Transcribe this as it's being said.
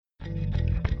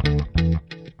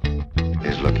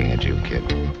looking at you, kid.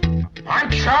 I'm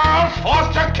Charles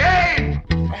Foster Kane!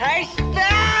 Hey, Stella!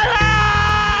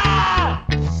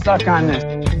 Suck on this.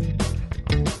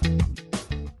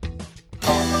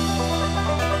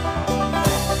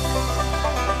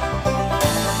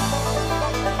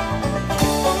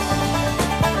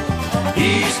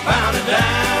 Eastbound and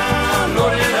down,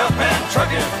 loaded up and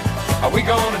trucking. Are we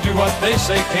gonna do what they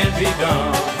say can't be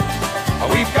done?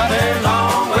 We've got a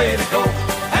long way to go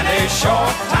and a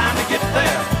short time to get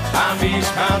there. I'm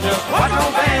eastbound, just watch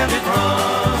old bandit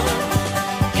run.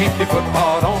 Keep your foot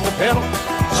hard on the pedal,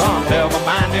 son, never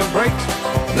mind them brakes.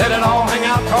 Let it all hang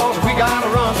out, cause we got a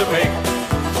run to make.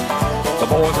 The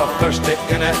boys are thirsty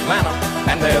in Atlanta,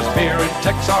 and there's beer in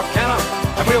Texarkana,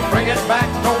 and we'll bring it back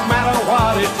no matter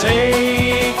what it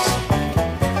takes.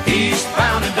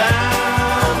 Eastbound and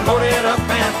down, loaded up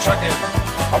and trucking.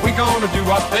 Are we gonna do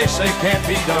what they say can't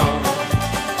be done?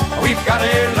 We've got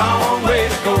a long way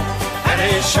to go and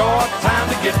a short time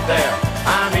to get there.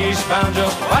 I'm eastbound,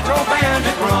 just watch old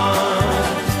bandit run.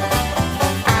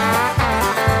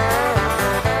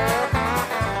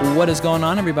 What is going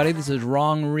on, everybody? This is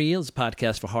Wrong Reels, a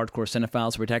podcast for hardcore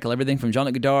cinephiles where we tackle everything from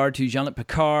Jean-Luc Godard to Jean-Luc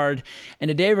Picard. And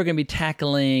today we're going to be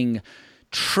tackling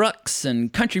trucks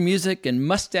and country music and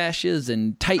mustaches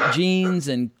and tight jeans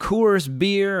and Coors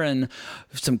beer and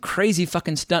some crazy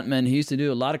fucking stuntmen who used to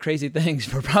do a lot of crazy things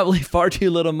for probably far too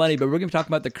little money. But we're going to talk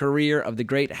about the career of the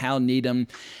great Hal Needham,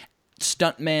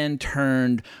 stuntman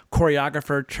turned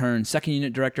choreographer turned second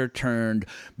unit director turned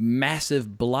massive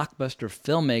blockbuster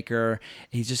filmmaker.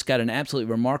 He's just got an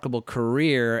absolutely remarkable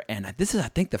career, and this is, I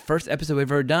think, the first episode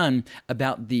we've ever done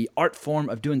about the art form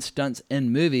of doing stunts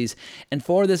in movies. And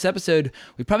for this episode,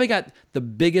 we probably got the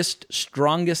biggest,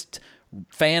 strongest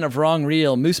fan of Wrong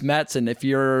Reel, Moose Matson. If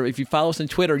you follow us on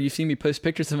Twitter, you've seen me post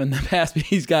pictures of him in the past. But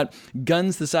he's got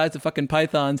guns the size of fucking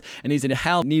pythons, and he's a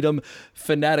Hal Needham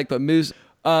fanatic. But Moose,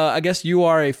 I guess you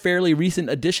are a fairly recent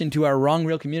addition to our Wrong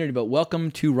Reel community, but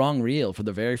welcome to Wrong Reel for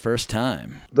the very first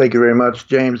time. Thank you very much,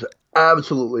 James.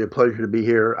 Absolutely a pleasure to be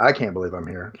here. I can't believe I'm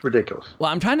here. It's ridiculous. Well,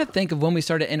 I'm trying to think of when we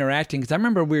started interacting, because I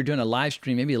remember we were doing a live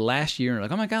stream maybe last year, and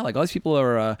like, oh my God, like all these people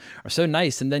are so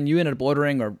nice. And then you ended up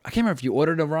ordering, or I can't remember if you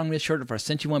ordered a Wrong Reel shirt or if I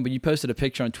sent you one, but you posted a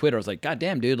picture on Twitter. I was like, God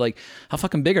damn, dude, like how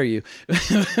fucking big are you? Yeah,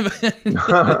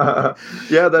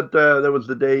 that was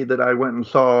the day that I went and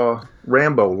saw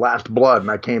Rambo Last Blood,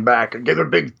 and I came back and gave it a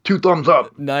big 2 thumbs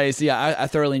up. Nice. Yeah, I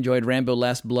thoroughly enjoyed Rambo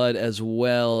Last Blood as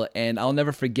well. And I'll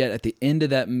never forget at the end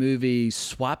of that movie,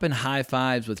 swapping high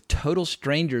fives with total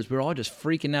strangers. We were all just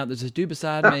freaking out. There's this dude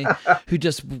beside me who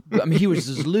he was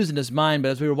just losing his mind. But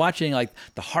as we were watching like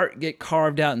the heart get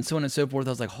carved out and so on and so forth, I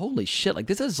was like, holy shit, like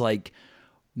this is like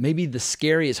maybe the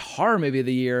scariest horror movie of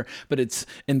the year, but it's,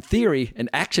 in theory, an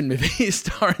action movie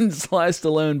starring Sly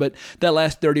Stallone. But that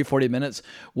last 30, 40 minutes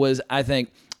was, I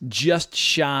think, just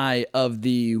shy of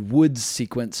the woods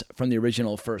sequence from the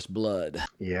original First Blood.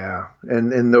 Yeah,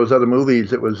 and in those other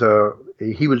movies, it was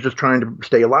he was just trying to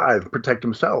stay alive, protect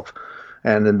himself.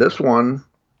 And in this one,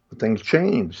 things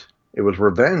changed. It was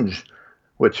revenge,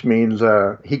 which means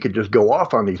he could just go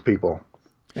off on these people.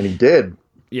 And he did.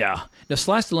 Yeah. Now,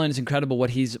 Sly Stallone is incredible what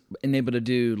he's been able to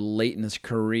do late in his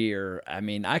career. I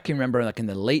mean, I can remember like in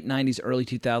the late 90s, early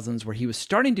 2000s, where he was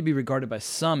starting to be regarded by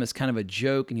some as kind of a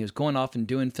joke, and he was going off and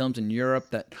doing films in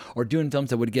Europe or doing films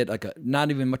that would get like not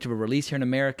even much of a release here in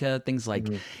America, things like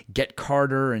Get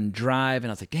Carter and Drive.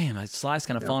 And I was like, damn, Sly's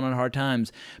kind of falling on hard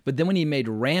times. But then when he made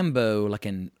Rambo, like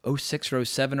in 06 or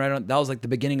 07, that was like the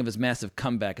beginning of his massive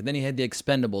comeback. And then he had the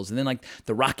Expendables, and then like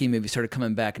the Rocky movie started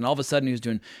coming back, and all of a sudden he was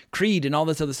doing Creed and all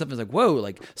this other stuff. I was like, whoa,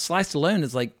 like Sly Stallone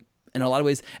is like, in a lot of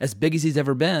ways, as big as he's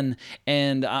ever been.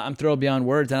 And I'm thrilled beyond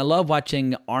words. And I love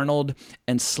watching Arnold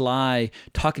and Sly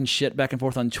talking shit back and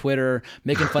forth on Twitter,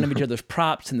 making fun of each other's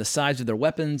props and the size of their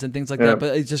weapons and things like that.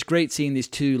 But it's just great seeing these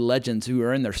two legends who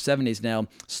are in their 70s now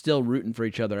still rooting for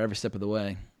each other every step of the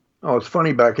way. Oh, it's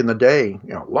funny, back in the day,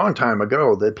 a long time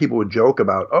ago, that people would joke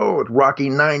about, oh, it's Rocky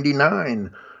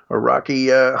 99 or Rocky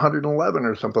 111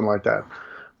 or something like that.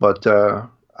 But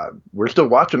we're still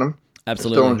watching them.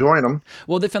 Absolutely. Still enjoying them.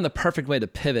 Well, they found the perfect way to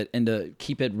pivot and to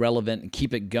keep it relevant and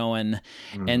keep it going.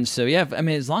 And so, yeah, I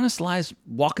mean, as long as Sly's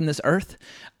walking this earth,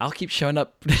 I'll keep showing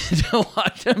up to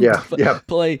watch him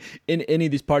play in any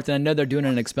of these parts. And I know they're doing it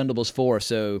in Expendables 4.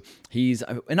 So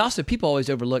and also people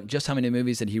always overlook just how many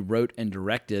movies that he wrote and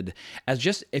directed.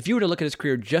 If you were to look at his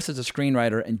career just as a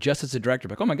screenwriter and just as a director,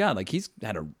 like, oh my God, like he's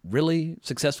had a really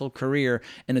successful career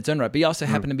in its own right. But he also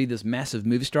happened to be this massive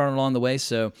movie star along the way.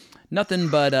 So nothing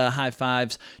but high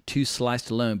fives to Sly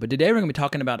Stallone. But today we're going to be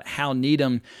talking about Hal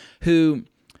Needham, who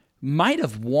might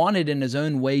have wanted in his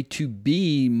own way to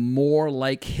be more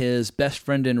like his best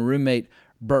friend and roommate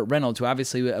Burt Reynolds, who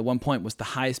obviously at one point was the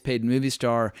highest paid movie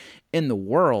star in the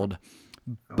world.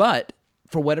 But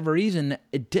for whatever reason,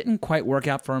 it didn't quite work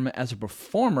out for him as a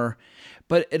performer.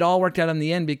 But it all worked out in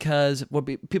the end because what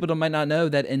people might not know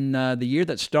that in the year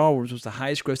that Star Wars was the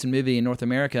highest grossing movie in North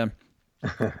America,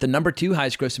 the number 2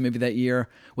 highest grossing movie that year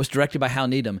was directed by Hal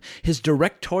Needham. His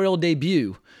directorial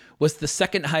debut was the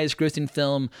second highest grossing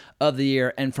film of the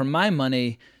year. And for my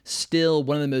money, still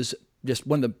one of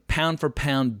the pound for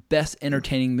pound best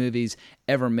entertaining movies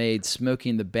ever made, Smokey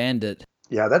and the Bandit.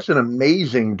 Yeah, that's an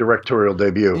amazing directorial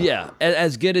debut. Yeah,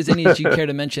 as good as any as you care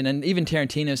to mention. And even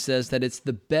Tarantino says that it's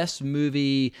the best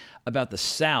movie about the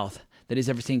South that he's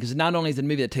ever seen, because not only is it a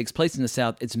movie that takes place in the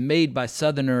South, it's made by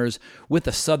Southerners with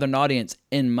a Southern audience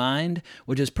in mind,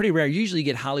 which is pretty rare. Usually you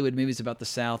get Hollywood movies about the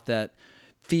South that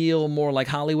feel more like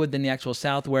Hollywood than the actual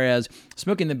South, whereas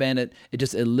Smokey and the Bandit,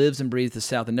 it lives and breathes the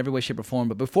South in every way, shape, or form.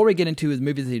 But before we get into his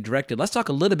movies that he directed, let's talk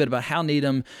a little bit about Hal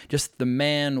Needham, just the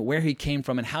man, where he came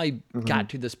from, and how he got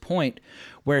to this point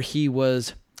where he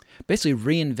was basically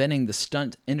reinventing the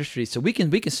stunt industry. So we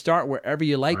can start wherever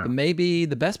you like, but maybe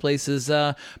the best place is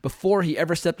before he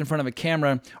ever stepped in front of a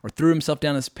camera or threw himself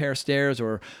down a pair of stairs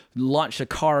or launched a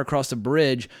car across a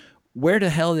bridge. Where the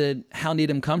hell did Hal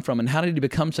Needham come from, and how did he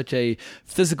become such a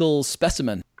physical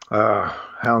specimen?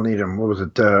 Hal Needham, what was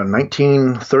it,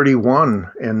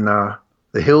 1931 in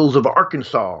the hills of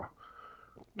Arkansas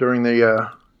during the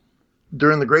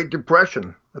Great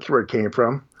Depression. That's where it came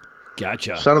from.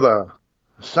 Gotcha. Son of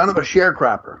a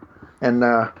sharecropper. And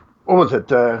what was it?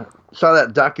 Saw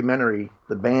that documentary,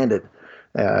 The Bandit,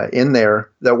 in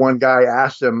there. That one guy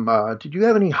asked him, "Did you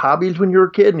have any hobbies when you were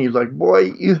a kid?" And he's like,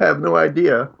 "Boy, you have no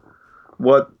idea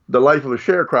what the life of a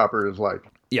sharecropper is like."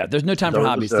 Yeah, there's no time for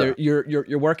hobbies. You're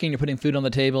working, you're putting food on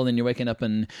the table, then you're waking up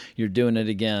and you're doing it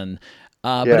again.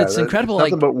 But it's incredible.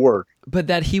 It's nothing but work. But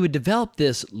that he would develop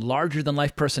this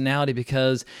larger-than-life personality,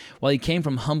 because while he came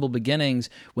from humble beginnings,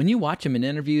 when you watch him in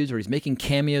interviews or he's making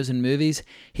cameos in movies,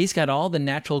 he's got all the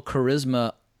natural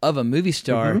charisma of a movie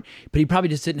star, but he probably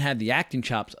just didn't have the acting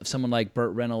chops of someone like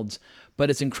Burt Reynolds. But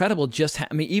it's incredible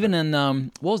even in,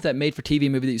 what was that made-for-TV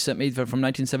movie that you sent me from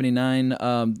 1979?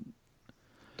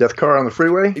 Death Car on the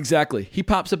Freeway? Exactly. He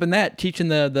pops up in that, teaching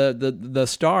the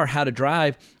star how to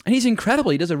drive, and he's incredible.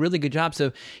 He does a really good job.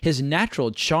 So his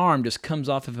natural charm just comes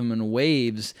off of him in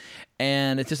waves,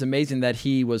 and it's just amazing that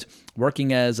he was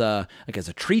working as a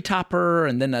tree topper,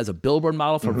 and then as a billboard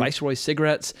model for Viceroy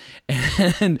cigarettes,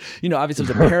 and obviously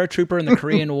was a paratrooper in the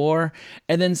Korean War,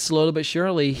 and then slowly but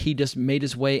surely he just made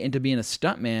his way into being a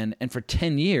stuntman, and for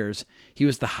 10 years he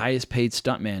was the highest paid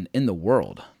stuntman in the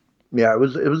world. Yeah, it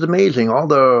was amazing. All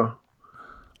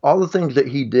the things that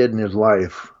he did in his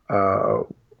life,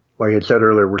 like I said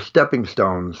earlier, were stepping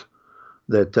stones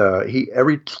that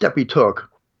every step he took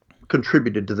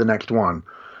contributed to the next one.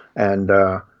 And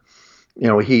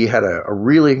he had a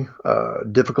really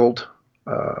difficult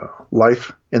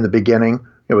life in the beginning.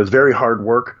 It was very hard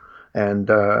work, and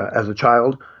as a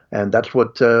child, and that's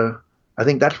what I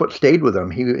think that's what stayed with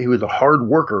him. He was a hard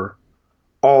worker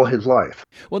all his life.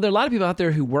 Well, there are a lot of people out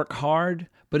there who work hard,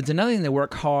 but it's another thing to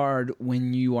work hard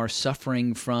when you are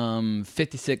suffering from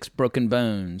 56 broken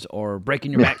bones, or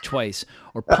breaking your back twice,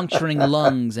 or puncturing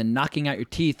lungs and knocking out your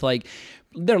teeth. Like,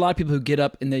 there are a lot of people who get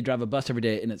up and they drive a bus every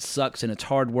day, and it sucks and it's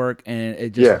hard work, and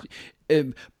it just...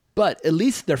 But at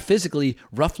least they're physically,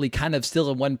 roughly, kind of still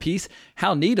in one piece.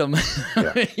 Hal Needham,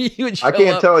 he would show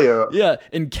up, tell you. Yeah,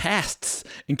 in casts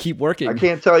and keep working. I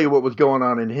can't tell you what was going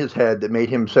on in his head that made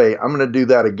him say, "I'm going to do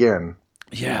that again."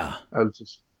 Yeah. It was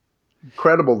just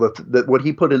incredible that what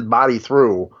he put his body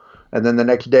through, and then the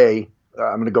next day,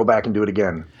 I'm going to go back and do it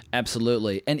again.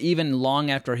 Absolutely. And even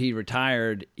long after he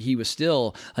retired, he was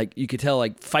still, like, you could tell,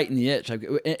 like, fighting the itch. Like,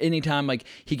 anytime, like,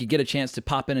 he could get a chance to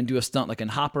pop in and do a stunt, like in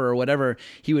Hopper or whatever,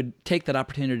 he would take that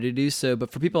opportunity to do so.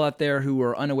 But for people out there who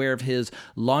are unaware of his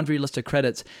laundry list of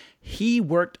credits, he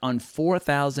worked on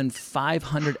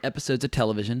 4,500 episodes of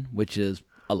television, which is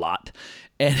a lot.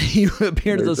 And he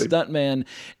appeared as a stuntman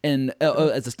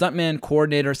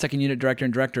coordinator, second unit director,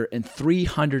 and director in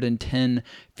 310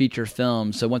 feature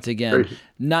films. So once again,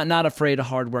 not afraid of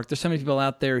hard work. There's so many people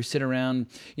out there who sit around,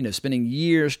 spending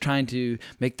years trying to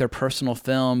make their personal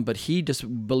film, but he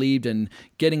just believed in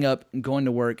getting up and going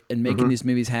to work and making these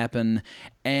movies happen.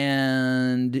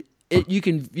 And you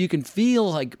can feel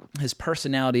like his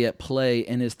personality at play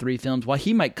in his 3 films. While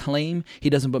he might claim he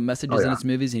doesn't put messages in his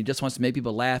movies and he just wants to make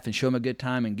people laugh and show them a good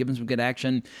time and give them some good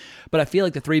action, but I feel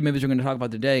like the 3 movies we're going to talk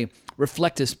about today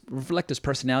reflect his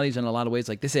personalities in a lot of ways.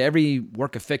 Like they say, every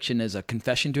work of fiction is a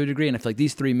confession to a degree, and I feel like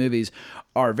these 3 movies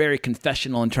are very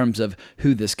confessional in terms of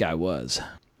who this guy was.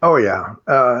 Oh yeah,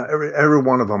 every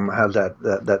one of them has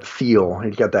that feel.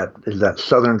 He's got that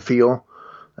southern feel,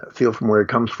 that feel from where he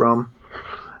comes from,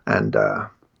 and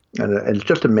it's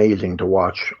just amazing to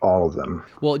watch all of them.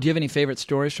 Well, do you have any favorite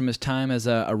stories from his time as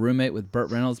a roommate with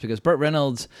Burt Reynolds? Because Burt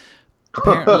Reynolds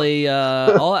apparently,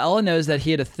 all I know is that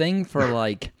he had a thing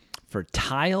for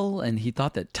tile, and he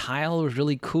thought that tile was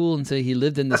really cool, and so he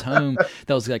lived in this home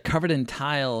that was like covered in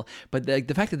tile. But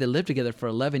the fact that they lived together for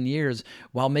 11 years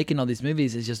while making all these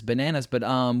movies is just bananas. But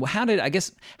how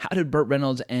did Burt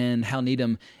Reynolds and Hal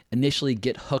Needham initially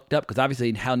get hooked up? Because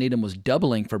obviously Hal Needham was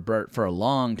doubling for Burt for a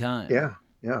long time. Yeah,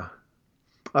 yeah.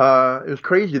 It was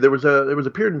crazy. There was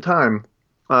a period in time,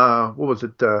 what was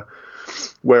it,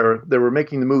 where they were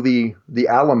making the movie The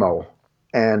Alamo.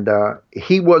 And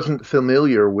he wasn't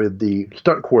familiar with the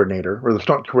stunt coordinator, or the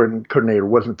stunt coordinator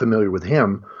wasn't familiar with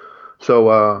him.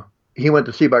 So he went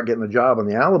to see about getting a job on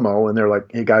the Alamo, and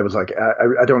the guy was like,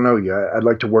 I don't know you. I'd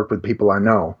like to work with people I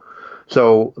know.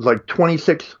 So like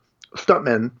 26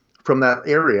 stuntmen from that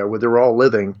area where they were all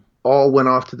living all went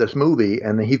off to this movie,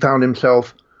 and he found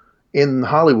himself in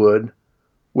Hollywood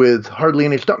with hardly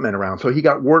any stuntmen around. So he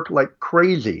got work like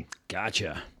crazy.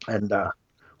 Gotcha. And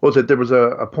there was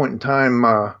a point in time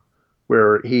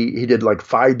where he did like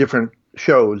 5 different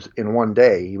shows in one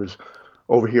day. He was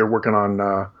over here working on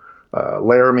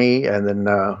Laramie, and then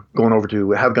going over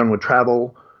to Have Gun Would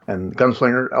Travel and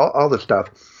Gunslinger, all this stuff.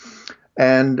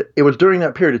 And it was during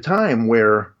that period of time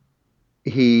where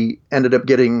he ended up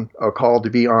getting a call to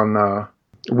be on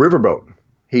Riverboat.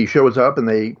 He shows up and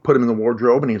they put him in the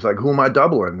wardrobe, and he's like, "Who am I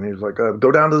doubling?" And he's like,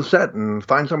 "Go down to the set and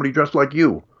find somebody dressed like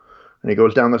you." And he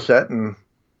goes down the set, and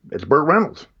it's Burt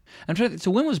Reynolds. So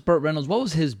when was Burt Reynolds? What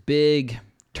was his big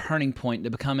turning point to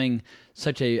becoming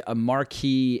such a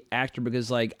marquee actor? Because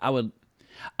like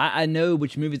I know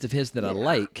which movies of his that I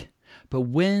like, but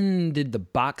when did the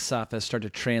box office start to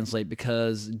translate?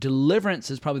 Because Deliverance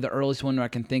is probably the earliest one I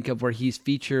can think of where he's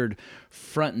featured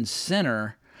front and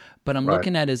center. But I'm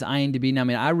looking at his IMDb now. I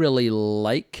mean, I really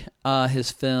like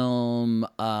his film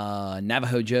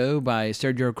Navajo Joe by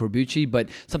Sergio Corbucci, but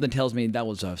something tells me that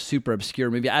was a super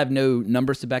obscure movie. I have no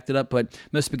numbers to back that up, but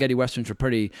most spaghetti westerns were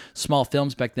pretty small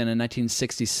films back then in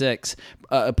 1966,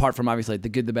 apart from obviously like The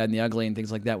Good, the Bad, and the Ugly and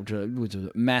things like that, which was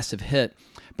a massive hit.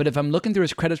 But if I'm looking through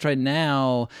his credits right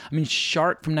now, I mean,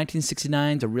 Shark from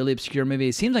 1969 is a really obscure movie.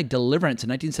 It seems like Deliverance in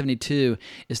 1972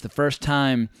 is the first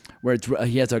time where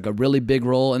he has like a really big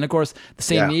role. And of course, the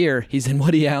same year, he's in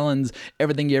Woody Allen's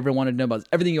Everything You Always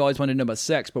Wanted to Know About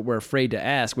Sex, but We're Afraid to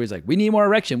Ask, where he's like, we need more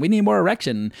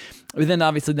erection. But then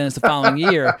obviously then it's the following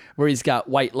year where he's got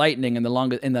White Lightning and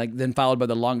then followed by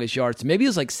The Longest Yard. So maybe it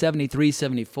was like 73,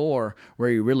 74 where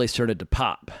he really started to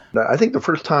pop. I think the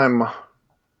first time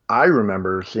I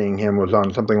remember seeing him was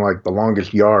on something like The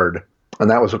Longest Yard, and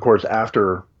that was, of course,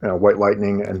 after White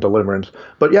Lightning and Deliverance.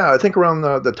 But yeah, I think around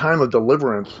the time of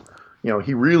Deliverance,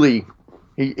 he really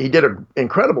he did an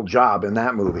incredible job in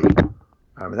that movie.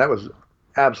 I mean, that was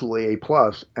absolutely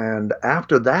A+. And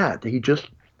after that, he just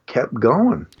kept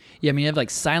going. Yeah, I mean, you have like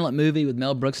Silent Movie with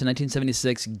Mel Brooks in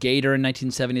 1976, Gator in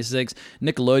 1976,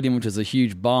 Nickelodeon, which was a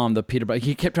huge bomb.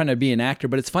 He kept trying to be an actor,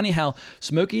 but it's funny how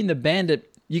Smokey and the Bandit.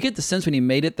 You get the sense when he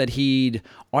made it that he'd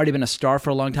already been a star for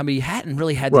a long time, but he hadn't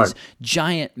really had these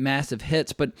giant, massive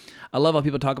hits. But I love how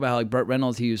people talk about how like Burt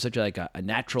Reynolds, he was such a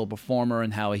natural performer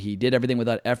and how he did everything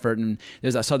without effort. And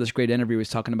I saw this great interview. He was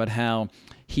talking about how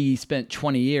he spent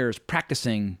 20 years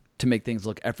practicing to make things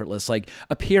look effortless. Like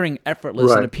appearing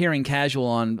effortless and appearing casual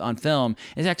on film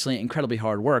is actually incredibly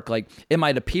hard work. Like it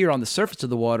might appear on the surface of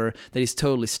the water that he's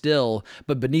totally still,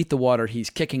 but beneath the water he's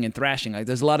kicking and thrashing. Like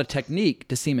there's a lot of technique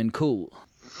to seeming cool.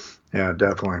 Yeah,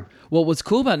 definitely. Well, what's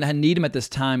cool about Needham at this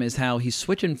time is how he's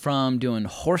switching from doing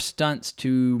horse stunts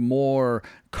to more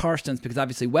car stunts, because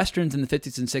obviously westerns in the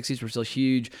 50s and 60s were still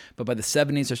huge, but by the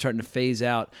 70s they're starting to phase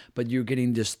out. But you're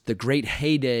getting just the great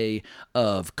heyday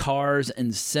of cars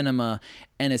and cinema,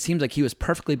 and it seems like he was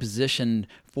perfectly positioned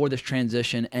for this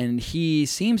transition, and he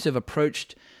seems to have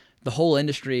approached the whole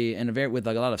industry with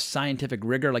like a lot of scientific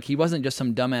rigor. Like he wasn't just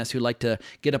some dumbass who liked to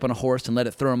get up on a horse and let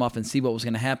it throw him off and see what was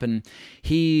going to happen.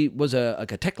 He was a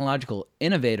technological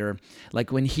innovator.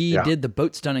 Like when he did the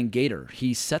boat stunt in Gator,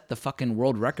 he set the fucking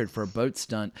world record for a boat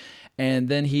stunt. And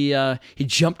then he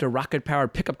jumped a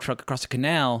rocket-powered pickup truck across a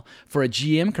canal for a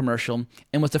GM commercial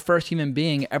and was the first human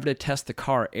being ever to test the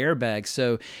car airbag.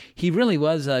 So he really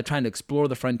was trying to explore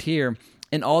the frontier.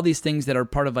 And all these things that are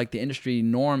part of like the industry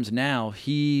norms now,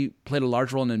 he played a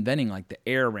large role in inventing, like the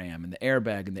air ram and the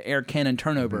airbag and the air cannon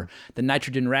turnover, the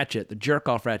nitrogen ratchet, the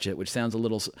jerk-off ratchet, which sounds a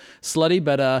little slutty,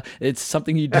 but it's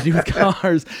something you do with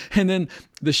cars. And then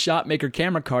the shot maker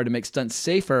camera car to make stunts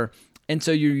safer. And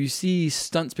so you see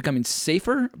stunts becoming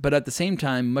safer, but at the same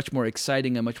time, much more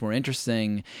exciting and much more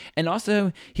interesting. And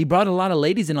also, he brought a lot of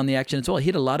ladies in on the action as well. He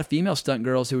had a lot of female stunt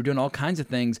girls who were doing all kinds of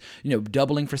things,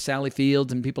 doubling for Sally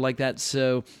Fields and people like that.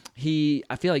 So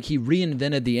I feel like he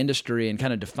reinvented the industry and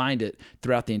kind of defined it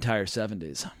throughout the entire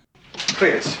 70s.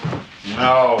 Please.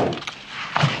 No.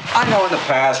 I know in the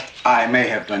past I may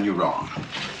have done you wrong.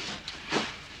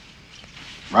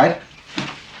 Right?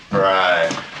 Right.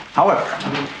 However,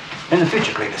 in the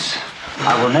future, Cletus,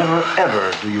 I will never,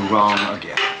 ever do you wrong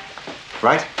again.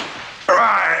 Right?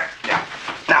 Right. Yeah.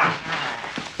 Now,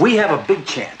 we have a big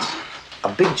chance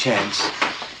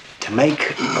to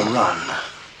make a run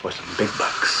for some big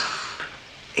bucks.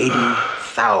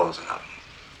 80,000 of them.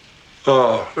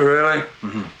 Oh, really?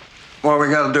 Mm-hmm. What are we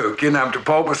gonna do? Kidnap the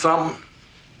Pope or something?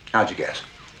 How'd you guess?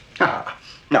 No,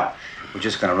 we're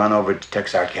just gonna run over to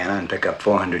Texarkana and pick up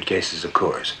 400 cases of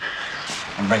Coors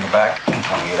and bring it back in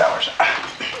 28 hours.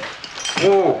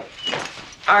 Whoa.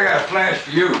 I got a flash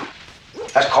for you.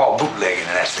 That's called bootlegging,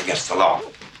 and that's against the law.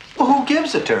 Well, who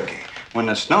gives a turkey when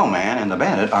the snowman and the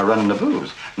bandit are running the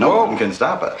booze? No one can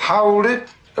stop us. Hold it.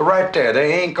 Right there. There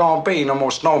ain't gonna be no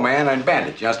more snowman and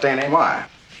bandit. You understand Why?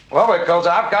 Well, because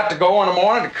I've got to go in the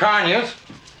morning to Conyers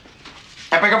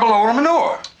and pick up a load of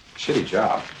manure. Shitty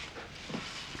job.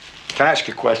 Can I ask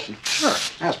you a question? Sure,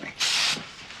 ask me.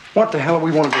 What the hell do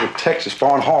we want to go to Texas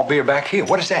for and haul beer back here?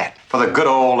 What is that? For the good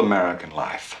old American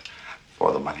life.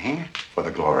 For the money, for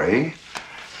the glory,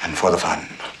 and for the fun.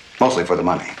 Mostly for the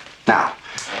money. Now,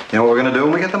 you know what we're gonna do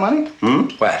when we get the money?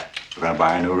 What? We're gonna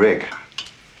buy a new rig.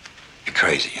 You're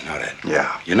crazy, you know that?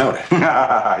 Yeah. You know that?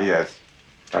 Yes.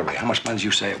 By the way, how much money did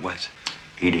you say it was?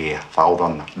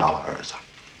 $80,000.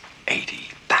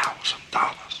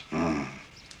 $80,000.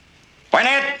 Wait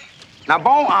it! Now,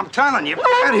 Bo, I'm telling you,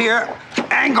 right here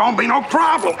ain't gonna be no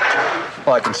problem.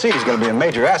 Well, I can see he's gonna be a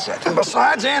major asset. And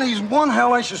besides, Annie, he's one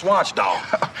hellacious watchdog.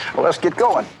 Well, let's get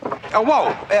going.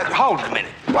 Whoa, hold it a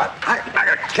minute. What?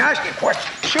 Can I ask you a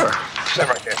question? Sure. Sit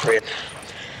right there, Fred.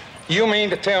 You mean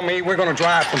to tell me we're gonna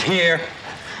drive from here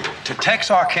to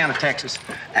Texarkana, Texas,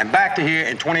 and back to here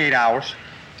in 28 hours?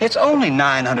 It's only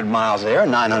 900 miles there,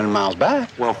 900 miles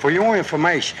back. Well, for your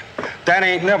information, that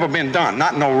ain't never been done,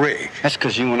 not no rig. That's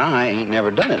because you and I ain't never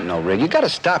done it in no rig. You gotta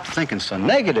stop thinking so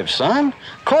negative, son.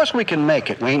 Of course we can make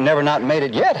it. We ain't never not made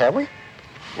it yet, have we?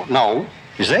 Well, no.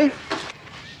 You see?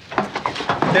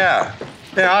 Yeah,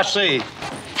 I see.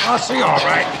 I see, all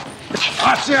right.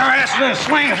 I see our asses in a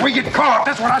swing if we get caught.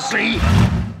 That's what I see.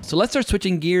 So let's start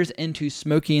switching gears into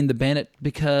Smokey and the Bandit,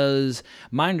 because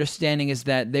my understanding is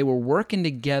that they were working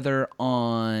together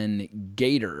on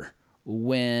Gator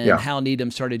when Hal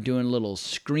Needham started doing a little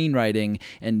screenwriting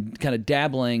and kind of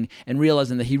dabbling and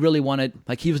realizing that he really wanted,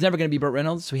 like, he was never going to be Burt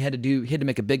Reynolds, so he had to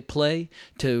make a big play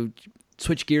to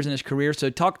switch gears in his career. So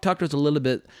talk to us a little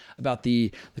bit about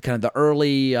the kind of the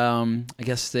early, some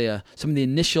of the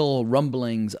initial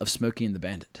rumblings of Smokey and the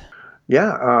Bandit.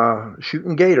 Yeah,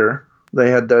 shooting Gator. They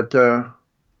had that,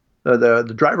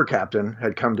 the driver captain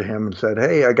had come to him and said,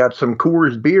 "Hey, I got some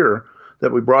Coors beer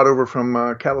that we brought over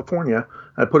from California.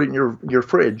 I put it in your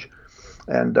fridge."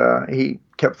 And he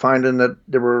kept finding that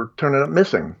they were turning up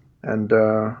missing, and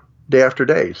day after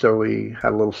day. So he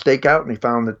had a little stakeout, and he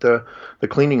found that the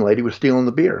cleaning lady was stealing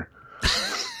the beer.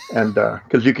 And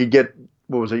because you could get,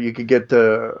 you could get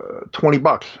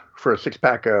 $20 for a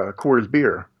 6-pack of Coors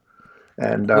beer.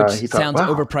 And which he thought, sounds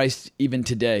wow, overpriced even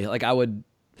today. Like I'd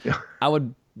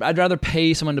rather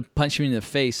pay someone to punch me in the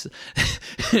face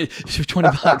for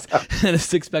 $20 than a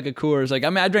 6-pack of Coors. Like, I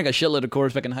mean, I drank a shitload of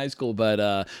Coors back in high school,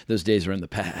 but those days are in the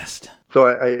past. So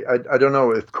I don't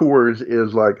know if Coors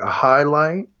is like a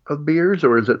highlight of beers,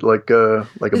 or is it like a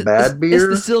bad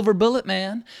beer? It's the silver bullet,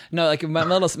 man. No, like my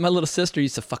little sister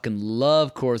used to fucking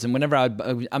love Coors, and whenever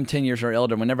I'm 10 years her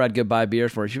elder, whenever I'd go buy beer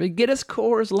for her, she'd be like, "Get us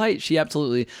Coors Light." She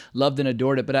absolutely loved and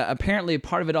adored it. But apparently,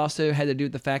 part of it also had to do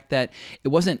with the fact that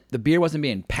the beer wasn't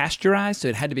being pasteurized, so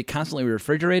it had to be constantly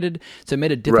refrigerated, so it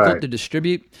made it difficult to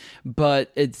distribute.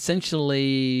 But it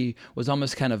essentially was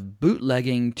almost kind of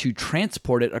bootlegging to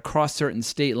transport it across certain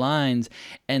state lines,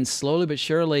 and slowly but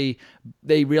surely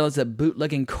they realized that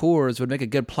bootlegging Coors would make a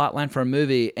good plot line for a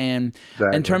movie. And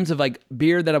in terms of like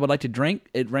beer that I would like to drink,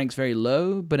 it ranks very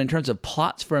low. But in terms of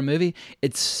plots for a movie,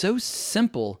 it's so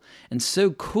simple and so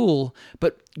cool.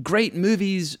 But great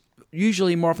movies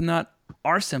usually, more often than not,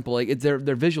 are simple. Like, it's their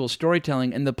visual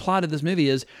storytelling. And the plot of this movie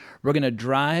is, we're going to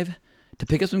drive to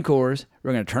pick up some Coors,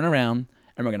 we're going to turn around,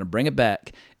 and we're going to bring it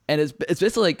back. And it's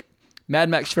basically like Mad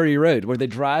Max Fury Road, where they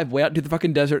drive way out to the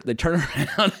fucking desert, they turn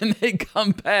around and they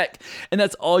come back. And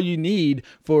that's all you need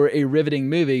for a riveting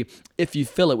movie if you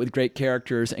fill it with great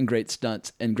characters and great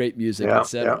stunts and great music,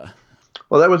 etc. Yeah.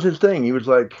 Well, that was his thing. He was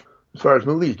like, as far as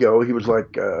movies go, he was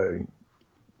like,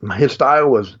 his style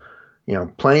was,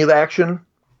 plenty of action,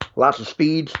 lots of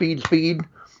speed,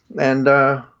 and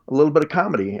a little bit of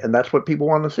comedy. And that's what people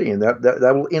want to see. And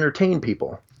that will entertain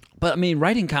people. But I mean,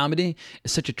 writing comedy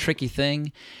is such a tricky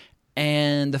thing.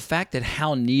 And the fact that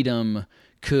Hal Needham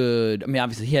could, I mean,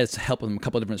 obviously he has help with a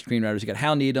couple of different screenwriters. You got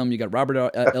Hal Needham, you got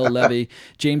Robert L. Levy,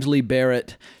 James Lee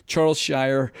Barrett, Charles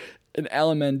Shire, and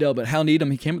Alan Mandel. But Hal Needham,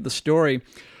 he came up with the story.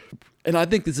 And I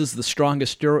think this is the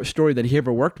strongest story that he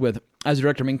ever worked with as a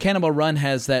director. I mean, Cannonball Run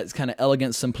has that kind of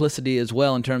elegant simplicity as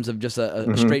well in terms of just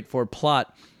a straightforward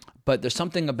plot. But there's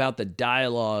something about the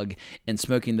dialogue in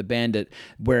Smoking the Bandit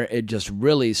where it just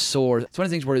really soars. It's one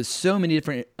of the things where there's so many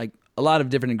different, like a lot of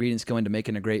different ingredients go into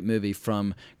making a great movie,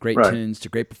 from great tunes to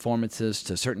great performances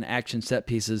to certain action set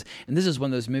pieces. And this is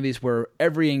one of those movies where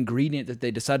every ingredient that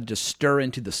they decided to stir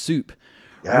into the soup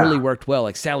really worked well.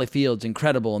 Like Sally Field's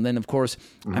incredible. And then, of course,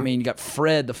 I mean, you got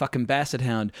Fred, the fucking Basset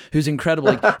Hound, who's incredible.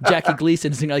 Like Jackie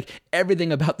Gleason. Like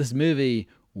everything about this movie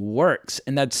works.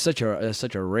 And that's such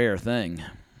a rare thing.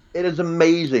 It is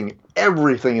amazing.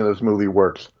 Everything in this movie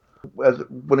works.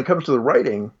 When it comes to the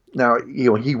writing, now,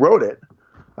 he wrote it.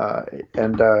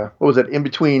 And what was it? In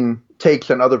between takes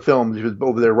and other films, he was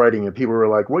over there writing, and people were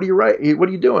like, "What are you writing? What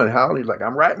are you doing, Hal?" And he's like,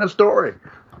 "I'm writing a story."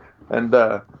 And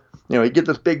he get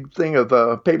this big thing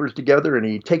of papers together, and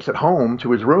he takes it home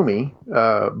to his roomie,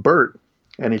 Bert,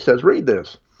 and he says, "Read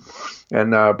this."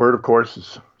 And Bert, of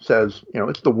course, says,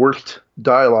 "It's the worst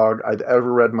dialogue I've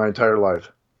ever read in my entire life,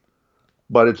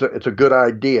 but it's a good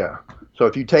idea. So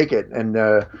if you take it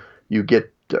and you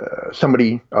get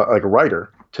somebody like a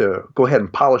writer to go ahead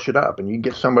and polish it up, and you can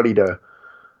get somebody to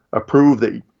approve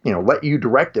that, let you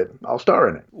direct it, I'll star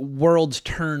in it." Worlds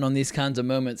turn on these kinds of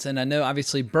moments. And I know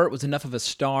obviously Burt was enough of a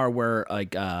star where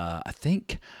I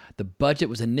think the budget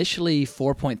was initially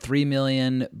 $4.3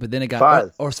 million, but then it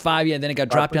got then it got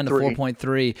dropped down to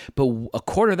 4.3, but a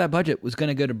quarter of that budget was going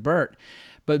to go to Burt.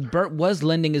 But Burt was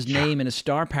lending his name and his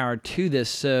star power to this,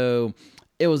 so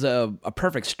it was a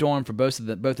perfect storm for both of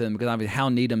them, because obviously Hal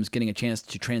Needham's getting a chance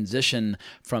to transition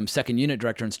from second unit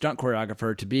director and stunt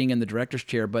choreographer to being in the director's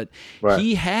chair. But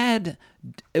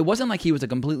it wasn't like he was a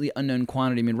completely unknown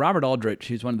quantity. I mean, Robert Aldrich,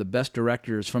 who's one of the best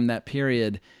directors from that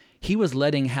period, he was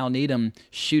letting Hal Needham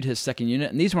shoot his second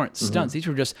unit. And these weren't stunts. These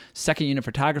were just second unit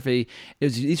photography.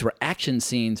 These were action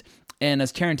scenes. And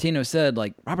as Tarantino said,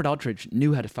 like, Robert Aldrich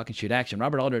knew how to fucking shoot action.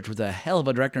 Robert Aldrich was a hell of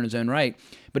a director in his own right,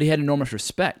 but he had enormous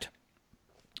respect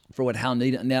for what Hal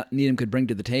Needham could bring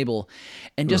to the table.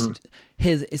 And just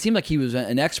it seemed like he was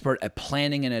an expert at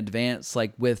planning in advance,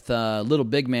 like with Little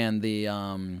Big Man, the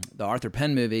Arthur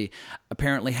Penn movie.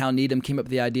 Apparently Hal Needham came up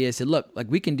with the idea. He said, "Look, like,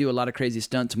 we can do a lot of crazy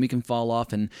stunts and we can fall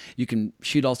off and you can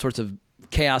shoot all sorts of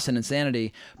chaos and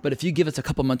insanity, but if you give us a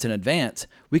couple months in advance,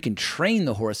 we can train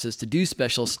the horses to do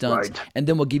special stunts, and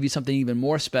then we'll give you something even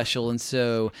more special." And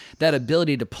so that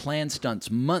ability to plan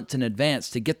stunts months in advance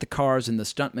to get the cars and the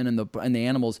stuntmen and the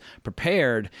animals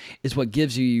prepared is what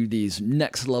gives you these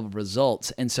next level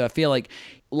results. And so I feel like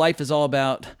life is all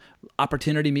about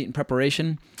opportunity meeting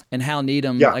preparation. And Hal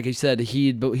Needham, like I said, he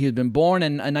had been born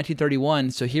in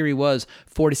 1931, so here he was,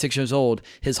 46 years old.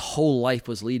 His whole life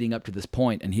was leading up to this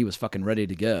point, and he was fucking ready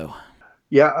to go.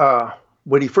 Yeah,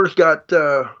 when he first got,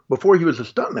 before he was a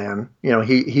stuntman,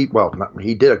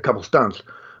 he did a couple stunts,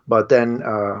 but then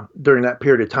during that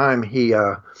period of time, he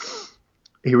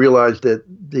realized that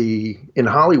in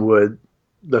Hollywood,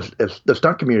 the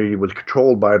stunt community was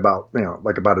controlled by about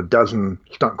a dozen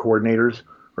stunt coordinators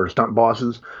or stunt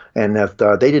bosses, and if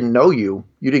they didn't know you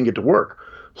didn't get to work.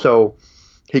 So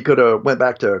he could have went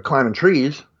back to climbing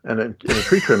trees and in a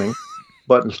tree trimming,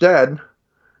 but instead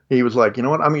he was like, "You know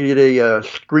what? I'm going to get a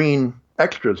Screen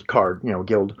Extras card,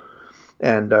 guild."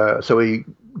 And so he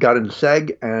got into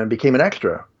SEG and became an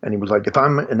extra. And he was like, "If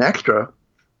I'm an extra,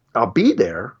 I'll be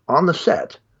there on the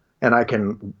set, and I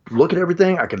can look at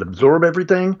everything, I can absorb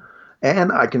everything,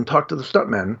 and I can talk to the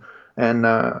stuntmen and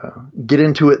get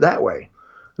into it that way."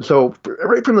 So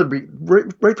right from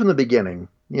the beginning,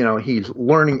 he's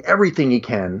learning everything he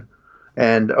can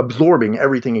and absorbing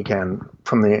everything he can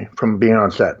from being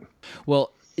on set.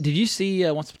 Well, did you see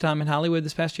Once Upon a Time in Hollywood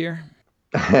this past year?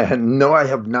 No, I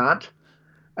have not,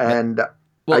 and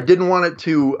I didn't want it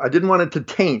to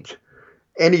taint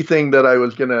anything that I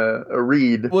was gonna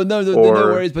read. Well, no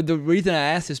worries. But the reason I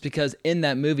asked is because in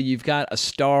that movie you've got a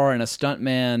star and a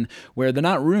stuntman where they're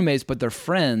not roommates but they're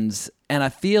friends, and I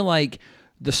feel like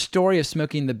the story of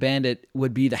Smokey and the Bandit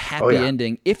would be the happy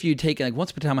ending if you take like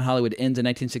Once Upon a Time in Hollywood ends in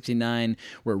 1969,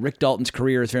 where Rick Dalton's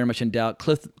career is very much in doubt,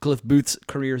 Cliff Booth's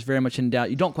career is very much in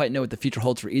doubt. You don't quite know what the future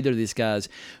holds for either of these guys,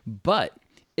 but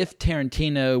if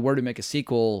Tarantino were to make a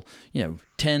sequel,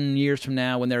 10 years from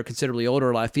now when they're considerably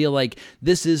older, I feel like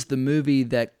this is the movie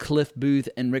that Cliff Booth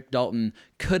and Rick Dalton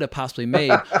could have possibly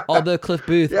made. Although Cliff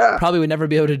Booth probably would never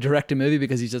be able to direct a movie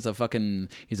because he's just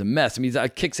he's a mess. I mean, he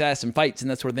kicks ass and fights and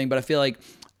that sort of thing. But I feel like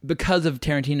because of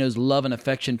Tarantino's love and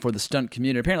affection for the stunt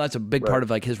community, apparently that's a big part of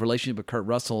like his relationship with Kurt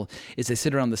Russell, is they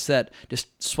sit around the set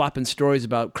just swapping stories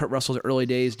about Kurt Russell's early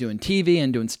days doing TV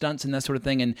and doing stunts and that sort of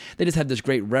thing, and they just have this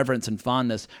great reverence and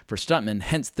fondness for stuntmen,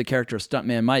 hence the character of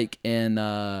Stuntman Mike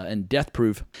and Death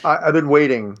Proof. I've been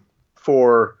waiting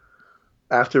for,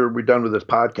 after we're done with this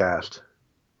podcast,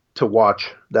 to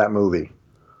watch that movie.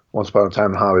 Once Upon a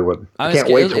Time in Hollywood. I can't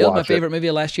wait to watch it. It was my favorite movie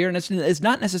of last year, and it's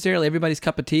not necessarily everybody's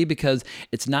cup of tea because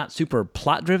it's not super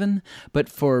plot driven. But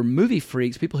for movie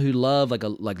freaks, people who love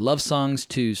like love songs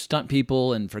to stunt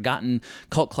people and forgotten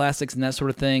cult classics and that sort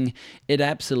of thing, it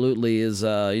absolutely is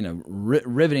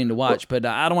riveting to watch. But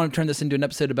I don't want to turn this into an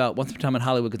episode about Once Upon a Time in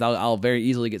Hollywood because I'll very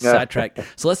easily get sidetracked.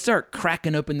 So let's start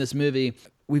cracking open this movie.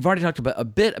 We've already talked a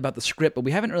bit about the script, but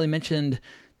we haven't really mentioned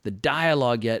the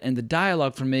dialogue yet. And the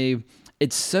dialogue for me,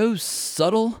 it's so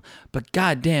subtle, but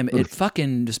goddamn, it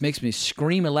fucking just makes me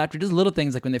scream and laughter. Just little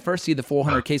things like when they first see the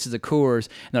 400 cases of Coors,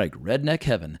 and they're like, redneck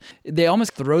heaven. They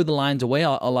almost throw the lines away a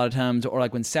lot of times, or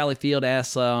like when Sally Field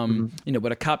asks,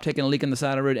 would a cop taking a leak on the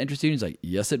side of the road interest you? He's like,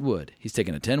 yes, it would. He's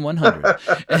taking a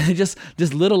 10-100. And just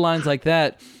little lines like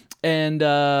that. And,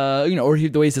 or the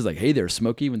way he says like, hey there,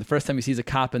 Smokey, when the first time he sees a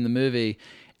cop in the movie.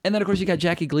 And then, of course, you got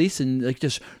Jackie Gleason like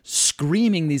just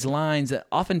screaming these lines, that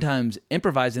oftentimes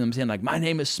improvising them, saying like, "My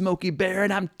name is Smokey Bear,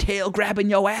 and I'm tail grabbing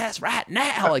your ass right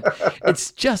now." Like it's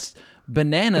just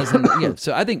bananas. And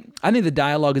so I think the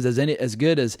dialogue is as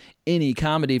good as any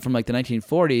comedy from like the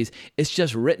 1940s. It's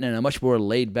just written in a much more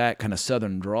laid back kind of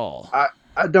Southern drawl.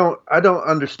 I don't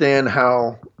understand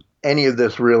how any of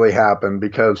this really happened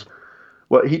because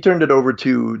he turned it over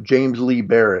to James Lee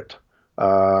Barrett.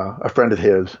 A friend of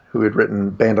his who had written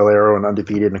Bandolero and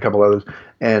Undefeated and a couple others,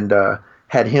 and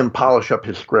had him polish up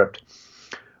his script.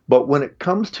 But when it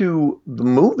comes to the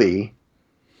movie,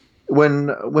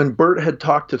 when Bert had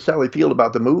talked to Sally Field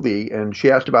about the movie and she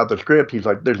asked about the script, he's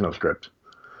like, "There's no script.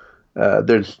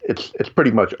 It's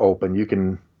pretty much open. You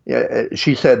can." Yeah,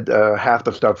 she said half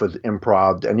the stuff was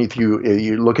improv, and if you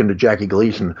look into Jackie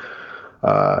Gleason.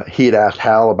 He had asked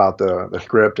Hal about the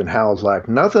script, and Hal's like,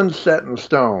 "Nothing's set in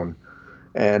stone."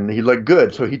 And he's like,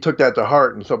 good. So he took that to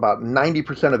heart. And so about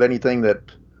 90% of anything that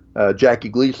Jackie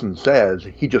Gleason says,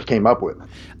 he just came up with.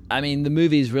 I mean, the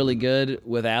movie's really good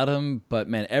without him, but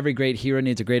man, every great hero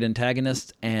needs a great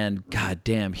antagonist. And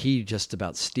goddamn, he just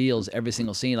about steals every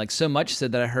single scene. Like so much so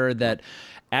that I heard that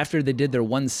after they did their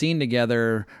one scene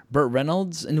together, Burt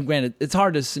Reynolds, and granted, it's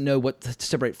hard to know what to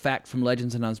separate fact from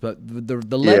legend sometimes, but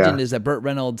the legend is that Burt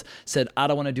Reynolds said, I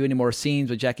don't want to do any more scenes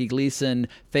with Jackie Gleason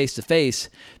face to face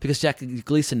because Jackie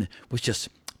Gleason was just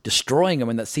destroying him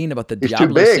in that scene about the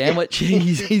Diablo sandwich.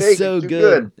 He's so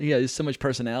good. Yeah, he's so much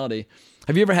personality.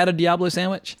 Have you ever had a Diablo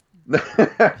sandwich?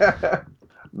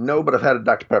 No, but I've had a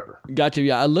Dr. Pepper. Gotcha.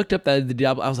 Yeah, I looked up the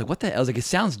Diablo. I was like, what the? I was like, it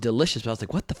sounds delicious, but I was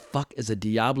like, what the fuck is a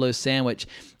Diablo sandwich?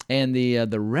 And the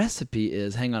recipe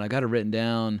is, hang on, I got it written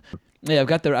down. Yeah,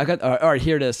 all right,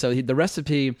 here it is. So the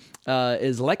recipe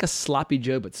is like a sloppy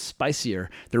Joe, but spicier.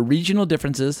 There are regional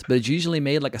differences, but it's usually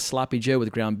made like a sloppy Joe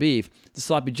with ground beef. The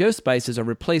sloppy Joe spices are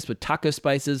replaced with taco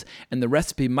spices, and the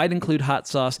recipe might include hot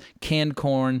sauce, canned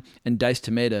corn, and diced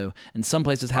tomato. In some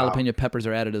places, jalapeno peppers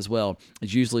are added as well.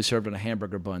 It's usually served on a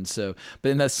hamburger bun. So, but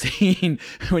in that scene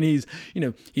when he's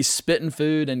spitting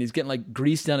food and he's getting like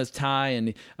grease down his tie,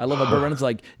 and I love how Burt Reynolds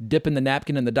like dipping the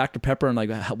napkin in the Dr. Pepper and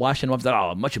like washing him off. Like,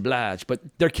 oh, much obliged. But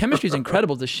their chemistry is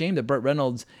incredible. It's a shame that Burt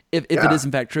Reynolds, if it is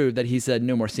in fact true, that he said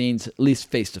no more scenes, at least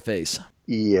face to face.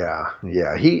 Yeah.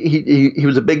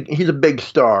 He's a big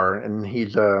star, and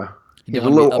he's a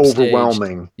little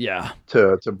overwhelming. Yeah.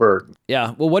 To Burt.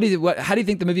 Yeah. Well, how do you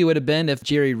think the movie would have been if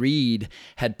Jerry Reed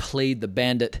had played the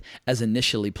bandit as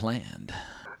initially planned?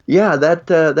 Yeah,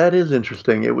 that is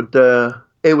interesting. It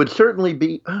would certainly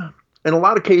be in a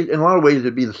lot of ways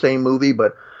it'd be the same movie,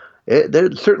 but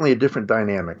there's certainly a different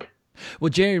dynamic. Well,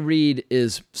 Jerry Reed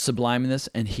is sublime in this,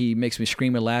 and he makes me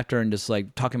scream with laughter and just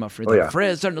like talking about Fred.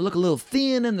 Fred's starting to look a little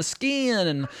thin in the skin,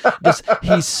 and just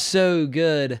he's so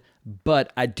good.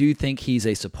 But I do think he's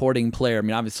a supporting player. I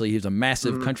mean, obviously he's a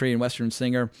massive country and western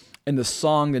singer, and the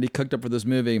song that he cooked up for this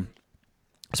movie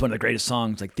It's one of the greatest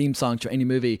songs, like theme songs to any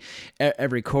movie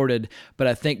ever recorded. But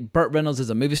I think Burt Reynolds is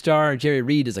a movie star, Jerry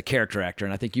Reed is a character actor,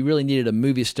 and I think you really needed a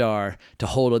movie star to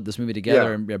hold this movie together.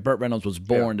 Yeah. And Burt Reynolds was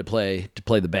born to play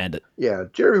the bandit. Yeah,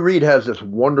 Jerry Reed has this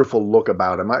wonderful look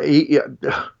about him.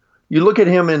 You look at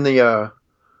him in the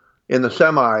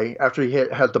semi after he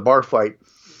has the bar fight,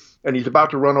 and he's about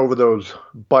to run over those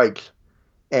bikes,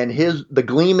 and the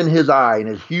gleam in his eye and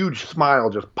his huge smile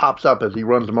just pops up as he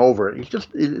runs them over. It's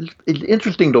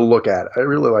interesting to look at. I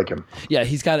really like him. Yeah,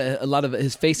 he's got a lot of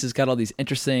his face has got all these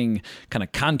interesting kind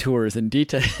of contours and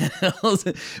details.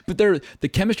 But the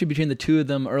chemistry between the two of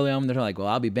them early on, they're like, well,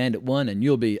 I'll be Bandit 1 and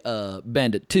you'll be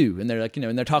Bandit 2, and they're like,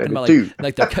 and they're talking Bandit about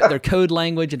like their code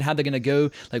language and how they're gonna go.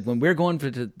 Like when we're going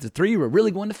to 3, we're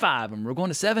really going to 5, and we're going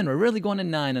to 7, we're really going to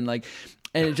 9, and like.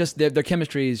 And it just their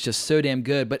chemistry is just so damn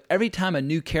good. But every time a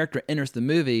new character enters the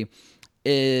movie,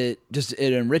 it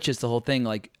enriches the whole thing.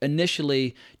 Like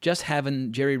initially, just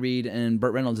having Jerry Reed and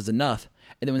Burt Reynolds is enough.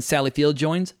 And then when Sally Field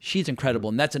joins, she's incredible,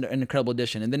 and that's an incredible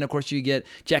addition. And then of course you get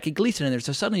Jackie Gleason in there,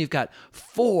 so suddenly you've got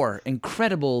 4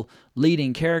 incredible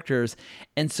leading characters,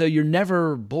 and so you're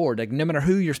never bored. Like no matter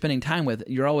who you're spending time with,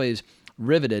 you're always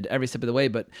riveted every step of the way.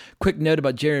 But quick note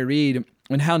about Jerry Reed: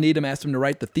 when Hal Needham asked him to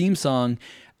write the theme song,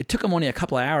 it took him only a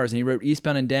couple of hours, and he wrote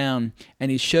Eastbound and Down,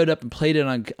 and he showed up and played it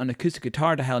on acoustic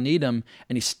guitar to Hal Needham,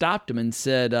 and he stopped him and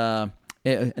said,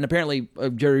 and apparently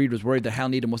Jerry Reed was worried that Hal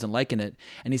Needham wasn't liking it,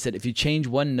 and he said, if you change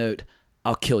one note,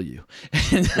 I'll kill you.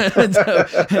 And so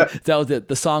that was it.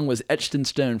 The song was etched in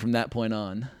stone from that point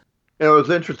on. And what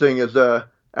was interesting is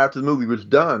after the movie was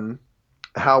done,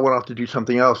 Hal went off to do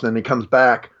something else, and then he comes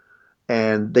back,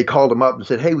 and they called him up and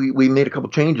said, hey, we made a couple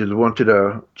changes. We want you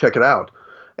to check it out.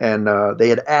 And they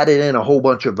had added in a whole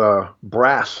bunch of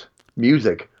brass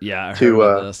music. Yeah, I heard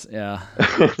about this. Yeah.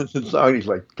 The song, he's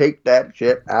like, take that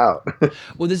shit out.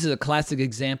 Well, this is a classic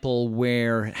example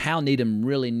where Hal Needham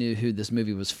really knew who this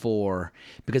movie was for,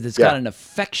 because it's got an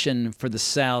affection for the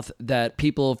South that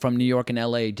people from New York and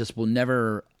LA just will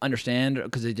never understand,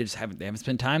 because they haven't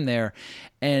spent time there.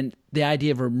 And the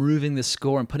idea of removing the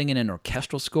score and putting in an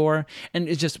orchestral score, and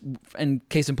it's just, and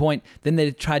case in point, then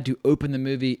they tried to open the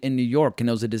movie in New York, and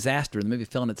it was a disaster. The movie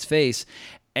fell on its face.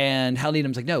 And Hal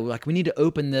Needham's like, no, like we need to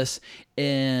open this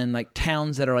in like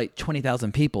towns that are like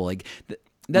 20,000 people. Like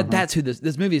that's who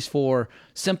this movie is for.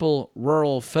 Simple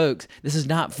rural folks. This is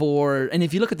not for. And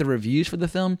if you look at the reviews for the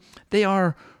film, they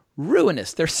are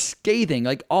ruinous. They're scathing.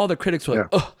 Like all the critics were like,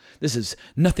 oh, this is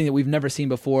nothing that we've never seen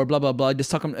before. Blah blah blah.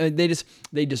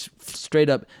 They just straight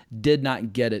up did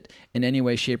not get it in any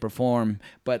way, shape, or form.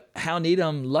 But Hal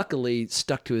Needham luckily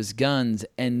stuck to his guns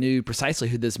and knew precisely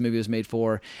who this movie was made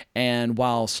for. And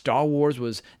while Star Wars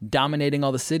was dominating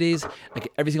all the cities,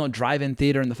 like every single drive-in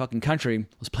theater in the fucking country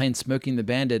was playing Smokey and the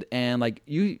Bandit. And like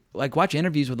you watch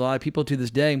interviews with a lot of people to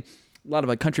this day, a lot of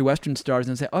like country western stars,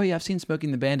 and say, oh yeah, I've seen Smokey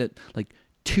and the Bandit like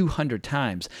 200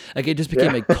 times. Like it just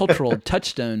became a cultural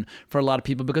touchstone for a lot of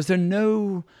people, because there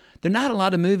are not a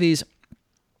lot of movies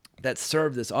that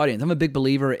serve this audience. I'm a big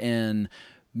believer in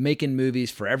making movies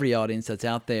for every audience that's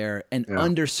out there, and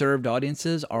underserved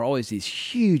audiences are always these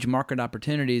huge market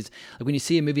opportunities. Like when you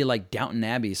see a movie like Downton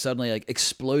Abbey suddenly like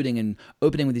exploding and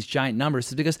opening with these giant numbers,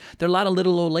 it's because there are a lot of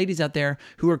little old ladies out there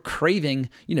who are craving,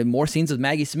 more scenes of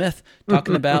Maggie Smith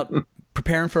talking about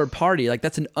preparing for a party. Like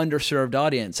that's an underserved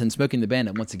audience, and Smoking the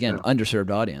Bandit, once again, underserved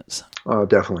audience. Oh,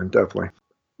 definitely.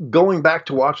 Going back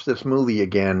to watch this movie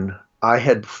again, I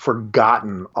had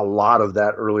forgotten a lot of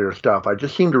that earlier stuff. I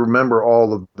just seem to remember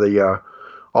all of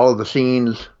the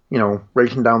scenes,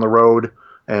 racing down the road,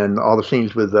 and all the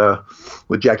scenes with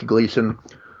Jackie Gleason.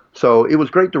 So it was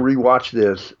great to rewatch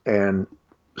this and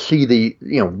see the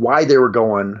why they were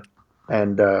going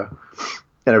and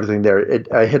everything there.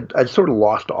 I'd sort of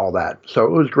lost all that, so it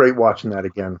was great watching that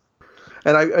again.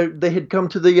 And they had come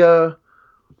to the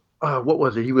what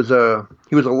was it? He was a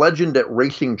legend at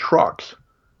racing trucks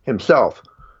himself,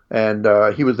 and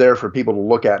he was there for people to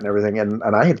look at and everything. And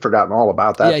I had forgotten all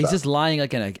about that. Yeah, he's stuff. just lying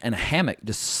like in a hammock,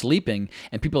 just sleeping,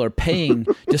 and people are paying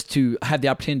just to have the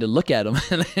opportunity to look at him.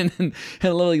 and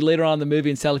literally later on in the movie,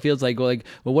 and Sally Field's like, well,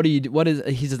 what is?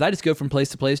 He says, I just go from place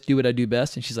to place, do what I do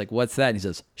best. And she's like, what's that? And he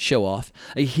says, show off.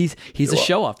 Like, he's a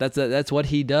show off. That's what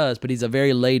he does. But he's a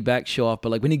very laid back show off. But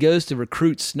like when he goes to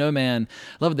recruit Snowman,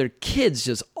 I love it. Their kids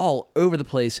just all over the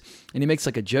place. And he makes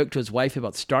like a joke to his wife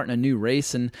about starting a new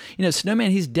race. And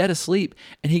Snowman, he's dead asleep,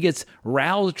 and he gets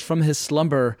roused from his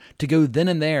slumber to go then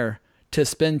and there to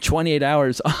spend 28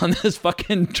 hours on this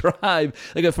fucking drive.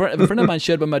 Like a friend of mine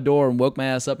showed up at my door and woke my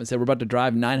ass up and said, we're about to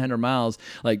drive 900 miles.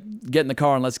 Like, get in the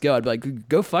car and let's go. I'd be like,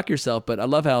 go fuck yourself. But I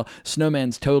love how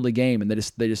Snowman's totally game, and they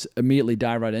just immediately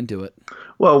dive right into it.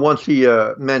 Well, once he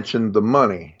mentioned the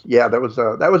money, yeah, that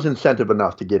was incentive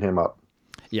enough to get him up.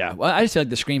 Yeah, well, I just feel like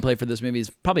the screenplay for this movie is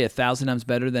probably 1,000 times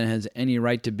better than it has any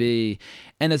right to be.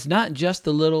 And it's not just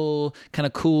the little kind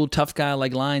of cool, tough guy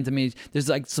like lines. I mean, there's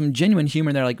like some genuine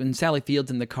humor there. Like when Sally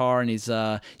Field's in the car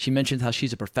and she mentions how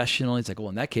she's a professional. He's like, well,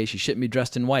 in that case, you shouldn't be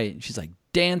dressed in white. And she's like,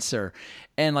 dancer.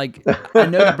 And like, I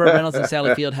know that Burt Reynolds and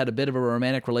Sally Field had a bit of a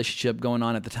romantic relationship going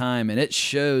on at the time, and it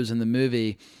shows in the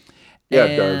movie. Yeah,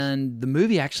 it does. And the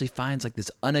movie actually finds like this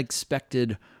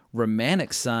unexpected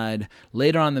romantic side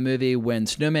later on in the movie when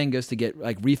Snowman goes to get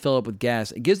like refill up with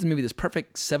gas. It gives the movie this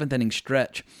perfect seventh inning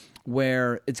stretch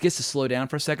where it gets to slow down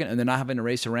for a second and they're not having to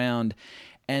race around.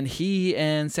 And he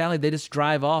and Sally, they just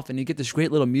drive off, and you get this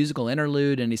great little musical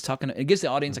interlude, and he's talking. It gives the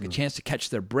audience like a chance to catch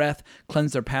their breath,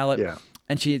 cleanse their palate. Yeah.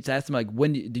 And she asks him like,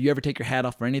 "When do you ever take your hat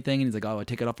off for anything?" And he's like, "Oh, I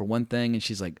take it off for one thing." And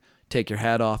she's like, "Take your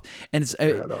hat off." And it's,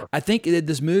 I think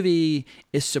this movie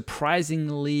is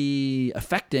surprisingly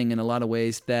affecting in a lot of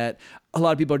ways that a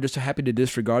lot of people are just so happy to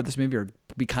disregard this movie or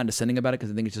be condescending about it because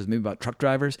they think it's just a movie about truck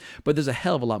drivers. But there's a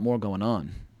hell of a lot more going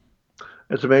on.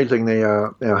 It's amazing.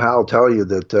 Hal will tell you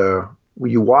that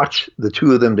when you watch the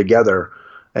two of them together,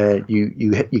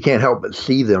 you can't help but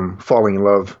see them falling in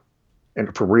love,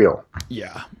 and for real.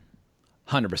 Yeah,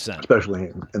 100%.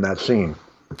 Especially in that scene.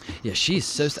 Yeah, she's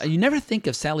so. You never think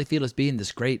of Sally Field as being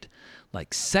this great,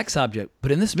 like, sex object,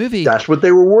 but in this movie, that's what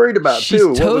they were worried about she's too.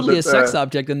 She's totally a sex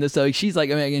object in this. So she's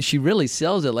like, I mean, and she really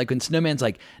sells it. Like when Snowman's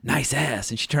like, "Nice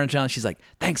ass," and she turns around, and she's like,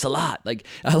 "Thanks a lot." Like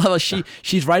I love how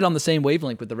she's right on the same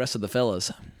wavelength with the rest of the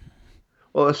fellas.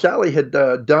 Well, Sally had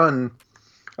done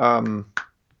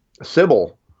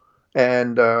Sybil,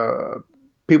 and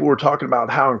people were talking about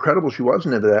how incredible she was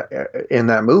in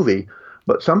that movie.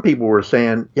 But some people were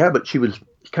saying, yeah, but she was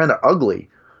kind of ugly.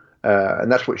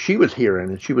 And that's what she was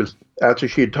hearing. And she was, after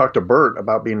she had talked to Burt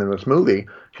about being in this movie,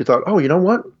 she thought, oh, you know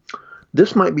what?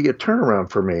 This might be a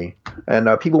turnaround for me. And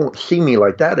people won't see me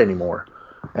like that anymore.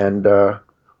 And what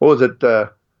was it?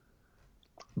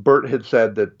 Burt had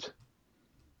said that,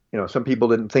 some people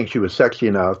didn't think she was sexy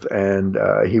enough. And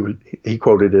he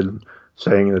quoted it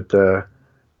saying that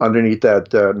underneath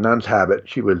that nun's habit,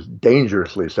 she was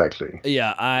dangerously sexy.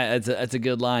 Yeah, that's a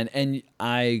good line, and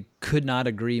I could not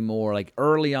agree more. Like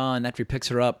early on, after he picks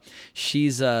her up,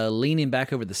 she's leaning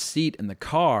back over the seat in the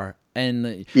car, and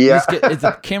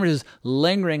the camera's just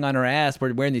lingering on her ass.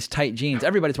 We're wearing these tight jeans.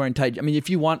 Everybody's wearing tight. I mean, if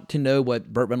you want to know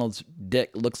what Burt Reynolds' dick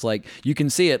looks like, you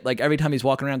can see it like every time he's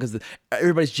walking around because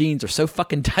everybody's jeans are so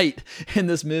fucking tight in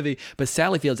this movie. But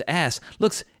Sally Field's ass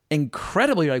looks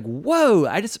incredibly like, whoa!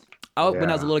 When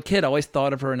I was a little kid, I always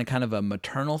thought of her in a kind of a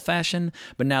maternal fashion.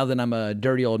 But now that I'm a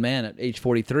dirty old man at age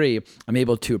 43, I'm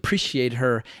able to appreciate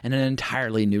her in an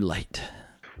entirely new light.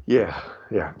 Yeah,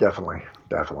 definitely.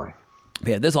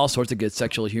 Yeah, there's all sorts of good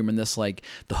sexual humor in this, like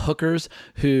the hookers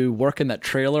who work in that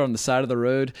trailer on the side of the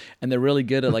road, and they're really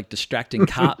good at like distracting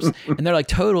cops, and they're like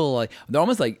total, like they're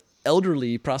almost like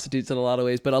elderly prostitutes in a lot of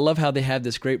ways, but I love how they have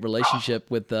this great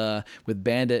relationship with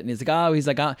Bandit, and he's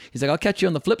like, I'll catch you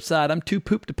on the flip side. I'm too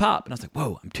poop to pop. And I was like,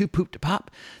 whoa, I'm too poop to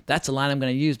pop. That's a line I'm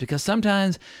going to use because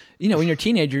sometimes, when you're a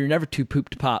teenager, you're never too poop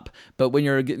to pop, but when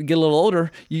you get a little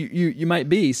older, you might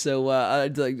be. So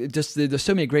just there's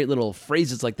so many great little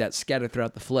phrases like that scattered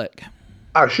throughout the flick.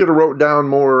 I should have wrote down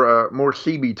more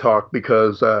CB talk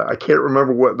because I can't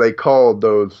remember what they called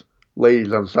those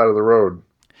ladies on the side of the road.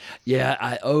 Yeah,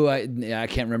 I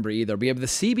can't remember either. But yeah, the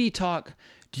CB talk.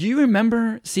 Do you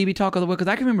remember CB talk all the way? Because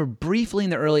I can remember briefly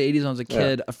in the early 80s when I was a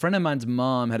kid, a friend of mine's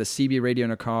mom had a CB radio in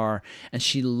her car, and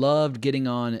she loved getting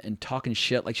on and talking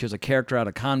shit like she was a character out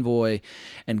of Convoy,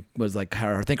 and was like,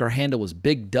 I think her handle was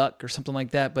Big Duck or something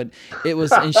like that. But it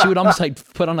was, and she would almost like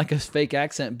put on like a fake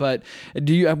accent. But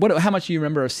how much do you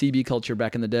remember of CB culture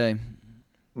back in the day?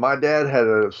 My dad had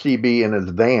a CB in his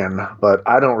van, but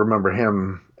I don't remember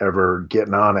him ever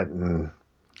getting on it and,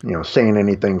 saying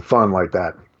anything fun like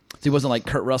that. So he wasn't like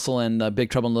Kurt Russell and Big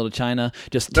Trouble in Little China,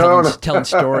 just telling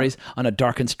stories on a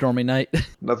dark and stormy night.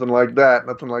 Nothing like that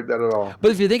at all. But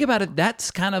if you think about it,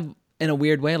 that's kind of, in a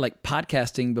weird way, like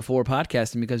podcasting before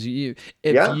podcasting, because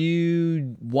if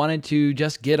you wanted to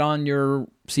just get on your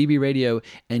CB radio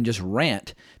and just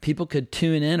rant, people could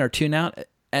tune in or tune out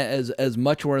as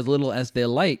much or as little as they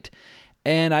liked.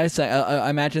 And I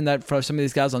imagine that for some of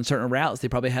these guys on certain routes, they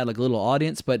probably had like a little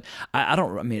audience, but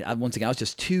once again, I was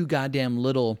just too goddamn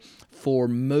little for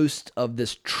most of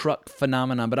this truck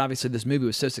phenomenon. But obviously this movie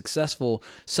was so successful,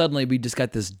 suddenly we just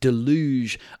got this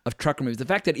deluge of trucker movies. The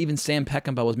fact that even Sam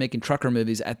Peckinpah was making trucker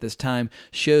movies at this time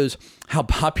shows how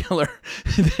popular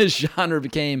this genre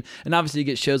became. And obviously you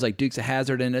get shows like Dukes of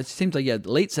Hazzard, and it seems like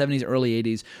late 70s, early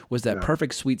 80s was that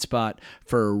perfect sweet spot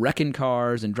for wrecking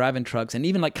cars and driving trucks, and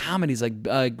even like comedies like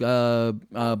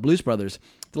Blues Brothers.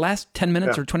 The last 10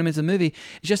 minutes or 20 minutes of the movie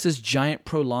is just this giant,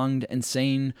 prolonged,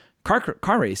 insane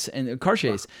car race and car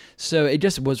chase. So it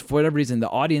just was, for whatever reason, the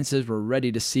audiences were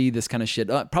ready to see this kind of shit.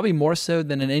 Probably more so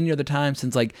than in any other time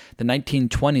since like the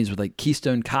 1920s with like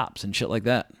Keystone Cops and shit like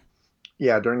that.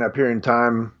 Yeah, during that period of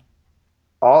time,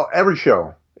 every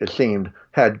show, it seemed,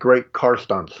 had great car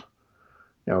stunts.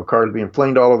 Cars being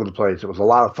flinged all over the place. It was a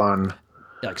lot of fun.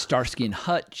 Like Starsky and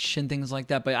Hutch and things like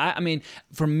that. But I mean,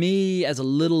 for me as a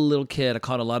little kid, I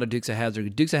caught a lot of Dukes of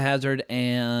Hazzard. Dukes of Hazzard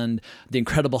and The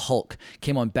Incredible Hulk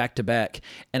came on back to back,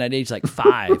 and at age like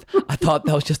 5, I thought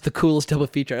that was just the coolest double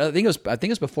feature. I think it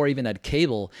was before I even had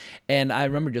cable, and I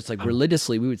remember just like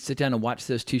religiously we would sit down and watch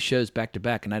those two shows back to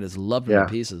back, and I just loved them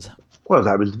to pieces. Well,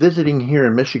 I was visiting here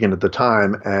in Michigan at the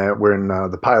time when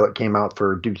the pilot came out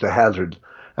for Dukes of Hazzard,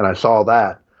 and I saw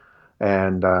that.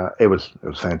 And it was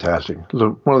fantastic. It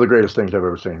was one of the greatest things I've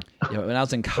ever seen. When I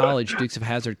was in college, Dukes of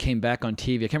Hazzard came back on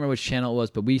TV. I can't remember which channel it was,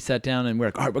 but we sat down and we're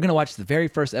like, all right, we're going to watch the very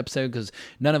first episode because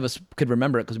none of us could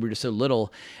remember it because we were just so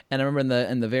little. And I remember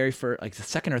in the very first, like the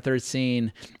second or third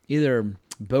scene, either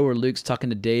Bo or Luke's talking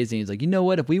to Daisy. And he's like, you know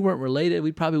what? If we weren't related,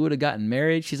 we probably would have gotten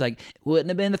married. She's like, wouldn't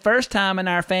have been the first time in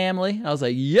our family. I was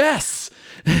like, yes.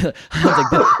 I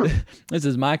was like, this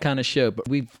is my kind of show. But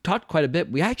we've talked quite a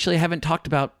bit. We actually haven't talked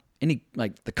about any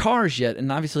like the cars yet,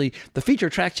 and obviously the feature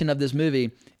attraction of this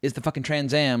movie is the fucking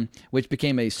Trans Am, which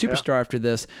became a superstar after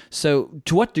this. So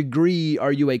to what degree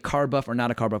are you a car buff or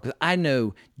not a car buff? Because I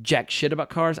know jack shit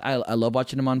about cars. I love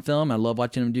watching them on film. I love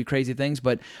watching them do crazy things,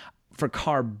 but for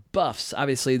car buffs,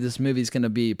 obviously this movie is going to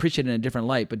be appreciated in a different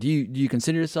light. But do you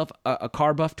consider yourself a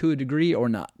car buff to a degree or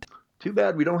not? Too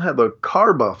bad we don't have a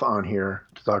car buff on here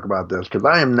to talk about this, because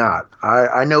I am not.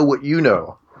 I know what you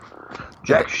know.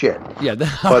 Jack shit. Yeah,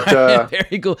 but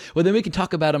very cool. Well, then we can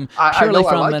talk about them purely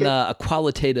from a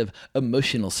qualitative,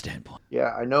 emotional standpoint.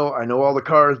 Yeah, I know all the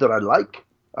cars that I like.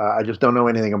 I just don't know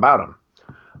anything about them.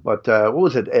 But what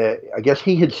was it? I guess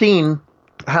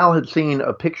Hal had seen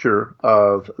a picture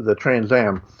of the Trans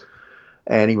Am,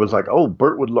 and he was like, "Oh,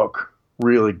 Bert would look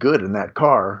really good in that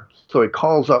car." So he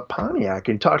calls up Pontiac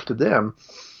and talks to them,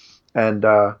 and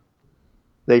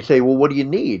they say, "Well, what do you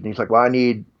need?" And he's like, "Well, I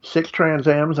need 6 Trans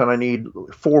Ams and I need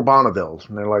 4 Bonnevilles."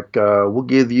 And they're like, "We'll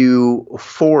give you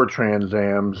 4 Trans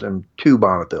Ams and 2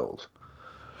 Bonnevilles."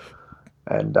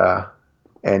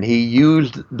 And he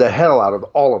used the hell out of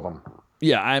all of them.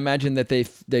 Yeah, I imagine that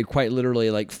they quite literally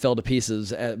like fell to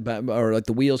pieces, or like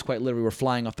the wheels quite literally were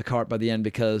flying off the cart by the end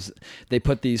because they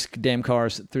put these damn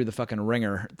cars through the fucking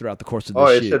ringer throughout the course of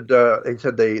the shoot. They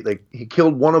said he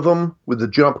killed one of them with the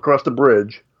jump across the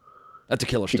bridge. That's a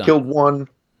killer stunt. He killed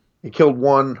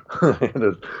one. That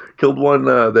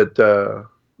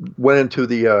went into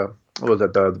the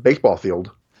baseball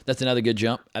field. That's another good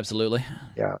jump. Absolutely.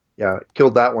 Yeah.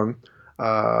 Killed that one.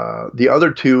 The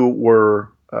other 2 were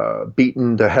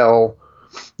beaten to hell,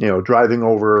 driving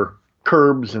over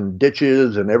curbs and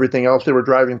ditches and everything else they were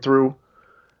driving through.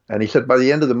 And he said by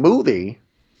the end of the movie,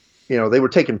 they were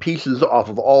taking pieces off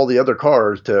of all the other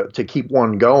cars to keep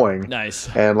one going. Nice.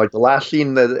 And like the last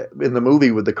scene in the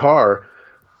movie with the car,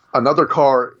 another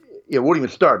car, it won't even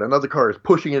start. Another car is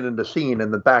pushing it into scene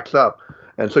and then backs up.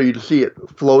 And so you just see it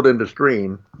float into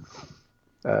screen.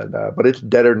 But it's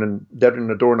deader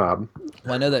than a doorknob.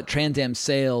 Well, I know that Trans Am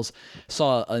sales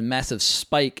saw a massive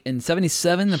spike in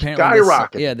 77. Apparently,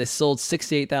 skyrocket. They sold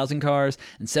 68,000 cars.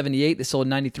 In 78, they sold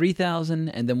 93,000,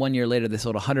 and then 1 year later, they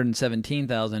sold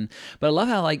 117,000. But I love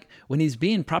how like when he's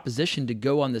being propositioned to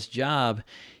go on this job,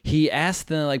 he asked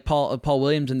the like Paul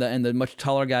Williams and the much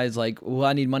taller guys like, well,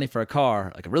 I need money for a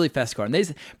car, like a really fast car,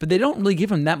 but they don't really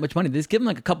give him that much money. They just give him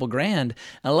like a couple grand.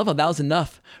 And I love how that was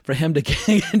enough for him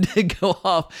to go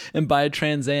off and buy a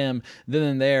Trans Am then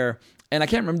and there. And I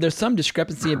can't remember, there's some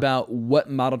discrepancy about what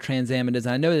model Trans Am it is.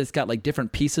 And I know that it's got like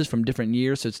different pieces from different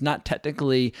years, so it's not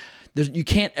technically you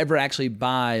can't ever actually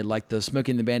buy like the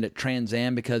Smokey and the Bandit Trans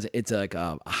Am because it's like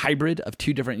a hybrid of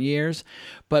two different years.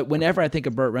 But whenever I think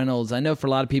of Burt Reynolds, I know for a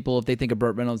lot of people, if they think of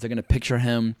Burt Reynolds, they're going to picture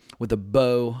him with a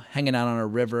bow hanging out on a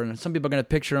river. And some people are going to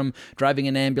picture him driving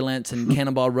an ambulance in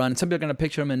Cannonball Run. Some people are going to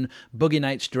picture him in Boogie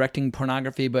Nights directing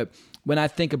pornography. But when I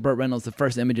think of Burt Reynolds, the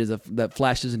first images that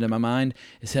flashes into my mind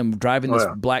is him driving this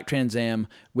black Trans Am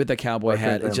with a cowboy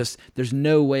hat. It's just, there's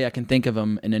no way I can think of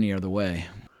him in any other way.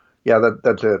 Yeah,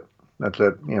 that's it.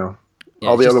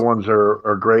 All the other ones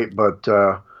are great, but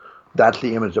that's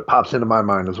the image that pops into my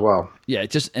mind as well. Yeah,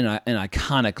 it's just an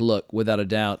iconic look, without a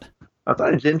doubt. I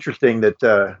thought it's interesting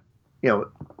that,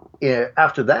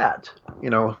 after that,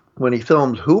 when he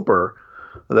films Hooper,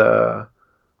 the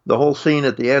whole scene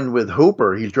at the end with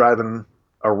Hooper, he's driving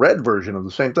a red version of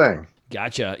the same thing.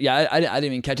 Gotcha. Yeah, I didn't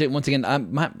even catch it. Once again,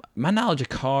 my knowledge of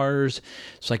cars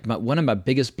is like one of my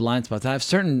biggest blind spots. I have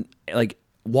certain like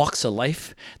walks of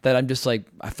life that I'm just like,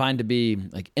 I find to be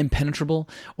like impenetrable,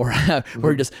 or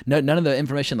where just none of the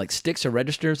information like sticks or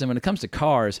registers. And when it comes to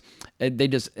cars,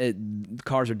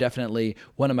 cars are definitely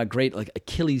one of my great like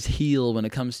Achilles heel when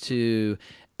it comes to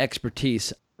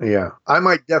expertise. Yeah, I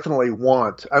might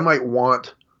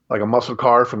want like a muscle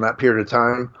car from that period of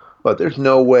time, but there's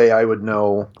no way I would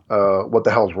know what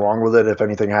the hell's wrong with it if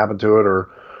anything happened to it,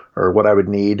 or what I would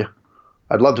need.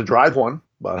 I'd love to drive one,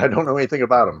 but I don't know anything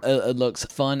about them. It looks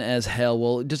fun as hell.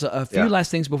 Well, just a few last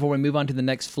things before we move on to the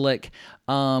next flick.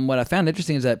 What I found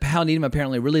interesting is that Hal Needham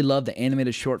apparently really loved the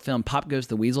animated short film Pop Goes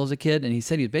the Weasel as a kid, and he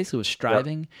said he basically was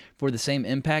striving for the same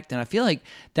impact. And I feel like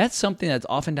that's something that's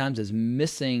oftentimes is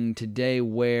missing today,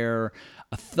 where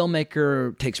a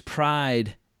filmmaker takes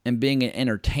pride in being an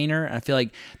entertainer. I feel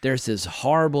like there's this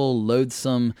horrible,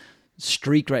 loathsome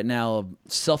streak right now of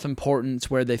self-importance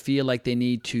where they feel like they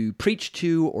need to preach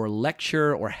to or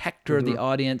lecture or hector the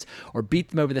audience or beat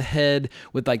them over the head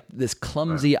with like this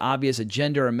clumsy, obvious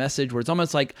agenda or message, where it's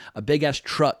almost like a big-ass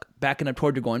truck backing up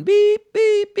toward you going beep,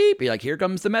 beep, beep. You're like, here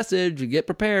comes the message. You get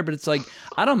prepared. But it's like,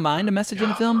 I don't mind a message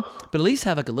in a film, but at least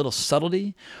have like a little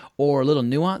subtlety or a little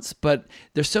nuance. But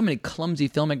there's so many clumsy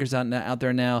filmmakers out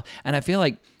there now, and I feel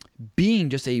like being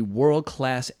just a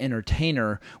world-class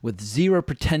entertainer with zero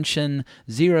pretension,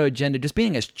 zero agenda, just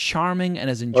being as charming and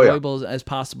as enjoyable as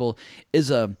possible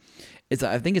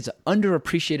I think it's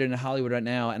underappreciated in Hollywood right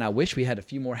now, and I wish we had a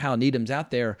few more Hal Needhams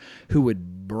out there who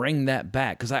would bring that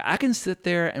back. Because I can sit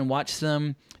there and watch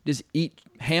them just eat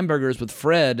hamburgers with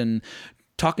Fred and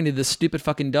talking to this stupid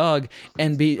fucking dog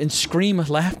and scream with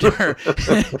laughter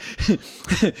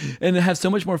and have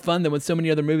so much more fun than with so many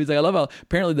other movies. Like, I love how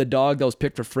apparently the dog that was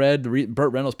picked for Fred,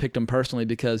 Burt Reynolds picked him personally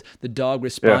because the dog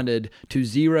responded to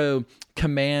zero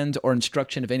command or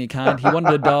instruction of any kind. He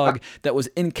wanted a dog that was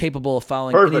incapable of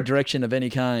following any direction of any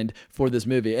kind for this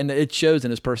movie. And it shows in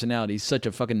his personality. He's such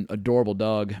a fucking adorable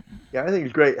dog. Yeah, I think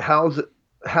it's great. Hal's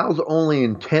only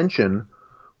intention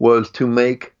was to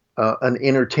make an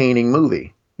entertaining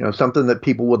movie, something that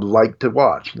people would like to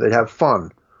watch. They'd have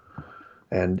fun.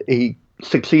 And he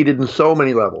succeeded in so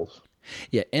many levels.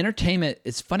 Yeah, entertainment,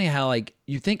 it's funny how like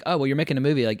you think, oh, well, you're making a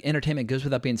movie, like entertainment goes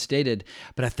without being stated.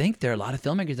 But I think there are a lot of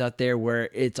filmmakers out there where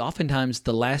it's oftentimes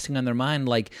the last thing on their mind,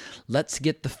 like, let's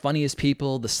get the funniest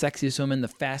people, the sexiest women, the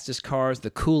fastest cars,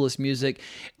 the coolest music,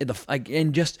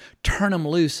 and just turn them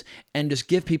loose and just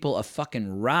give people a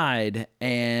fucking ride.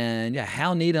 And yeah,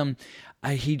 Hal Needham,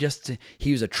 he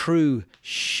was a true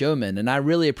showman, and I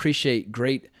really appreciate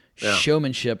great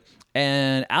showmanship.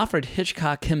 And Alfred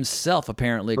Hitchcock himself,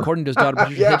 apparently, according to his daughter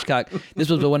Patricia Hitchcock, this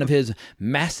was one of his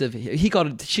massive. She called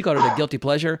it a guilty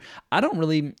pleasure. I don't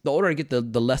really. The older I get, the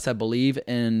less I believe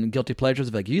in guilty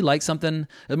pleasures. Like, you like something,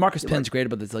 Marcus Penn's great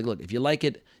about this. Like, look, if you like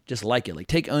it, just like it. Like,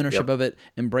 take ownership of it,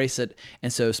 embrace it.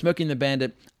 And so, Smokey and the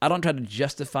Bandit, I don't try to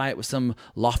justify it with some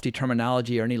lofty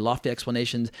terminology or any lofty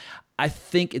explanations. I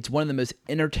think it's one of the most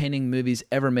entertaining movies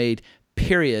ever made.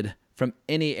 Period. From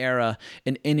any era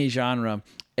in any genre.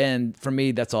 And for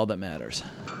me, that's all that matters.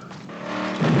 What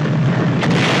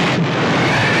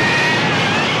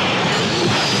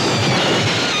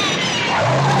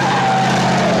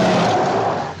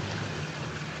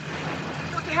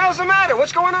the hell's the matter?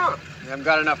 What's going on? We haven't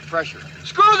got enough pressure.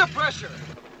 Screw the pressure!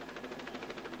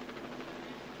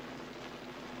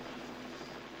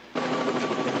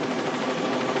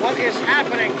 What is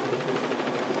happening?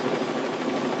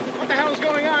 What the hell's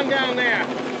going on down there?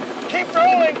 Keep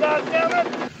rolling,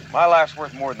 goddammit! My life's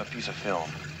worth more than a piece of film.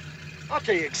 I'll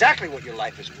tell you exactly what your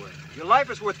life is worth. Your life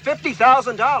is worth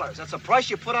 $50,000. That's the price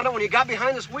you put on it when you got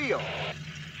behind this wheel.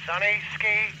 Sonny, Ski,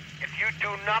 if you do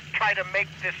not try to make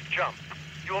this jump,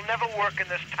 you'll never work in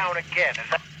this town again.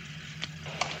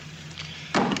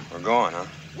 We're We're going, huh?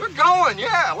 We're going,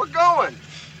 yeah, we're going.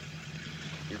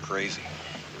 You're crazy.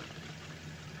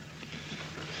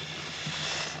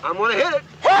 I'm gonna hit it.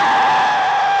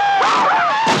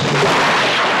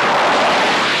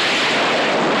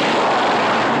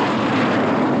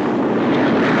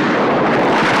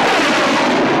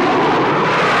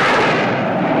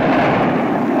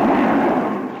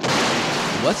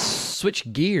 Let's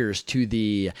switch gears to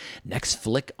the next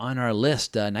flick on our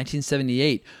list,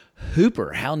 1978,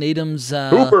 Hooper, Hal Needham's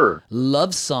Hooper.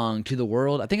 love song to the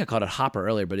world. I think I called it Hopper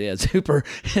earlier, but yeah, it's Hooper.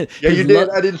 Yeah, you did.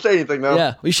 I didn't say anything, though. Yeah,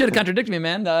 well, you should have contradicted me,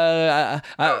 man.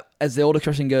 As the old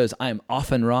expression goes, I am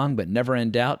often wrong, but never in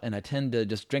doubt, and I tend to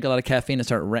just drink a lot of caffeine and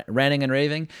start ranting and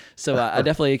raving. So I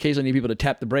definitely occasionally need people to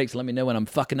tap the brakes and let me know when I'm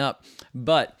fucking up.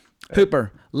 But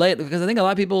Hooper, because I think a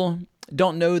lot of people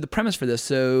don't know the premise for this.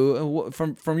 So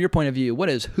from your point of view, what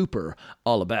is Hooper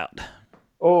all about?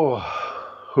 Oh,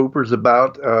 Hooper's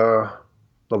about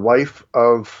the life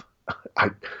of.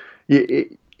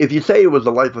 If you say it was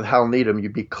the life of Hal Needham,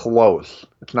 you'd be close.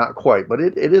 It's not quite, but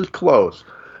it is close.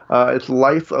 It's the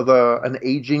life of an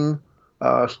aging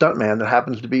stuntman that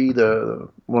happens to be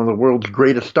one of the world's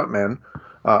greatest stuntmen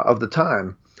of the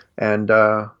time, and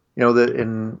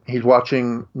he's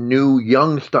watching new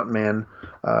young stuntmen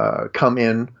come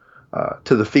in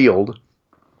to the field,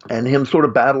 and him sort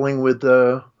of battling with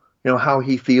how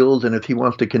he feels and if he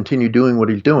wants to continue doing what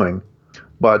he's doing.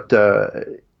 But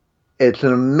it's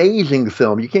an amazing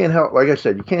film. You can't help, like I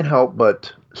said, you can't help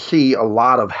but see a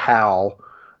lot of Hal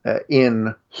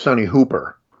in Sonny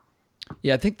Hooper.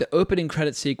 Yeah, I think the opening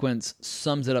credit sequence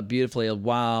sums it up beautifully.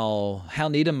 While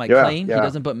Hal Needham might claim he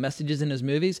doesn't put messages in his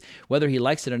movies, whether he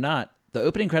likes it or not, the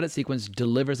opening credit sequence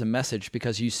delivers a message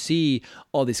because you see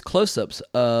all these close-ups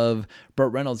of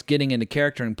Burt Reynolds getting into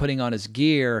character and putting on his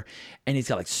gear, and he's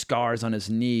got like scars on his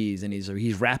knees, and he's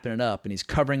wrapping it up, and he's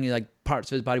covering like parts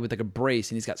of his body with like a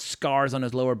brace, and he's got scars on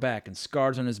his lower back and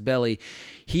scars on his belly.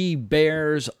 He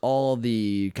bears all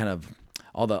the kind of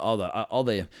all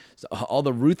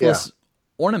the ruthless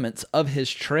ornaments of his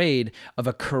trade of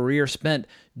a career spent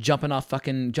jumping out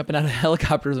of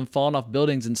helicopters and falling off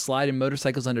buildings and sliding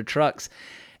motorcycles under trucks.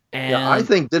 And I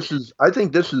think this is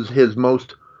his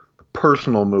most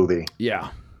personal movie. Yeah.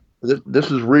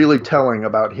 This is really telling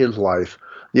about his life.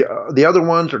 The other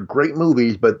ones are great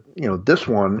movies, but this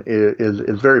one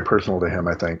is very personal to him,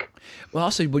 I think. Well,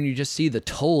 also when you just see the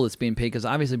toll that's being paid, because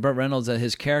obviously Burt Reynolds,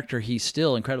 his character, he's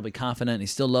still incredibly confident. He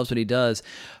still loves what he does,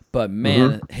 but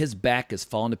man, his back is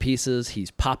falling to pieces.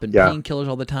 He's popping painkillers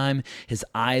all the time. His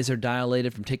eyes are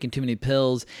dilated from taking too many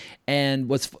pills,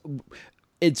 and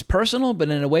it's personal, but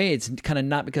in a way, it's kind of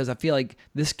not, because I feel like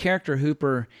this character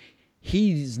Hooper,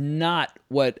 he's not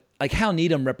what. Like Hal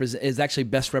Needham is actually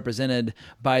best represented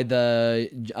by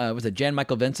the Jan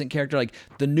Michael Vincent character, like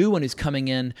the new one who's coming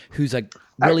in, who's like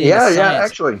really into science,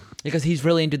 actually, because he's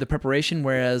really into the preparation.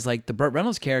 Whereas like the Burt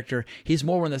Reynolds character, he's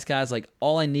more one of those guys like,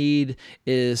 all I need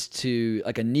is to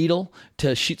like a needle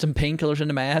to shoot some painkillers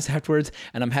into my ass afterwards,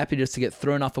 and I'm happy just to get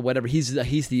thrown off of whatever. He's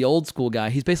the old school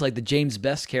guy. He's basically like the James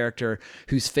Best character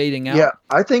who's fading out. Yeah,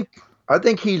 I think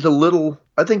he's a little.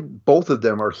 I think both of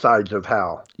them are sides of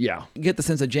Hal. Yeah. You get the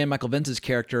sense that Jan Michael Vince's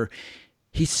character,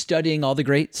 he's studying all the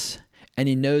greats and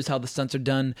he knows how the stunts are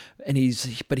done, and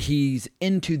but he's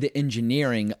into the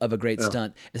engineering of a great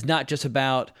stunt. It's not just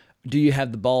about, do you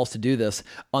have the balls to do this?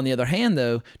 On the other hand,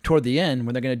 though, toward the end,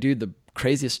 when they're going to do the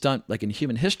craziest stunt like in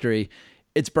human history,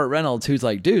 it's Burt Reynolds who's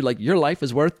like, dude, like your life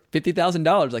is worth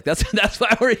 $50,000. Like that's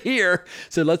why we're here.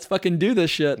 So let's fucking do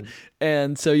this shit.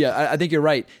 And so, yeah, I think you're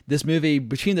right. This movie,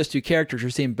 between those two characters,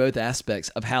 you're seeing both aspects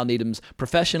of Hal Needham's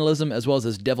professionalism as well as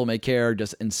his devil-may-care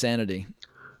just insanity.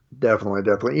 Definitely.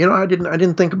 I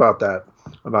didn't think about that,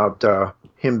 about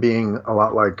him being a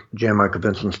lot like Jan Michael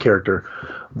Vincent's character.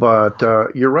 But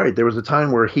you're right. There was a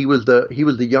time where he was the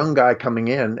young guy coming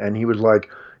in, and he was like,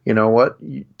 you know what?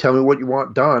 Tell me what you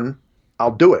want done. I'll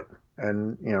do it.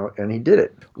 And he did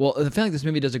it. Well, I feel like this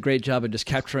movie does a great job of just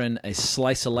capturing a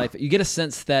slice of life. You get a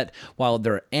sense that while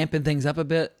they're amping things up a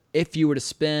bit, if you were to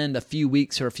spend a few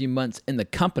weeks or a few months in the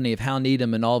company of Hal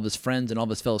Needham and all of his friends and all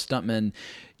of his fellow stuntmen,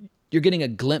 you're getting a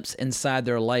glimpse inside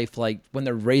their life, like when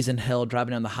they're raising hell,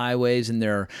 driving down the highways, and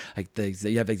they're like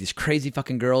you have like these crazy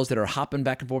fucking girls that are hopping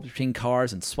back and forth between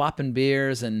cars and swapping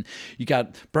beers, and you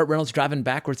got Burt Reynolds driving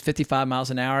backwards 55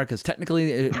 miles an hour because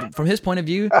technically, from his point of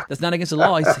view, that's not against the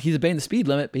law. He's obeying the speed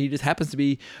limit, but he just happens to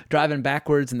be driving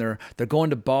backwards, and they're going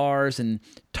to bars and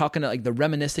talking to, like, they're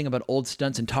reminiscing about old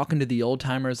stunts and talking to the old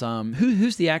timers.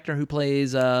 Who's the actor who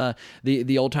plays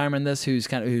the old timer in this? Who's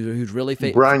really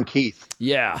Brian Keith.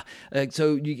 Yeah,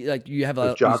 So you have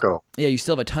a Jocko. you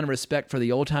still have a ton of respect for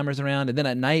the old timers around, and then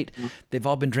at night they've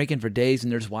all been drinking for days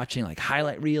and they're just watching like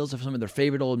highlight reels of some of their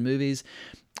favorite old movies.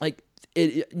 Like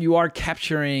you are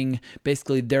capturing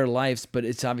basically their lives, but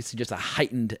it's obviously just a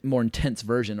heightened, more intense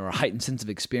version or a heightened sense of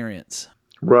experience.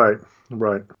 Right,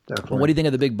 definitely. What do you think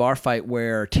of the big bar fight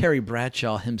where Terry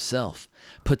Bradshaw himself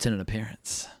puts in an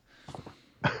appearance?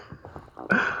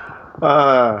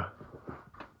 I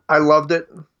loved it.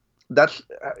 That's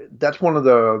one of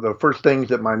the first things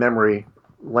that my memory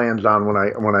lands on when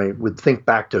I would think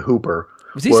back to Hooper.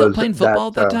 Was he still playing football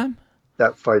at that time?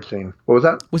 That fight scene. What was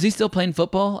that? Was he still playing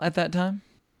football at that time?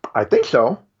 I think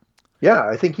so. Yeah,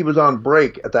 I think he was on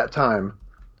break at that time,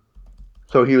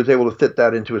 so he was able to fit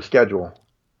that into his schedule.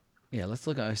 Yeah, let's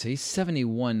look. So he's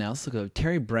 71 now. Let's look at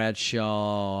Terry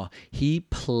Bradshaw. He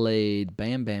played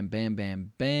bam, bam, bam,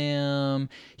 bam, bam.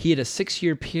 He had a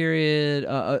 6-year period.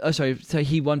 So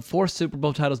he won 4 Super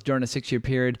Bowl titles during a 6-year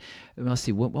period. Let's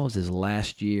see, what was his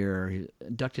last year? He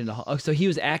inducted into. So he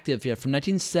was active from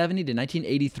 1970 to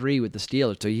 1983 with the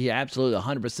Steelers. So he absolutely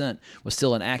 100% was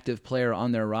still an active player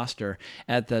on their roster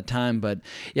at that time. But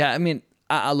yeah, I mean,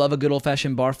 I love a good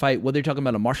old-fashioned bar fight, whether you're talking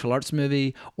about a martial arts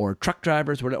movie or truck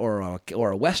drivers or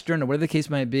a Western or whatever the case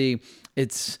might be.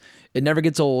 It never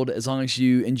gets old as long as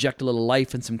you inject a little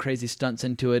life and some crazy stunts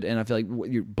into it. And I feel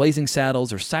like your Blazing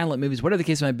Saddles or silent movies, whatever the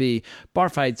case might be, bar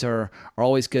fights are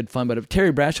always good fun. But if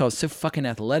Terry Bradshaw is so fucking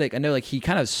athletic, I know like he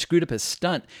kind of screwed up his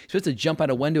stunt. He's supposed to jump out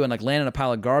a window and like land on a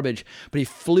pile of garbage, but he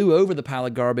flew over the pile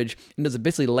of garbage and just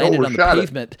basically landed on the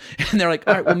pavement. And they're like,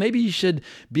 all right, well maybe you should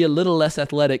be a little less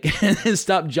athletic and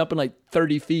stop jumping like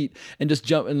 30 feet and just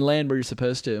jump and land where you're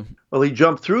supposed to. Well, he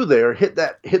jumped through there, hit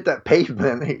that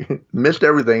pavement, he missed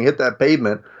everything, hit that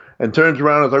pavement, and turns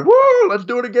around and was like, whoa, let's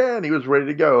do it again. He was ready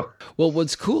to go. Well,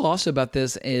 what's cool also about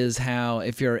this is how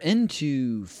if you're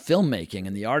into filmmaking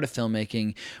and the art of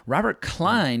filmmaking, Robert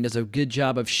Klein does a good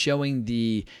job of showing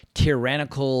the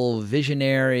tyrannical,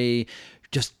 visionary,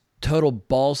 just total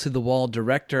balls to the wall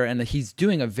director, and he's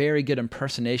doing a very good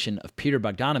impersonation of Peter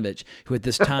Bogdanovich, who at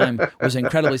this time was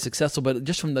incredibly successful. But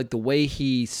just from like the way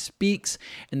he speaks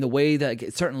and the way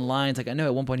that certain lines, like I know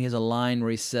at one point he has a line where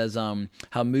he says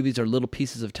how movies are little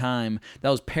pieces of time.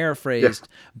 That was paraphrased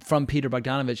from Peter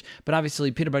Bogdanovich, but obviously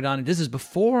Peter Bogdanovich, this is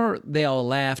before they all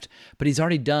laughed, but he's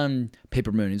already done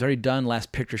Paper Moon, he's already done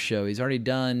Last Picture Show, he's already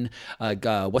done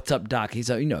What's Up Doc. He's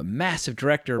a massive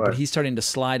director, but he's starting to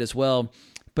slide as well.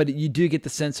 But you do get the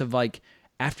sense of like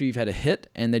after you've had a hit,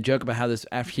 and they joke about how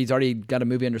after he's already got a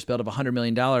movie under his belt of $100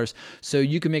 million. So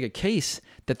you can make a case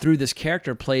that through this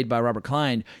character played by Robert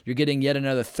Klein, you're getting yet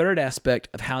another third aspect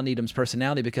of Hal Needham's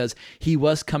personality, because he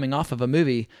was coming off of a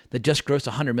movie that just grossed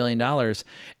 $100 million,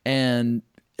 and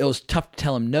it was tough to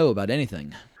tell him no about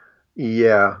anything.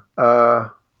 Yeah.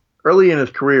 Early in his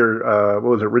career,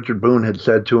 Richard Boone had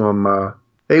said to him,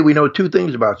 hey, we know 2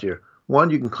 things about you.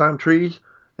 1, you can climb trees.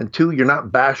 And 2, you're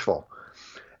not bashful.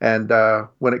 And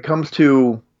when it comes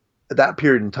to that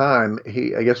period in time,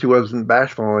 I guess he wasn't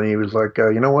bashful, and he was like,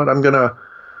 you know what, I'm gonna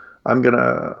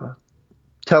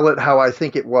tell it how I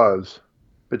think it was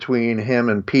between him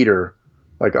and Peter,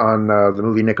 like on the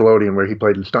movie Nickelodeon, where he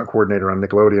played the stunt coordinator on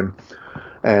Nickelodeon.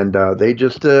 And they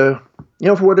just, for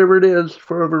whatever it is,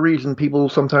 for whatever reason, people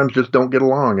sometimes just don't get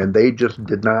along, and they just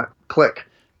did not click.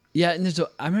 Yeah, and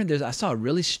I saw a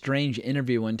really strange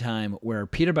interview one time where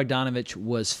Peter Bogdanovich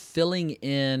was filling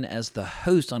in as the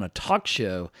host on a talk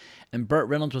show, and Burt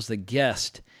Reynolds was the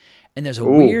guest. And there's a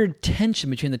weird tension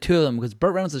between the two of them, because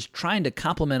Burt Reynolds is trying to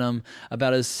compliment him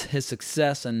about his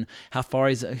success and how far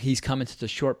he's come in such a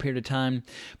short period of time.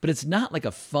 But it's not like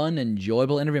a fun,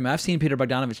 enjoyable interview. I mean, I've seen Peter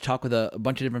Bogdanovich talk with a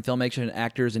bunch of different filmmakers and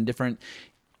actors in different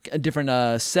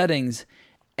settings.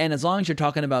 And as long as you're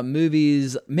talking about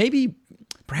movies,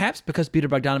 perhaps because Peter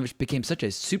Bogdanovich became such a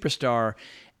superstar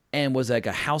and was like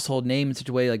a household name in such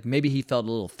a way, like maybe he felt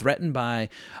a little threatened by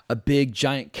a big,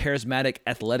 giant, charismatic,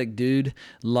 athletic dude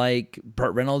like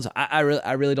Burt Reynolds. I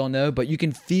really don't know, but you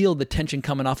can feel the tension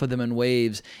coming off of them in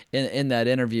waves in that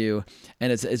interview.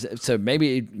 And it's so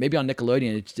maybe on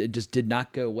Nickelodeon it just did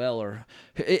not go well, or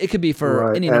it could be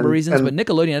for any number of reasons. But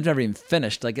Nickelodeon, I've never even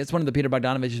finished. Like it's one of the Peter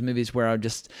Bogdanovich movies where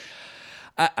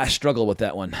I struggle with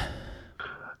that one.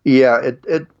 Yeah,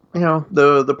 it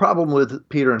the problem with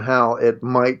Peter and Hal, it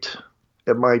might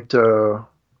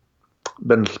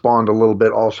been spawned a little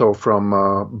bit also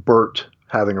from Burt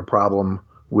having a problem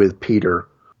with Peter.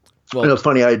 Well, it's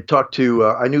funny. I talked to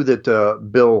I knew that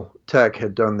Bill Tech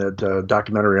had done that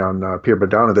documentary on Peter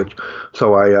Bogdanovich,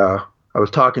 so I was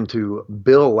talking to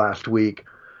Bill last week,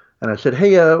 and I said,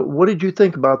 hey, what did you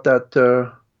think about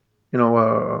that?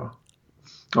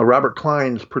 Robert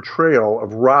Klein's portrayal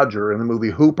of Roger in the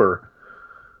movie Hooper.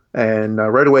 And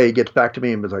right away he gets back to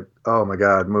me and was like, "Oh my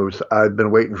God, Moose, I've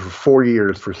been waiting for 4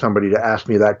 years for somebody to ask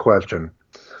me that question."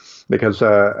 Because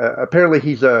apparently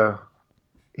he's a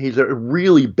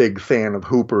really big fan of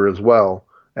Hooper as well.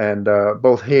 And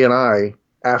both he and I,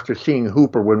 after seeing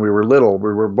Hooper when we were little,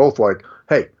 we were both like,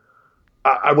 "Hey,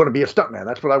 I want to be a stuntman.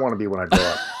 That's what I want to be when I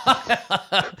grow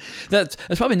up." That's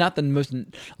probably not the most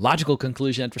logical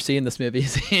conclusion after seeing this movie,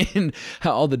 seeing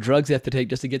how all the drugs they have to take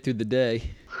just to get through the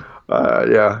day.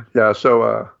 Yeah.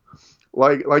 So,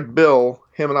 like Bill,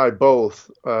 him and I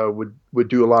both would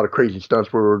do a lot of crazy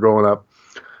stunts where we were growing up.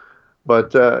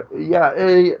 But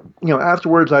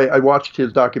afterwards I watched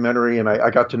his documentary and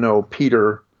I got to know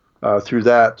Peter through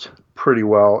that pretty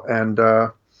well. And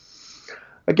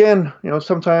again,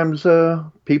 sometimes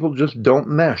people just don't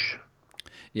mesh.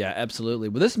 Yeah, absolutely.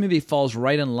 Well, this movie falls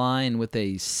right in line with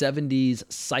a 70s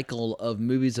cycle of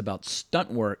movies about stunt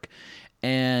work.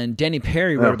 And Danny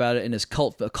Perry wrote about it in his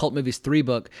Cult Movies 3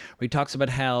 book, where he talks about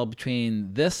how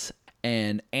between this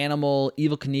and Animal,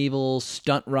 Evel Knievel,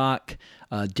 Stunt Rock,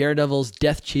 Daredevils,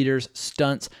 Death Cheaters,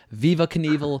 Stunts, Viva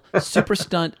Knievel, Super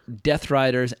Stunt, Death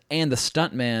Riders, and the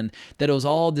Stuntman, that it was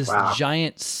all this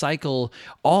giant cycle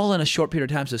all in a short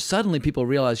period of time. So suddenly people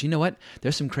realize, you know what?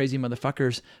 There's some crazy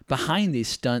motherfuckers behind these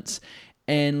stunts,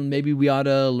 and maybe we ought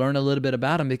to learn a little bit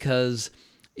about them because...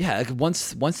 yeah,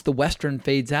 once the Western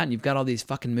fades out and you've got all these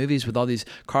fucking movies with all these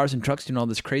cars and trucks doing all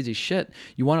this crazy shit,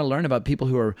 you want to learn about people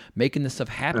who are making this stuff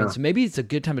happen. Yeah. So maybe it's a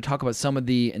good time to talk about some of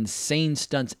the insane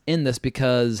stunts in this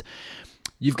because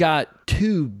you've got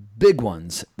two big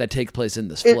ones that take place in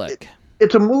this flick.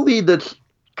 It's a movie that's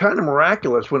kind of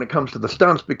miraculous when it comes to the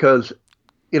stunts because,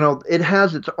 it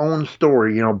has its own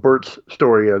story, Bert's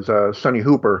story as Sonny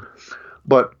Hooper,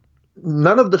 but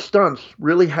none of the stunts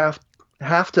really have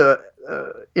to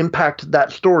impact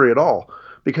that story at all,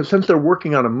 because since they're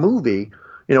working on a movie,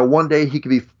 one day he could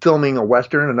be filming a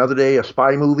Western, another day a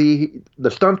spy movie.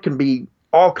 The stunt can be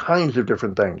all kinds of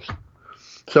different things.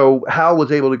 So Hal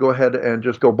was able to go ahead and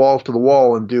just go balls to the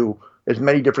wall and do as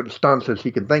many different stunts as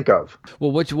he can think of.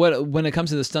 Well, when it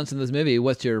comes to the stunts in this movie,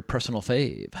 what's your personal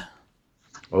fave?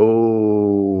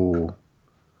 Oh,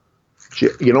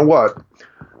 you know what?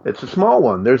 It's a small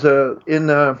one. There's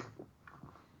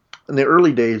in the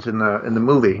early days in the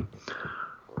movie,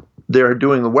 they're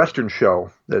doing the Western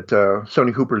show that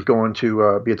Sonny Hooper's going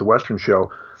to be at the Western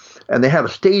show, and they have a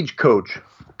stagecoach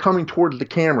coming towards the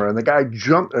camera, and the guy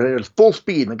it's full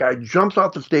speed, and the guy jumps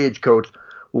off the stagecoach,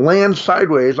 lands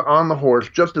sideways on the horse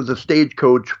just as the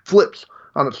stagecoach flips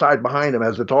on its side behind him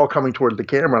as it's all coming towards the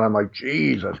camera, and I'm like,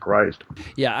 Jesus Christ.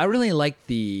 Yeah, I really like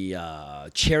the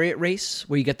chariot race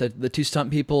where you get the two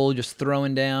stunt people just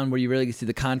throwing down, where you really see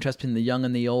the contrast between the young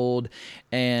and the old,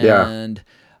 and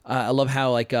I love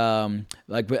how like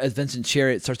as Vincent's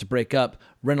chariot starts to break up,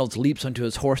 Reynolds leaps onto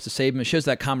his horse to save him. It shows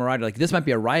that camaraderie. Like, this might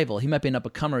be a rival. He might be an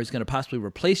up-and-comer who's going to possibly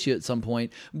replace you at some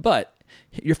point, but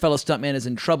your fellow stuntman is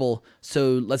in trouble,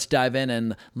 so let's dive in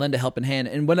and lend a helping hand.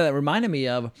 And what that reminded me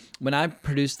of, when I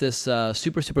produced this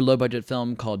super, super low-budget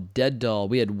film called Dead Doll,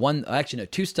 we had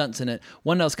two stunts in it.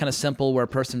 One that was kind of simple, where a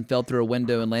person fell through a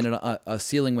window and landed on a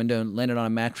ceiling window and landed on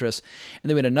a mattress. And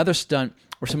then we had another stunt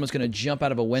where someone's going to jump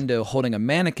out of a window holding a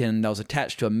mannequin that was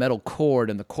attached to a metal cord,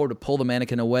 and the cord would pull the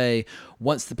mannequin away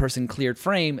once the person cleared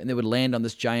frame, and they would land on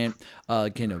this giant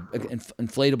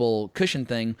inflatable cushion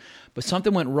thing. But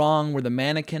something went wrong where the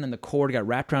mannequin and the cord got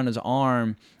wrapped around his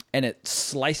arm, and it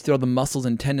sliced through all the muscles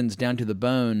and tendons down to the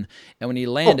bone. And when he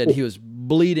landed, he was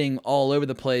bleeding all over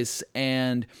the place.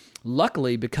 And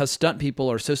luckily, because stunt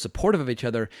people are so supportive of each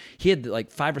other, he had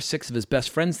like 5 or 6 of his best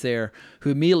friends there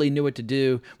who immediately knew what to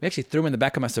do. We actually threw him in the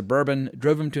back of my Suburban,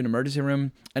 drove him to an emergency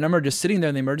room. And I remember just sitting there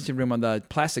in the emergency room when the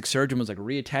plastic surgeon was like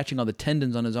reattaching all the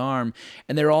tendons on his arm.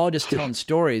 And they were all just telling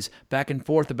stories back and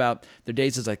forth about their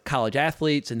days as like college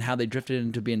athletes and how they drifted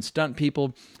into being stunt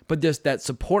people. But just that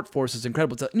support force is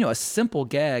incredible. It's a simple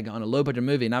gag on a low budget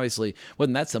movie, and obviously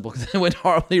wasn't that simple because it went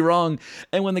horribly wrong.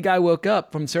 And when the guy woke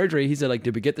up from surgery, he said, like,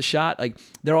 did we get the shot? Like,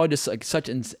 they're all just like such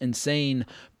insane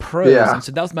pros. Yeah. And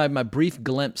so that was my brief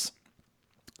glimpse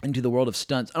into the world of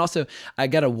stunts. And also, I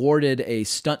got awarded a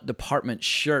stunt department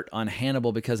shirt on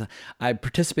Hannibal because I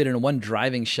participated in one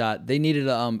driving shot. They needed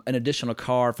an additional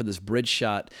car for this bridge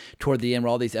shot toward the end,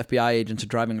 where all these FBI agents are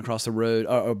driving across the road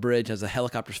or bridge as the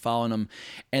helicopter's following them.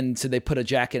 And so they put a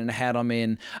jacket and a hat on me,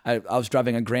 and I was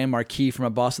driving a Grand Marquis for my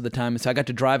boss at the time, and so I got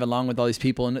to drive along with all these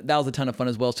people, and that was a ton of fun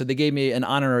as well. So they gave me an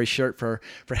honorary shirt for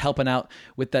helping out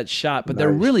with that shot. But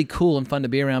they're really cool and fun to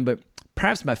be around. But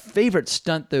perhaps my favorite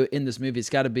stunt, though, in this movie has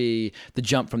got to be the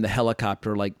jump from the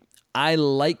helicopter. Like, I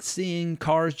like seeing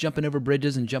cars jumping over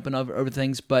bridges and jumping over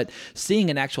things, but seeing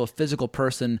an actual physical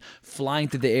person flying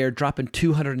through the air, dropping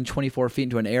 224 feet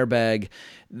into an airbag,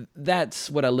 that's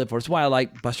what I live for. It's why I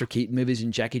like Buster Keaton movies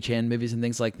and Jackie Chan movies and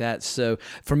things like that. So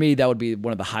for me, that would be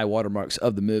one of the high watermarks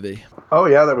of the movie. Oh,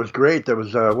 yeah, that was great. That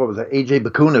was, what was it? A.J.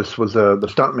 Bakunis was the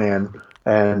stuntman,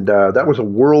 and that was a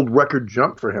world record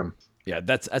jump for him. Yeah,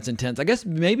 that's intense. I guess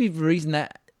maybe the reason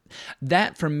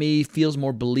that for me feels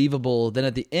more believable than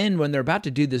at the end when they're about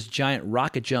to do this giant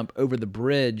rocket jump over the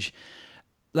bridge.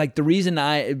 Like the reason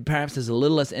perhaps there's a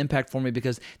little less impact for me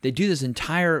because they do this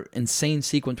entire insane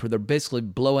sequence where they're basically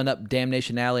blowing up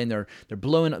Damnation Alley and they're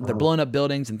blowing up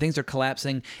buildings and things are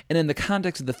collapsing. And in the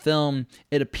context of the film,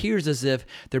 it appears as if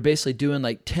they're basically doing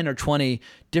like 10 or 20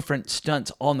 different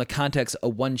stunts all in the context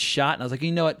of one shot. And I was like,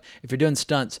 you know what? If you're doing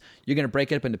stunts, you're going to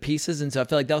break it up into pieces. And so I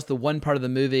feel like that was the one part of the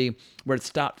movie where it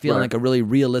stopped feeling like a really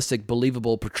realistic,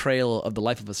 believable portrayal of the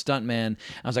life of a stuntman.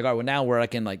 I was like, all right, well, now we're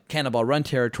like in like Cannonball Run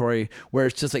territory where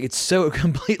it's just like it's so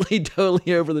completely,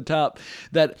 totally over the top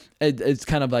that it's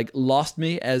kind of like lost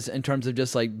me as in terms of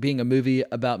just like being a movie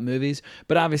about movies.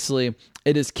 But obviously,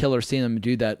 it is killer seeing them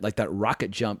do that, like that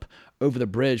rocket jump over the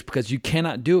bridge, because you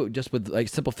cannot do it just with like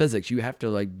simple physics. You have to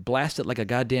like blast it like a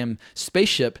goddamn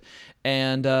spaceship.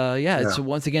 And it's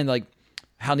once again like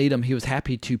Hal Needham, he was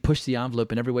happy to push the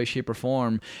envelope in every way, shape, or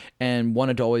form, and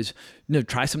wanted to always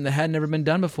try something that had never been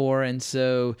done before. And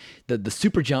so the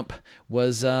super jump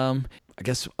was, I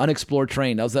guess, unexplored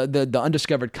terrain. That was the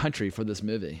undiscovered country for this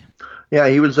movie. Yeah,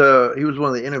 he was one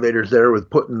of the innovators there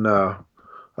with putting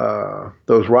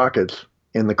those rockets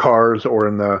in the cars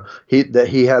or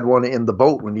he had one in the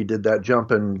boat when he did that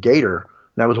jump in Gator.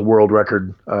 That was a world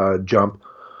record jump,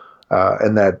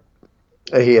 and that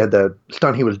he had that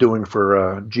stunt he was doing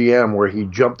for GM where he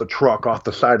jumped the truck off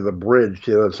the side of the bridge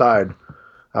to the other side.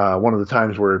 One of the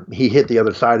times where he hit the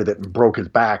other side of it and broke his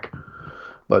back,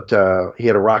 but he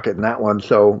had a rocket in that one.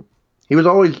 So he was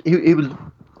always he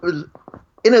was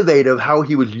innovative how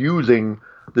he was using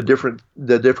the different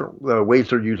ways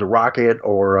to use a rocket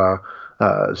or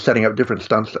setting up different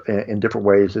stunts in different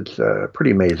ways. It's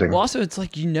pretty amazing. Well, also, it's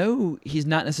like, he's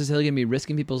not necessarily going to be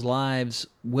risking people's lives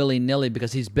willy-nilly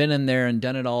because he's been in there and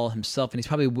done it all himself, and he's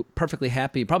probably perfectly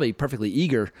happy, probably perfectly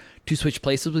eager to switch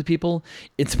places with people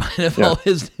in spite of all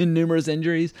his numerous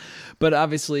injuries. But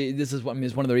obviously, this is one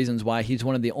of the reasons why he's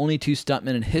one of the only two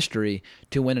stuntmen in history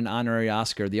to win an honorary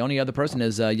Oscar. The only other person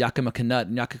is Yakima Canutt.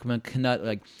 And Yakima Canutt,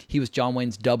 like, he was John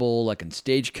Wayne's double, like in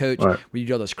Stagecoach, where you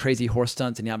do all those crazy horse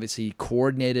stunts, and he obviously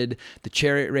coordinated the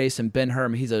chariot race and Ben-Hur. I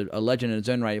mean, he's a legend in his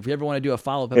own right. If you ever want to do a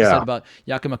follow-up episode about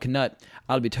Yakima Canutt,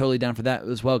 I'll be totally down for that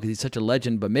as well because he's such a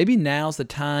legend. But maybe now's the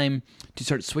time to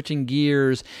start switching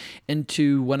gears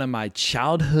into one of my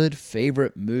childhood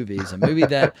favorite movies, a movie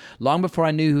that long before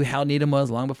I knew who Hal Needham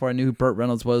was, long before I knew who Burt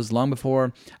Reynolds was, long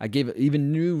before I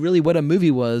even knew really what a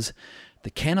movie was,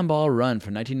 The Cannonball Run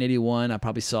from 1981. I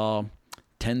probably saw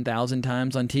 10,000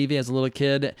 times on TV as a little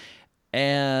kid,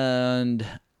 and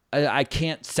I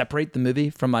can't separate the movie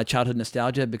from my childhood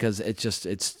nostalgia because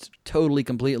it's totally,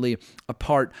 completely a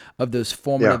part of those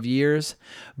formative years.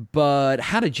 But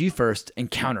how did you first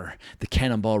encounter The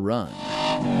Cannonball Run?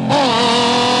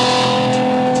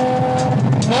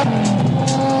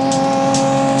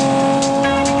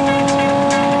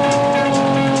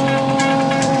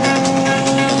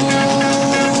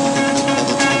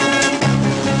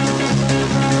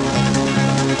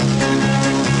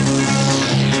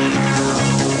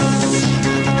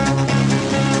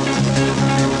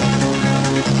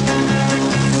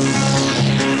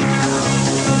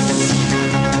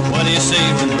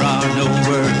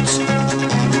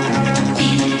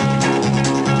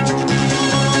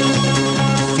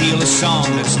 Song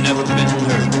that's never been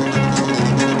heard.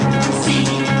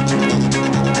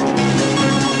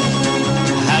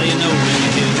 How do you know when you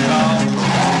hear the call?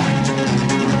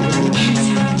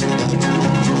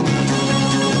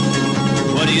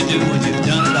 What do you do when you've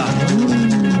done it all?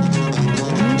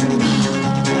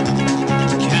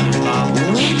 Cannonball,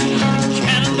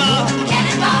 cannonball,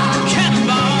 cannonball,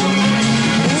 cannonball.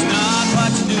 It's not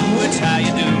what you do, it's how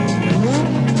you do.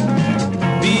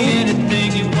 Be anything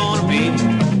you wanna be.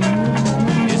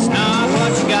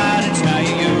 What you got, it's how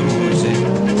you use it.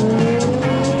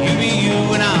 You be you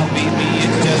and I'll be me.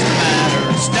 It's just a matter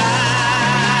of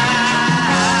style.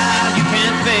 You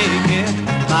can't fake it.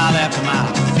 Mile after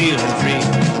mile, feeling free.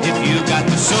 If you got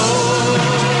the soul,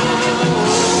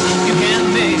 you can't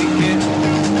make it.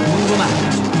 Move 'em out,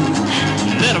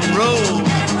 let 'em roll.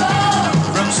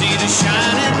 From sea to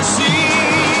shining sea.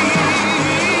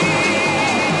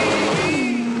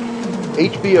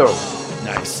 HBO.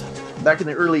 Nice. back in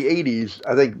the early 80s,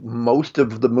 I think most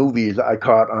of the movies I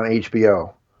caught on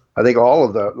HBO. I think all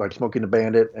of the, like Smoking the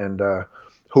Bandit and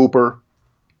Hooper,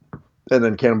 and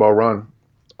then Cannonball Run,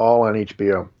 all on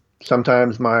HBO.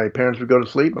 Sometimes my parents would go to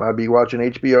sleep and I'd be watching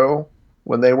HBO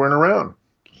when they weren't around.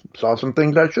 Saw some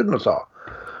things I shouldn't have saw.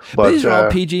 But these are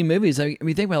all PG movies. I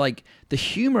mean, think about like the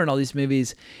humor in all these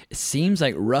movies. It seems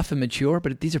like rough and mature,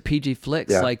 but these are PG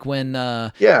flicks. Yeah. Like when,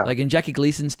 like in Jackie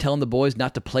Gleason's telling the boys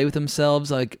not to play with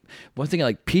themselves. Like one thing,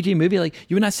 like PG movie, like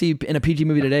you would not see in a PG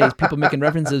movie today is people making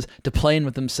references to playing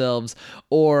with themselves,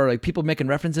 or like people making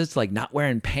references to like not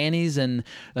wearing panties and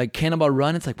like Cannonball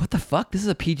Run. It's like, what the fuck? This is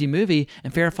a PG movie,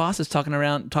 and Farrah Fawcett's talking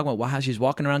about how she's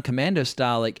walking around commando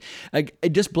style. Like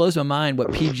it just blows my mind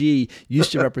what PG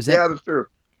used to represent. Yeah, that's true.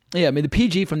 Yeah, I mean the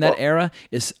PG from that era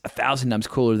is 1,000 times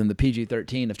cooler than the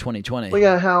PG-13 of 2020. Well,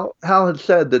 yeah, Hal had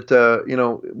said that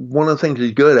one of the things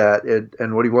he's good at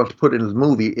and what he wants to put in his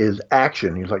movie is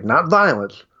action. He's like, not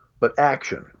violence, but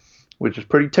action, which is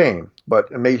pretty tame but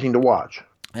amazing to watch.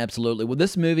 Absolutely. Well,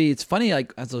 this movie, it's funny.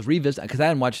 Like as I was revisiting, because I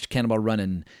hadn't watched Cannonball Run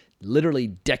in literally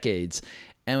decades,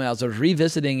 and when I was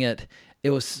revisiting it. It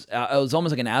was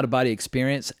almost like an out-of-body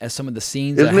experience as some of the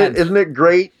scenes. Isn't it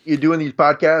great? You're doing these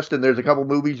podcasts, and there's a couple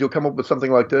movies. You'll come up with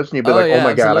something like this, and you'll be like, "Oh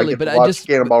my god, I get to watch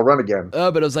Cannonball Run again."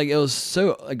 But it was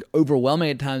so like overwhelming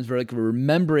at times. For like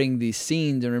remembering these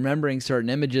scenes and remembering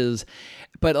certain images.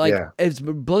 But like it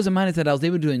blows my mind is that I was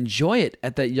able to enjoy it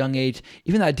at that young age,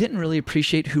 even though I didn't really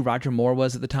appreciate who Roger Moore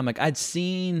was at the time. Like I'd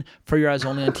seen For Your Eyes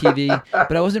Only on TV,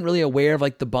 but I wasn't really aware of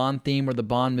like the Bond theme or the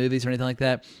Bond movies or anything like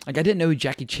that. Like I didn't know who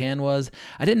Jackie Chan was.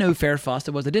 I didn't know who Farrah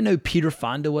Fawcett was. I didn't know who Peter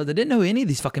Fonda was. I didn't know who any of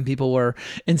these fucking people were.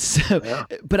 And so,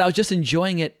 but I was just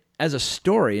enjoying it as a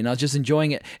story, and I was just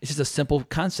enjoying it. It's just a simple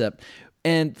concept.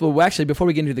 And well, actually, before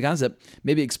we get into the concept,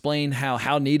 maybe explain how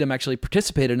Hal Needham actually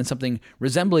participated in something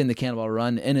resembling the Cannonball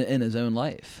Run in his own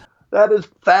life. That is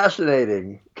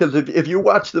fascinating, because if you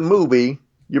watch the movie,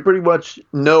 you pretty much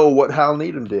know what Hal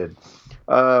Needham did.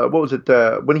 What was it?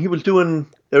 When he was doing,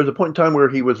 there was a point in time where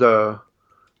he was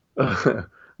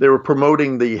they were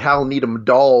promoting the Hal Needham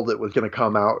doll that was going to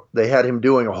come out. They had him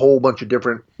doing a whole bunch of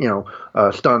different,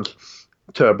 stunts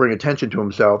to bring attention to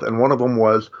himself, and one of them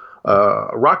was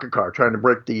a rocket car trying to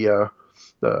break the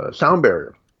sound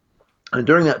barrier. And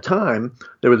during that time,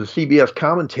 there was a CBS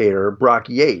commentator, Brock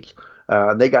Yates.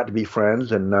 They got to be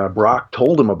friends, and Brock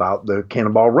told him about the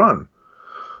Cannonball Run,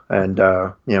 and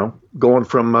going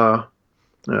from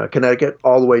Connecticut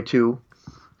all the way to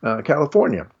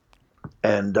California,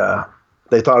 and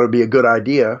they thought it would be a good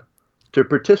idea to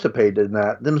participate in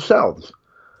that themselves.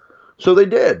 So they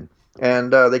did,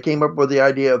 and they came up with the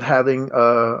idea of having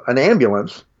an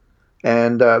ambulance.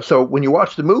 And so when you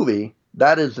watch the movie,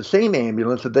 that is the same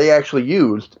ambulance that they actually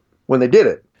used when they did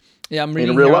it. Yeah, I'm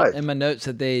reading here in my notes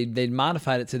that they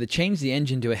modified it, so they changed the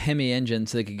engine to a Hemi engine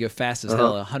so they could go fast as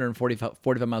hell,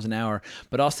 145 miles an hour.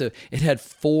 But also, it had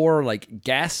 4 like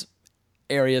gas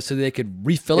areas so they could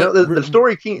refill it. The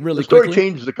story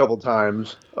changes a couple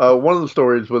times. One of the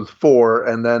stories was 4,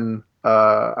 and then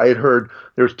I had heard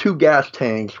there's 2 gas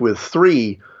tanks with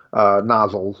 3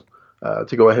 nozzles.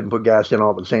 To go ahead and put gas in all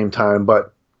at the same time.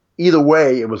 But either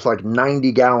way, it was like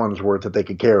 90 gallons worth that they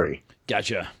could carry.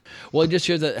 Gotcha. Well, it just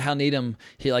shows that Hal Needham,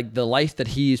 the life that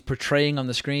he's portraying on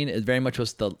the screen is very much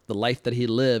was the life that he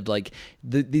lived. Like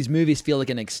these movies feel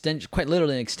like an extension, quite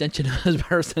literally an extension of his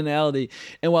personality.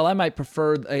 And while I might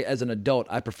prefer, as an adult,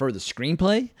 I prefer the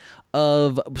screenplay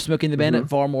of Smoking the Bandit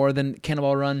far more than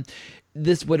Cannonball Run.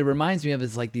 What it reminds me of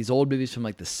is like these old movies from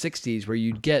like the 60s where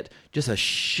you'd get just a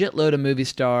shitload of movie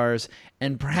stars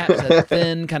and perhaps a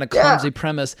thin kind of clumsy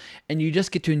premise, and you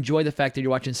just get to enjoy the fact that you're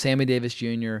watching Sammy Davis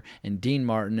Jr. and Dean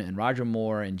Martin and Roger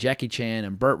Moore and Jackie Chan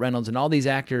and Burt Reynolds and all these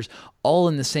actors all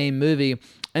in the same movie.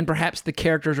 And perhaps the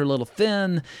characters are a little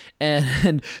thin,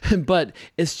 but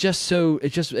it's just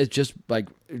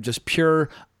pure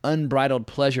unbridled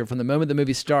pleasure from the moment the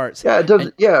movie starts. Yeah,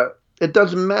 it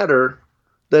doesn't matter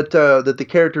that the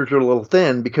characters are a little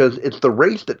thin, because it's the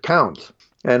race that counts.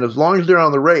 And as long as they're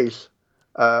on the race,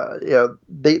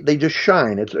 they just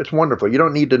shine. It's wonderful. You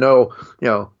don't need to know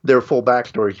their full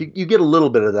backstories. You get a little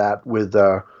bit of that with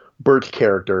Bert's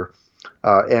character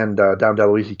and Dom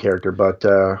DeLuise's character, but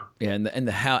and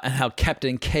how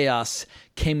Captain Chaos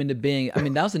came into being. I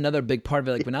mean, that was another big part of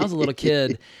it. Like when I was a little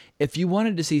kid, if you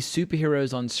wanted to see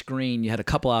superheroes on screen, you had a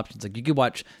couple options. Like you could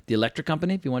watch The Electric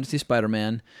Company if you wanted to see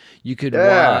Spider-Man. You could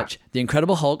watch The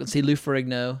Incredible Hulk and see Lou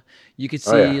Ferrigno. You could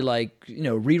see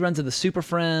reruns of the Super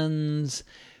Friends.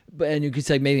 And you could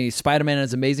say maybe Spider-Man and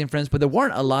his Amazing Friends, but there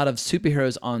weren't a lot of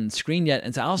superheroes on screen yet,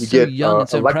 and so I was so young and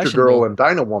so Electric impressionable. Girl and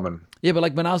Dino Woman. Yeah, but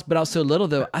like when I was so little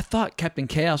though, I thought Captain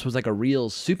Chaos was like a real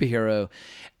superhero,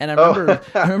 and I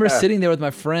remember sitting there with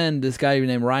my friend, this guy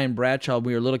named Ryan Bradshaw.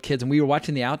 We were little kids, and we were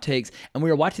watching the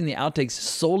outtakes,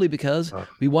 solely because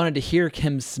we wanted to hear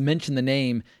him mention the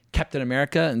name Captain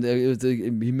America, and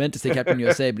he meant to say Captain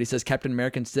USA, but he says Captain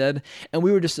America instead. And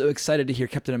we were just so excited to hear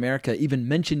Captain America even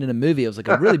mentioned in a movie. It was like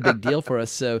a really big deal for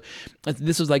us. So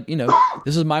this was like,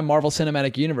 this was my Marvel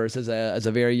Cinematic Universe as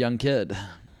a very young kid.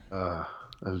 That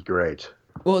was great.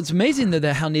 Well, it's amazing that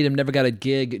Hal Needham never got a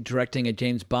gig directing a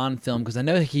James Bond film, because I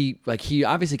know he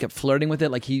obviously kept flirting with it.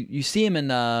 Like you see him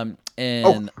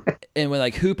in with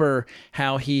like Hooper,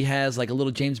 how he has like a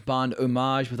little James Bond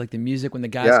homage with like the music when the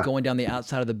guy's going down the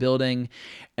outside of the building.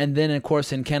 And then of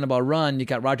course in Cannonball Run, you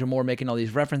got Roger Moore making all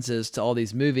these references to all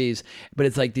these movies, but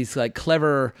it's like these like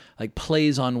clever like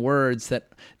plays on words that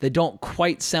they don't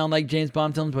quite sound like James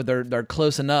Bond films, but they're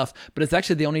close enough. But it's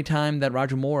actually the only time that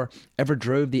Roger Moore ever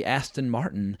drove the Aston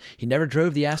Martin. He never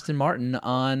drove the Aston Martin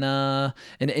on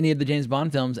in any of the James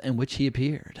Bond films in which he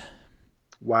appeared.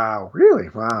 Wow, really?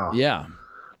 Wow. Yeah.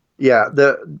 Yeah,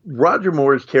 the Roger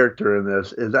Moore's character in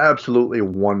this is absolutely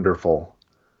wonderful.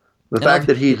 The fact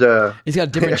that he's got a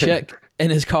different chick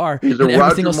in his car in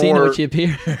every single scene in which he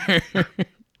appears.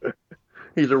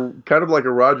 He's a kind of like a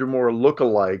Roger Moore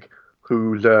lookalike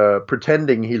who's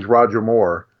pretending he's Roger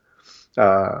Moore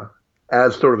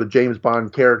as sort of a James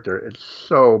Bond character. It's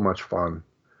so much fun.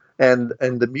 And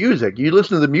the music, you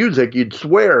listen to the music, you'd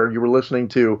swear you were listening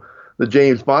to the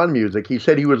James Bond music. He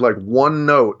said he was like one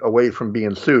note away from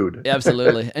being sued.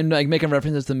 Absolutely. And like making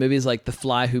references to movies like The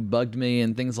Fly Who Bugged Me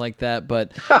and things like that.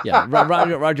 But yeah,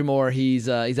 Roger Moore, he's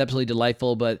absolutely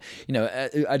delightful. But,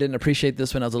 I didn't appreciate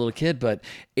this when I was a little kid, but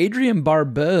Adrienne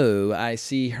Barbeau, I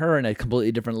see her in a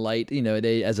completely different light,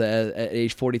 at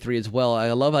age 43 as well.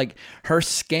 I love like her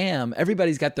scam.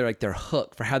 Everybody's got their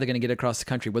hook for how they're going to get across the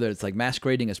country, whether it's like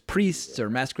masquerading as priests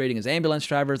or masquerading as ambulance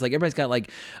drivers. Like everybody's got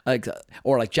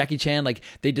or like Jackie Chan, like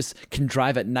they just can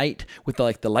drive at night with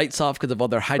the lights off because of all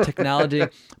their high technology.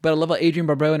 But I love how Adrienne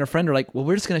Barbeau and her friend are like, well,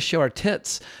 we're just going to show our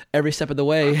tits every step of the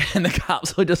way, and the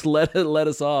cops will just let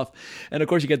us off. And of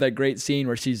course, you get that great scene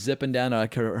where she's zipping down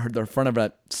the front of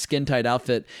a skin tight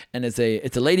outfit, and it's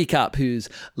a lady cop who's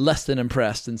less than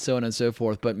impressed, and so on and so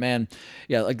forth. But man,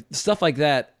 yeah, like stuff like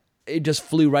that. It just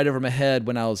flew right over my head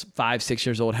when I was 5, 6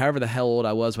 years old, however the hell old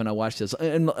I was when I watched this.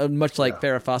 And much like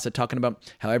Farrah Fawcett talking about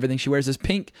how everything she wears is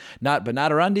pink, but not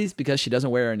her undies because she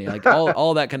doesn't wear any. Like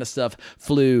all that kind of stuff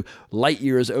flew light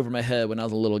years over my head when I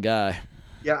was a little guy.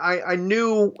 Yeah, I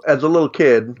knew as a little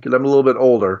kid, because I'm a little bit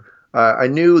older, I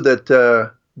knew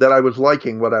that I was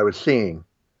liking what I was seeing.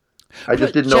 I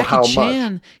just didn't know how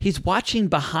much. He's watching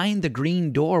Behind the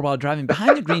Green Door while driving.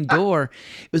 Behind the Green Door,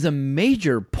 it was a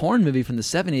major porn movie from the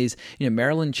 70s.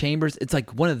 Marilyn Chambers. It's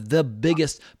like one of the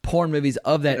biggest porn movies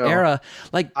of that era.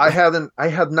 Like I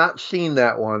have not seen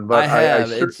that one, but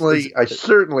I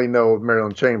certainly know of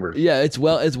Marilyn Chambers. Yeah, it's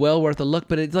well worth a look.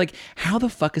 But it's like, how the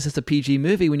fuck is this a PG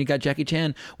movie when you got Jackie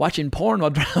Chan watching porn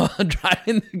while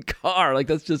driving the car? Like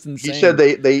that's just insane. He said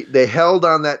they held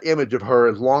on that image of her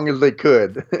as long as they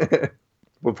could.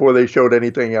 Before they showed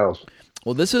anything else.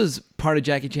 Well, this was part of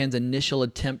Jackie Chan's initial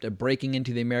attempt at breaking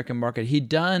into the American market. He'd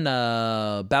done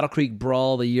Battle Creek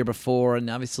Brawl the year before, and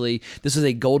obviously this is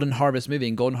a Golden Harvest movie.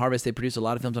 In Golden Harvest, they produced a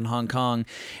lot of films in Hong Kong,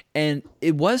 and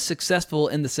it was successful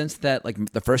in the sense that,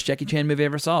 like, the first Jackie Chan movie I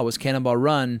ever saw was Cannonball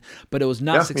Run, but it was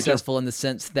not successful in the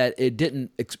sense that he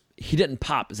didn't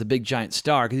pop as a big giant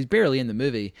star because he's barely in the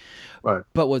movie. Right.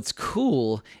 But what's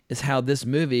cool is how this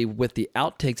movie, with the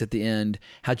outtakes at the end,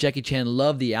 how Jackie Chan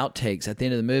loved the outtakes at the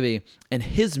end of the movie, and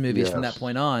his movies from that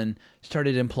point on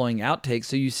started employing outtakes.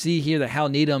 So you see here that Hal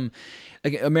Needham,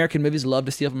 American movies love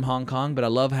to steal from Hong Kong, but I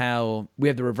love how we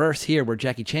have the reverse here where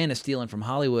Jackie Chan is stealing from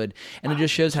Hollywood. And it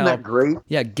just shows Isn't that great?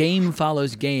 Yeah, game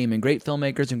follows game, and great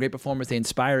filmmakers and great performers, they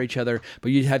inspire each other,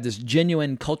 but you have this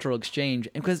genuine cultural exchange.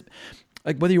 And because,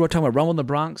 like, whether you were talking about Rumble in the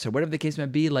Bronx or whatever the case may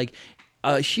be, like,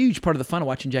 a huge part of the fun of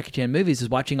watching Jackie Chan movies is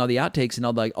watching all the outtakes and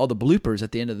all the bloopers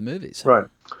at the end of the movies. Right.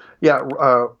 Yeah.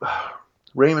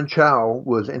 Raymond Chow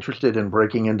was interested in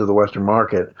breaking into the Western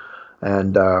market,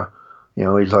 and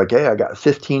he's like, "Hey, I got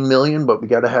 15 million, but we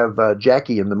got to have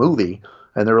Jackie in the movie."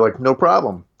 And they were like, "No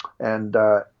problem." And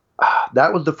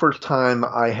that was the first time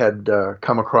I had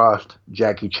come across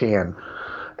Jackie Chan,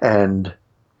 and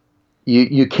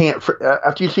you can't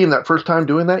after you see him that first time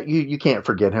doing that, you can't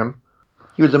forget him.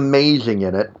 He was amazing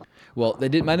in it. Well,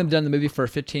 they might have done the movie for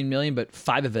 15 million, but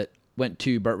 5 of it went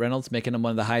to Burt Reynolds, making him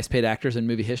one of the highest paid actors in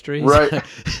movie history. Right.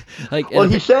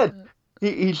 He said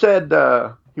he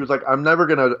was like, I'm not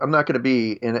gonna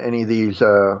be in any of these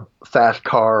fast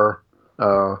car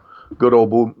good old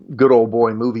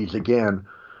boy movies again.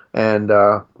 And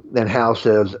then Hal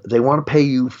says they want to pay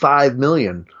you $5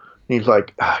 million. And he's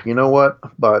like, you know what?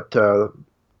 But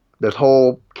this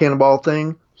whole cannonball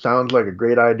thing sounds like a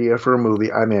great idea for a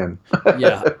movie. I'm in.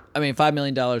 Yeah. I mean, $5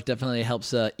 million definitely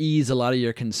helps ease a lot of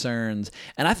your concerns.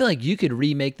 And I feel like you could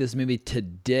remake this movie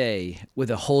today with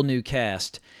a whole new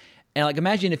cast. And like,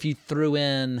 imagine if you threw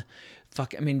in,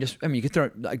 you could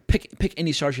throw, like, pick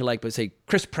any stars you like, but say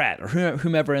Chris Pratt or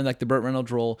whomever in like the Burt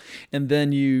Reynolds role. And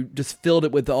then you just filled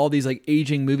it with all these like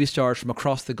aging movie stars from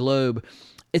across the globe.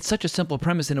 It's such a simple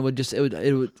premise, and it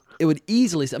would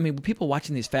easily. I mean, people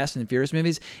watching these Fast and the Furious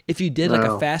movies, if you did like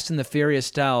a Fast and the Furious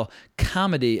style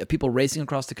comedy of people racing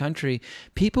across the country,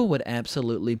 people would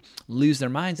absolutely lose their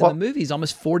minds. And the movie's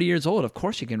almost 40 years old. Of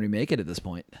course, you can remake it at this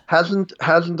point. Hasn't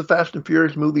the Fast and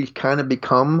Furious movies kind of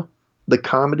become the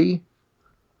comedy?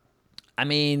 I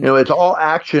mean, it's all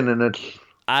action, and it's.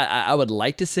 I would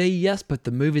like to say yes, but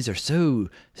the movies are so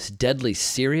deadly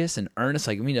serious and earnest.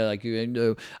 Like,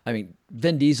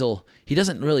 Vin Diesel, he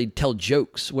doesn't really tell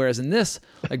jokes, whereas in this,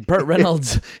 like Burt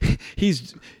Reynolds,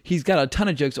 he's got a ton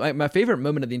of jokes. My favorite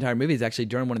moment of the entire movie is actually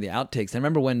during one of the outtakes. I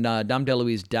remember when Dom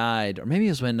DeLuise died, or maybe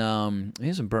it was when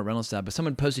Burt Reynolds died, but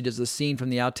someone posted just the scene from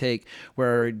the outtake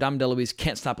where Dom DeLuise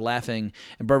can't stop laughing,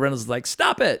 and Burt Reynolds is like,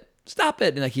 "Stop it! Stop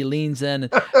it!" And like he leans in,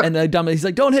 and Dom, he's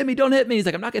like, "Don't hit me! Don't hit me!" He's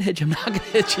like, "I'm not gonna hit you! I'm not gonna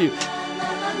hit you!"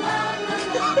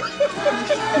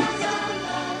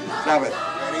 Stop it.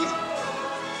 Ready?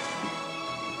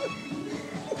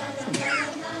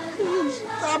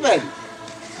 Stop it.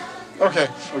 Okay.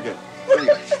 There you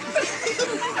go.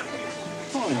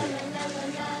 Come on here.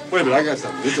 Wait a minute, I got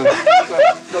something. This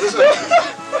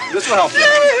will help you.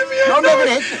 No, I'm not going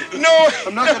to hit you. No.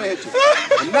 I'm not going to hit you.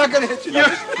 I'm not going to hit you. Now,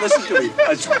 just listen to me.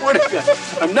 I swear to God.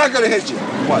 I'm not going to hit you.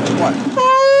 Watch.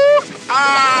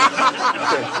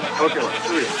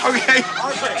 Okay.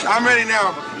 I'm ready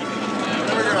now.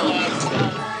 Here we go.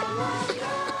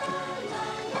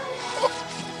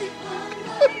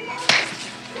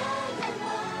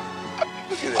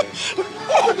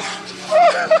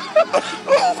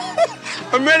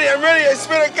 I'm ready. I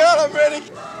swear to God, I'm ready.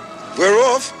 We're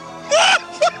off.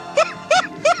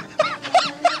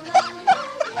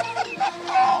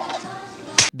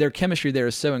 Their chemistry there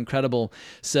is so incredible.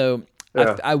 So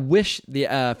yeah. I wish the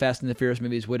Fast and the Furious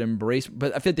movies would embrace,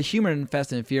 but I feel the humor in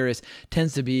Fast and the Furious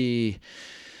tends to be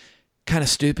kind of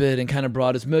stupid and kind of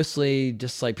broad. It's mostly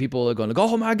just like people are going,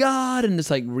 "Oh my God," and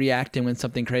just like reacting when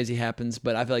something crazy happens.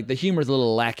 But I feel like the humor is a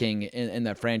little lacking in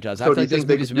that franchise. So I feel like those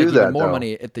movies would make even more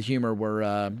money if the humor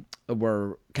were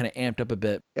kind of amped up a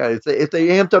bit. Yeah, if they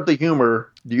amped up the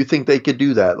humor, do you think they could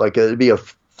do that? Like it'd be a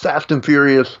Fast and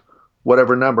Furious,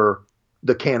 whatever number,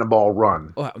 the Cannonball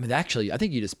Run. Oh, I mean, actually, I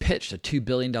think you just pitched a $2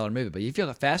 billion movie. But if you have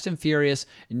a Fast and Furious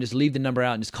and just leave the number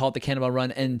out and just call it the Cannonball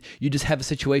Run, and you just have a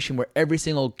situation where every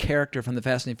single character from the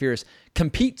Fast and Furious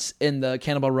competes in the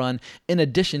Cannonball Run, in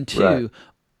addition to. Right.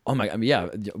 Oh my! I mean, yeah.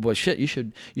 Well, shit. You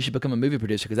should become a movie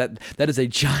producer, because that is a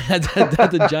giant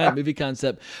that's a giant movie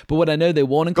concept. But what I know they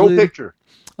won't include. Go picture.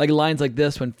 Like lines like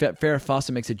this when Farrah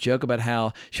Fawcett makes a joke about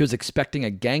how she was expecting a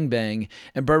gangbang,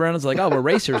 and Burt Reynolds is like, "Oh, we're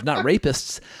racers, not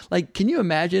rapists." Like, can you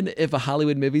imagine if a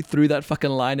Hollywood movie threw that fucking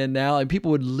line in now, and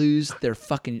people would lose their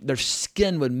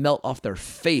skin would melt off their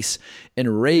face in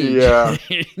rage? Yeah.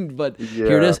 But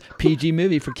here it is, PG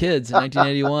movie for kids in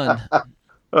 1981.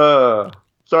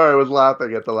 Sorry, I was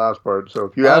laughing at the last part. So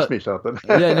if you asked me something.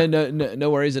 Yeah, no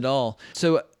worries at all.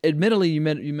 So admittedly, you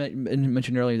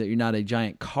mentioned earlier that you're not a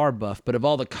giant car buff, but of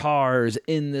all the cars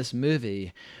in this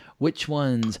movie, which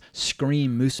ones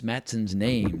scream Moose Matson's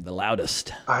name the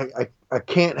loudest? I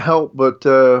can't help but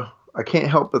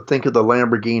think of the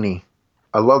Lamborghini.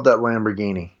 I love that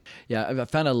Lamborghini. Yeah, I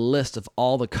found a list of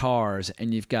all the cars,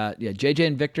 and you've got JJ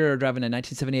and Victor are driving a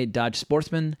 1978 Dodge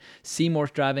Sportsman.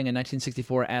 Seymour's driving a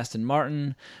 1964 Aston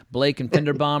Martin. Blake and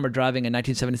Fenderbaum are driving a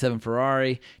 1977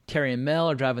 Ferrari. Terry and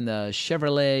Mel are driving the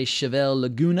Chevrolet Chevelle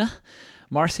Laguna.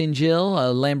 Marcy and Jill,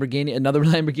 another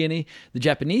Lamborghini. The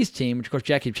Japanese team, which of course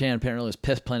Jackie Chan apparently was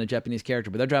pissed playing a Japanese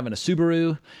character, but they're driving a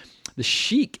Subaru. The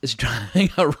Sheik is driving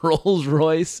a Rolls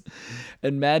Royce,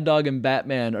 and Mad Dog and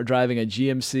Batman are driving a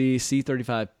GMC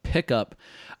C35 pickup.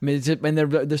 I mean,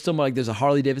 they're still more like there's a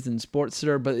Harley Davidson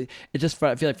Sportster, but it just,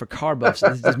 I feel like for car buffs,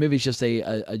 this movie's just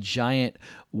a giant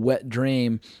wet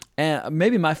dream. And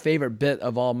maybe my favorite bit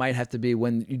of all might have to be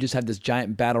when you just have this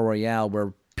giant battle royale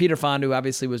where Peter Fonda, who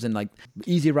obviously was in like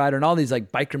Easy Rider and all these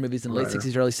like biker movies in the late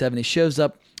 60s, early 70s, shows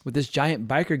up with this giant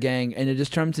biker gang, and it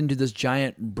just turns into this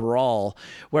giant brawl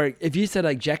where if you said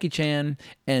like Jackie Chan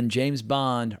and James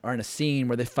Bond are in a scene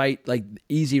where they fight like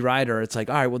Easy Rider, it's like,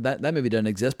 all right, well that movie doesn't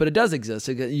exist, but it does exist.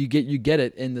 So you get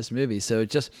it in this movie. So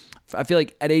it just, I feel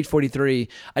like at age 43,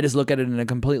 I just look at it in a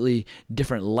completely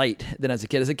different light than as a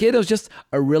kid. As a kid, it was just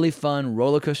a really fun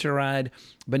roller coaster ride,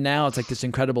 but now it's like this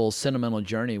incredible sentimental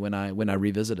journey when I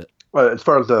revisit it. As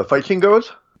far as the fight scene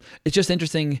goes, it's just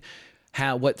interesting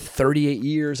how what 38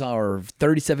 years or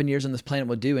 37 years on this planet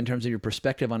will do in terms of your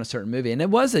perspective on a certain movie. And it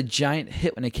was a giant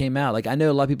hit when it came out. Like I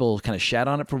know a lot of people kind of shat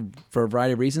on it for a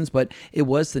variety of reasons, but it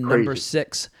was the number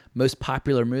 6 most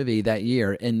popular movie that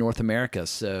year in North America.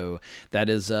 So that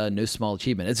is no small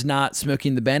achievement. It's not Smokey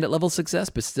and the Bandit level success,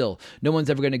 but still, no one's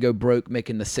ever going to go broke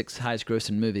making the 6th highest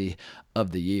grossing movie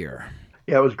of the year.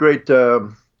 Yeah, it was great.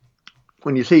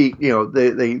 When you see,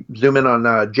 they zoom in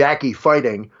on Jackie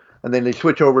fighting, and then they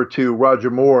switch over to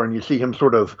Roger Moore, and you see him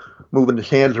sort of moving his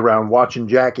hands around, watching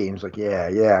Jackie, and he's like,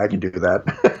 yeah, I can do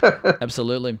that.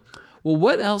 Absolutely. Well,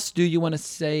 what else do you want to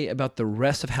say about the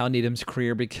rest of Hal Needham's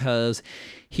career? Because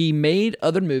he made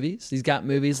other movies. He's got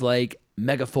movies like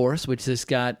Megaforce, which has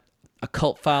got a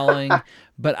cult following,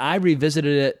 but I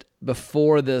revisited it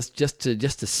before this just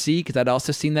to see, because I'd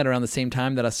also seen that around the same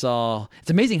time that I saw. It's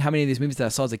amazing how many of these movies that I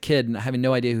saw as a kid and having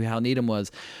no idea who Hal Needham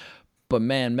was. But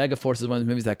man, Megaforce is one of those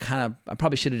movies that I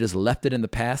probably should have just left it in the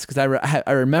past, because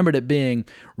I remembered it being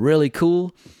really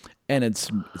cool, and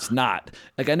it's not.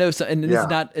 Like I know, and this is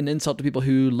not an insult to people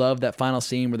who love that final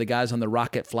scene where the guy's on the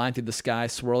rocket flying through the sky,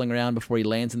 swirling around before he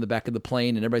lands in the back of the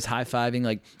plane, and everybody's high fiving.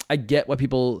 Like I get why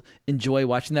people enjoy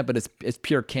watching that, but it's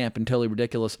pure camp and totally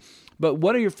ridiculous. But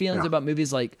what are your feelings about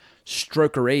movies like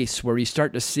Stroker Ace, where you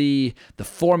start to see the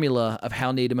formula of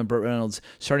Hal Needham and Burt Reynolds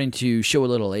starting to show a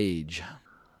little age?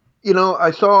 I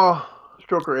saw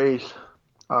Stroker Ace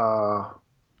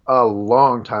a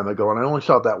long time ago, and I only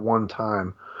saw it that one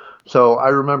time. So I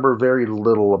remember very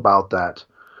little about that.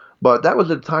 But that was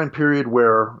a time period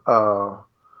where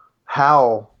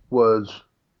Hal was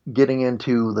getting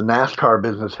into the NASCAR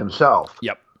business himself.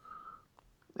 Yep.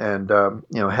 And,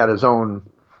 had his own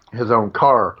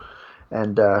car.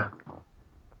 And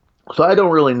so I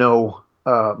don't really know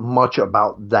much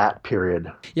about that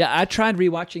period. Yeah, I tried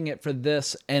rewatching it for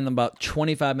this, and about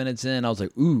 25 minutes in, I was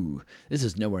like, "Ooh, this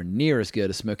is nowhere near as good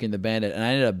as Smokey and the Bandit," and I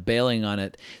ended up bailing on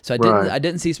it. So I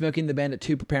didn't see Smokey and the Bandit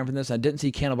 2 preparing for this. I didn't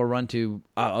see Cannibal Run 2,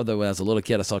 although as a little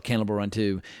kid I saw Cannibal Run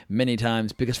 2 many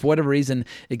times, because for whatever reason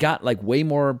it got like way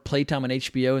more playtime on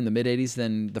HBO in the mid 80s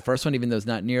than the first one, even though it's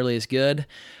not nearly as good.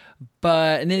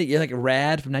 But and then like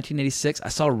Rad from 1986, I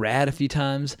saw Rad a few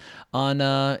times on.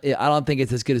 I don't think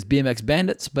it's as good as BMX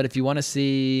Bandits, but if you want to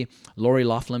see Lori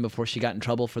Loughlin before she got in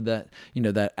trouble for that,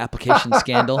 that application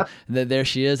scandal, there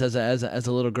she is as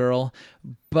a little girl.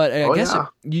 But I guess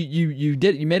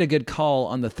you made a good call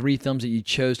on the 3 films that you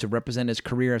chose to represent his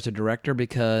career as a director,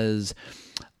 because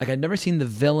like I'd never seen The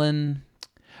Villain.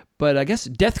 But I guess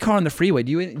Death Car on the Freeway.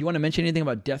 Do you want to mention anything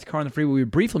about Death Car on the Freeway? We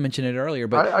briefly mentioned it earlier,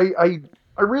 but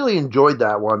I really enjoyed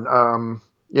that one.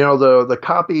 The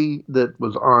copy that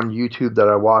was on YouTube that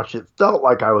I watched, it felt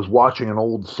like I was watching an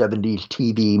old 70s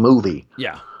TV movie.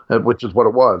 Yeah. Which is what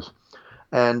it was.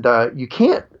 And you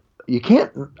can't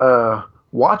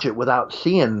watch it without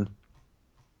seeing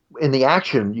in the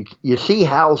action. You see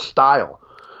Hal's style.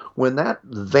 When that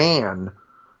van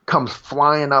comes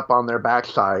flying up on their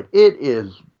backside, it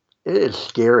is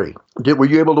scary. Were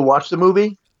you able to watch the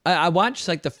movie? I watched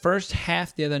like the first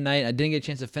half the other night. I didn't get a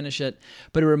chance to finish it,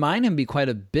 but it reminded me quite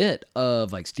a bit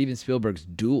of like Steven Spielberg's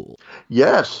Duel.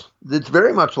 Yes, it's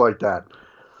very much like that.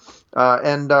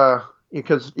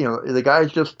 Because the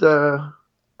guy's just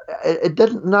it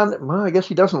doesn't not. Well, I guess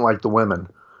he doesn't like the women.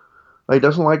 He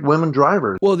doesn't like women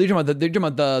drivers. Well, they're talking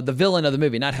about the villain of the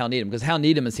movie, not Hal Needham, because Hal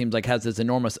Needham, it seems like, has this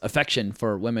enormous affection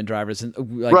for women drivers, and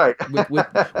right.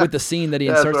 with the scene that he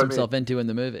inserts himself into in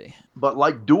the movie. But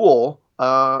like Duel.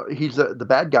 He's the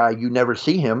bad guy. You never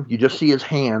see him. You just see his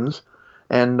hands,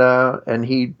 and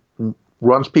he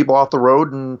runs people off the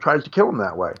road and tries to kill them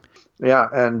that way. Yeah,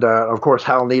 and of course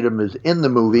Hal Needham is in the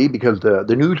movie because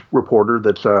the news reporter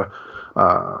that's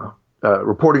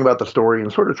reporting about the story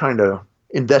and sort of trying to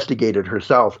investigate it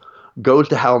herself goes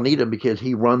to Hal Needham because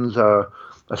he runs a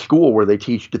school where they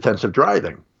teach defensive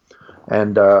driving,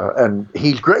 and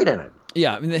he's great in it.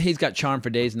 Yeah, I mean, he's got charm for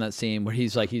days in that scene where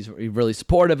he's really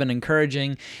supportive and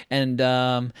encouraging, and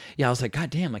I was like, God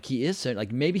damn, like he is so,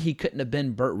 like maybe he couldn't have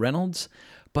been Burt Reynolds,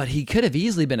 but he could have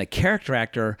easily been a character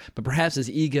actor, but perhaps his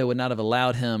ego would not have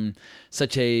allowed him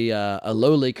such a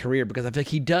lowly career, because I feel like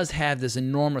he does have this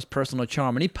enormous personal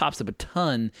charm, and he pops up a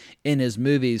ton in his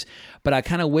movies, but I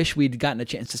kind of wish we'd gotten a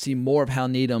chance to see more of Hal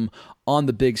Needham on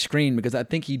the big screen, because I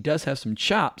think he does have some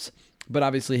chops. But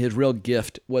obviously his real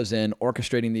gift was in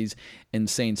orchestrating these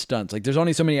insane stunts. Like there's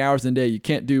only so many hours in a day. You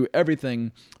can't do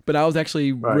everything. But I was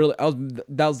actually that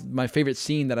was my favorite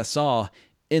scene that I saw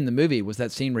in the movie, was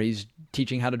that scene where he's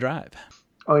teaching how to drive.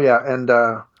 Oh yeah. And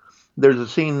there's a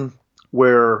scene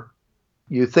where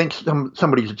you think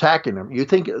somebody's attacking him. You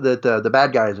think that the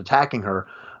bad guy is attacking her.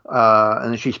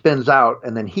 And then she spins out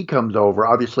and then he comes over.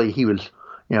 Obviously he was,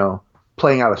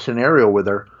 playing out a scenario with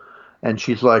her. And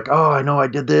she's like, "Oh, I know I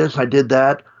did this, I did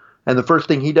that." And the first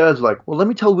thing he does, like, "Well, let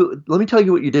me tell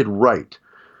you what you did right."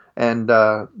 And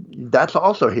that's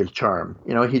also his charm.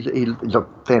 He's a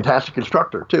fantastic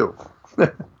instructor too.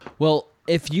 Well,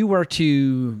 if you were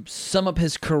to sum up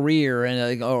his career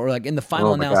and or in the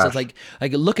final analysis, like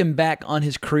looking back on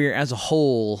his career as a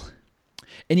whole,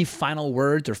 any final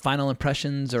words or final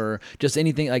impressions or just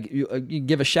anything, like you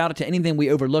give a shout out to anything we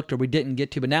overlooked or we didn't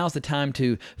get to, but now's the time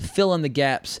to fill in the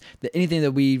gaps, anything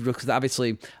that because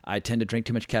obviously I tend to drink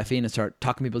too much caffeine and start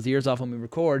talking people's ears off when we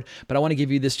record, but I want to give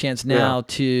you this chance now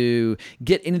to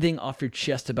get anything off your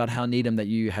chest about Hal Needham that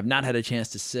you have not had a chance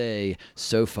to say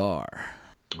so far.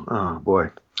 Oh boy.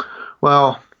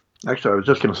 Well, actually I was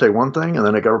just going to say one thing and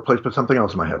then it got replaced by something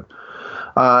else in my head.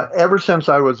 Ever since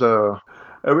I was a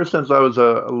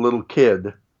little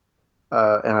kid,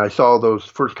 and I saw those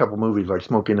first couple movies like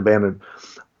Smokey and the Bandit,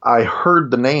 I heard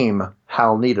the name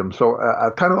Hal Needham. So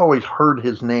I've kind of always heard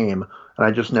his name, and I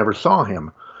just never saw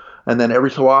him. And then every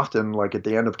so often, like at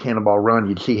the end of Cannonball Run,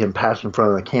 you'd see him pass in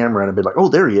front of the camera, and I'd be like, "Oh,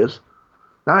 there he is.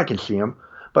 Now I can see him."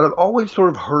 But I've always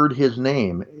sort of heard his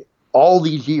name all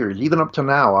these years, even up to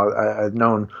now. I've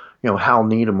known, Hal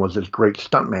Needham was this great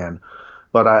stuntman,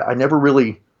 but I never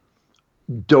really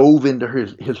dove into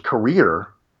his career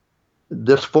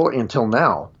this full until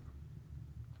now,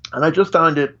 and I just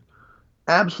found it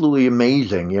absolutely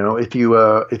amazing. If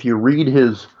you read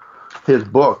his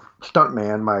book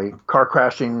Stuntman, my car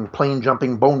crashing, plane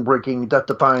jumping, bone breaking, death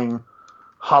defying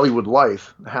Hollywood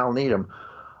life, Hal Needham,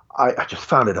 I just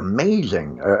found it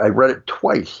amazing. I read it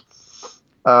twice.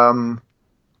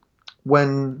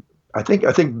 When I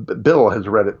think Bill has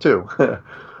read it too.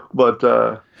 But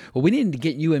well, we need to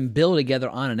get you and Bill together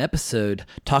on an episode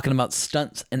talking about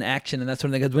stunts and action and that sort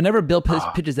of thing. Because whenever Bill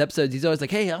pitches episodes, he's always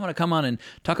like, "Hey, I want to come on and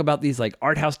talk about these like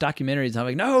art house documentaries." And I'm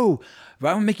like, "No, I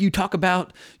want to make you talk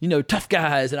about tough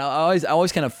guys." And I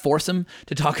always kind of force him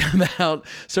to talk about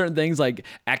certain things like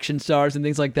action stars and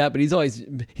things like that. But he's always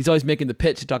making the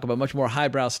pitch to talk about much more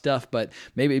highbrow stuff. But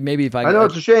maybe if I know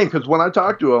it's a shame because when I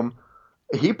talk to him,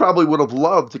 he probably would have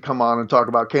loved to come on and talk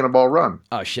about Cannonball Run.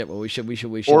 Oh shit! Well, we should.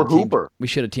 Or Hooper. We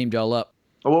should have teamed y'all up.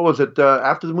 What was it?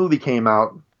 After the movie came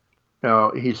out,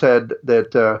 he said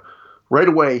that right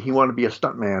away he wanted to be a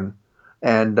stuntman,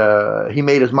 and he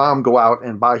made his mom go out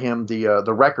and buy him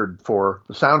the record for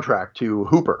the soundtrack to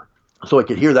Hooper, so he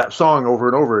could hear that song over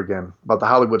and over again about the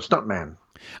Hollywood stuntman.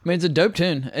 I mean, it's a dope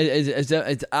tune.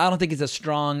 I don't think it's as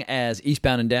strong as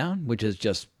Eastbound and Down, which is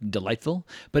just delightful.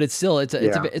 But it's still it's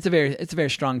a very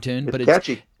strong tune. It's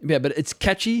catchy. But it's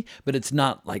catchy. But it's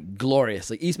not like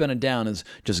glorious. Like Eastbound and Down is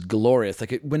just glorious.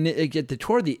 Like when it get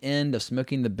toward the end of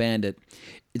Smoking the Bandit,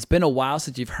 it's been a while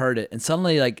since you've heard it, and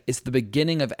suddenly like it's the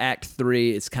beginning of Act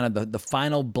 3. It's kind of the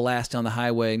final blast on the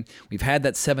highway. We've had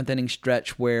that 7th inning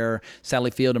stretch where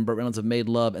Sally Field and Burt Reynolds have made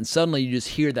love, and suddenly you just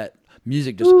hear that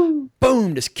music just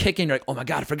boom, just kicking. You're like, oh my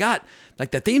god, I forgot! Like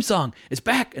the theme song is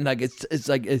back, and like it's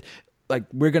like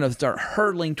we're gonna start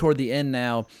hurtling toward the end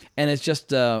now, and it's just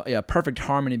perfect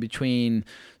harmony between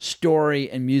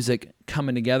story and music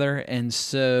coming together, and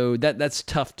so that's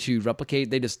tough to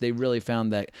replicate. They really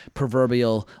found that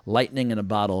proverbial lightning in a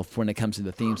bottle when it comes to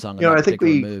the theme song of that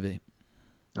particular movie.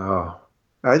 Oh,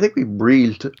 I think we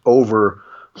breezed over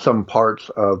some parts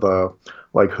of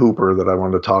like Hooper that I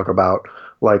wanted to talk about.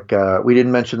 Like we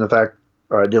didn't mention the fact,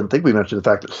 or I didn't think we mentioned the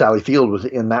fact that Sally Field was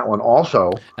in that one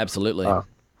also. Absolutely.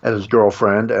 As his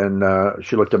girlfriend, and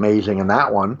she looked amazing in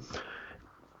that one.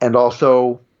 And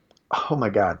also, oh my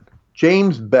God,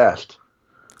 James Best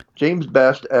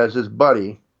as his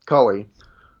buddy, Cully,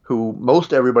 who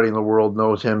most everybody in the world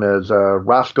knows him as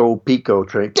Roscoe Pico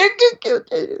Train.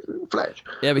 Flash.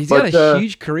 Yeah, but he's got a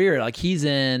huge career. Like he's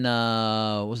in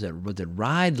was it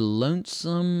Ride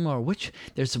Lonesome or which?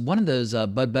 There's one of those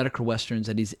Bud Bedecker westerns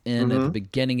that he's in at the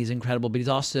beginning. He's incredible, but he's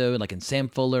also like in Sam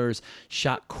Fuller's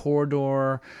Shot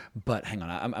Corridor. But hang on,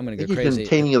 I'm going to go crazy. He's in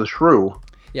Taming of the Shrew.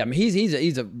 Yeah, I mean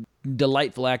he's a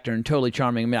delightful actor and totally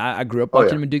charming. I mean, I grew up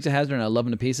watching him in Dukes of Hazzard and I love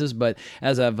him to pieces. But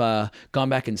as I've gone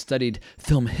back and studied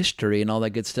film history and all that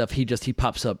good stuff, he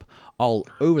pops up all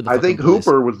over the. I think place.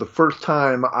 Hooper was the first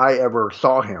time I ever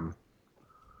saw him,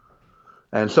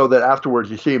 and so that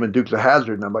afterwards you see him in Dukes of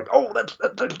Hazzard, and I'm like, oh, that's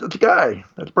the guy.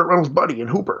 That's Burt Reynolds' buddy in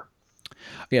Hooper.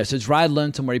 Yeah, so it's Ride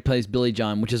Lonesome where he plays Billy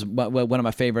John, which is one of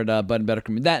my favorite Bud and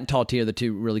Bedecker. That and Tall Tea are the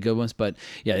two really good ones. But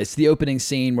yeah, it's the opening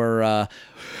scene where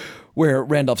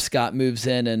Randolph Scott moves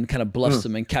in and kind of bluffs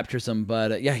him and captures him.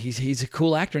 But yeah, he's a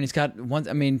cool actor, and he's got one.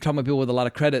 I mean, talking about people with a lot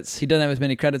of credits, he doesn't have as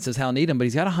many credits as Hal Needham, but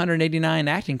he's got 189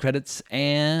 acting credits,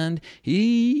 and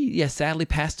he sadly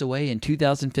passed away in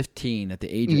 2015 at the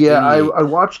age of 88. I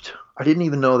watched. I didn't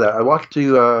even know that. I watched it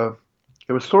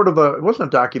was sort of it wasn't a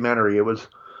documentary. It was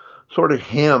sort of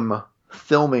him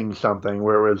filming something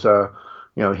where it was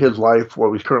his life,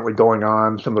 what was currently going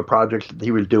on, some of the projects that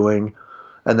he was doing.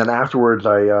 And then afterwards,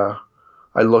 I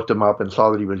looked him up and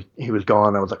saw that he was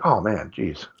gone. I was like, oh man,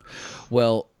 geez.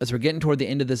 Well, as we're getting toward the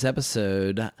end of this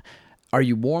episode, are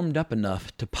you warmed up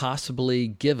enough to possibly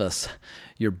give us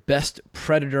your best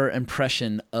Predator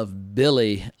impression of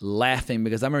Billy laughing?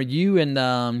 Because I remember you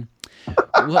and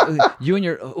you and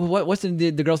your what's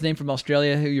the girl's name from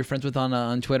Australia who you're friends with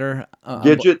on Twitter?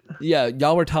 Gidget. Yeah,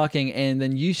 y'all were talking, and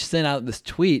then you sent out this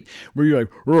tweet where you're like,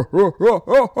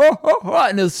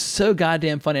 and it was so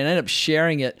goddamn funny. And I ended up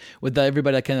sharing it with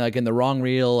everybody like in the Wrong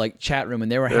Reel like chat room,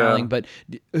 and they were howling. But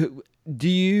do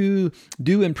you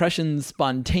do impressions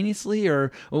spontaneously,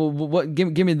 or what?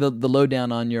 Give me the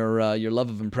lowdown on your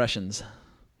love of impressions.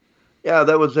 Yeah,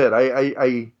 that was it.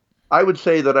 I would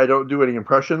say that I don't do any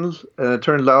impressions, and it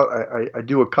turns out I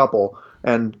do a couple,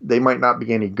 and they might not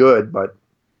be any good, but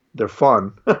they're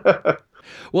fun.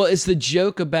 Well, it's the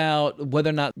joke about whether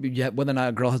or not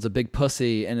a girl has a big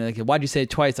pussy, and like, why'd you say it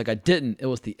twice? Like, I didn't. It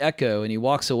was the echo, and he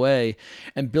walks away,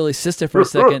 and Billy sits there for a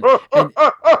second, and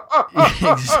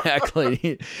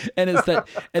exactly, and it's that,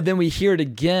 and then we hear it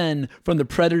again from the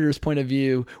Predator's point of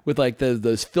view with like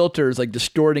those filters like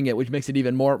distorting it, which makes it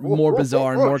even more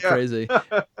bizarre and more crazy.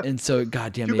 And so,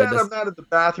 goddamn, too bad I'm not in the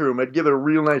bathroom. I'd give it a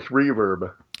real nice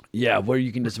reverb. Yeah, where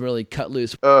you can just really cut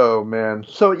loose. Oh man,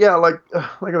 so yeah, like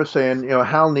I was saying,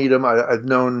 Hal Needham, I've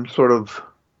known sort of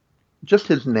just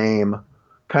his name,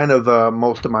 kind of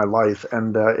most of my life,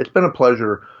 and it's been a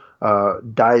pleasure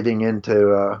diving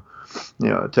into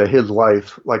to his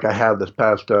life like I have this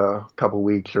past couple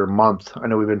weeks or month. I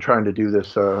know we've been trying to do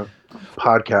this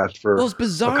podcast for. Well, it's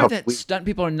bizarre that weeks. Stunt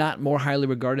people are not more highly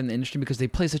regarded in the industry because they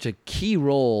play such a key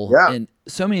role in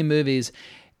so many movies.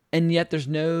 And yet there's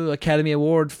no Academy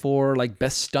Award for like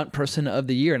best stunt person of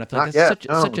the year. And I feel like that's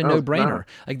such a no-brainer.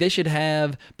 Like they should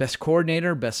have best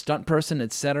coordinator, best stunt person,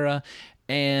 etc.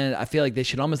 And I feel like they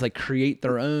should almost like create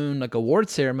their own like award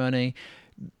ceremony.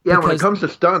 Yeah, when it comes to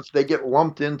stunts, they get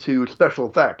lumped into special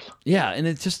effects. Yeah, and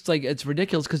it's just like, it's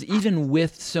ridiculous because even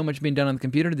with so much being done on the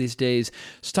computer these days,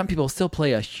 stunt people still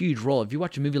play a huge role. If you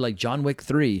watch a movie like John Wick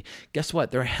 3, guess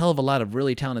what? There are a hell of a lot of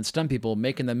really talented stunt people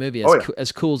making the movie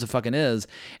as cool as it fucking is.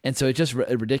 And so it's just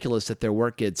ridiculous that their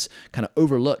work gets kind of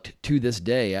overlooked to this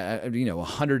day,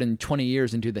 120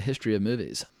 years into the history of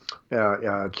movies.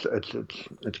 Yeah,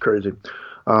 it's crazy.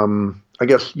 I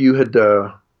guess you had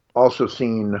also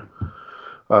seen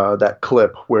that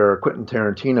clip where Quentin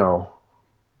Tarantino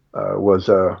was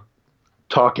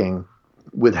talking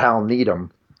with Hal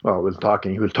Needham. Well,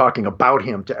 he was talking about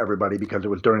him to everybody because it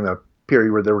was during the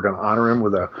period where they were going to honor him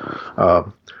with it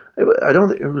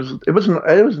was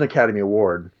an Academy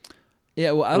Award.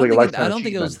 Yeah, well, I don't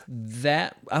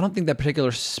think that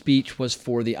particular speech was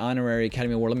for the honorary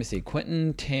Academy Award. Let me see.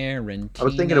 Quentin Tarantino. I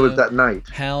was thinking it was that night.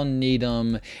 Hal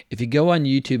Needham. If you go on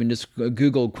YouTube and just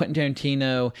Google Quentin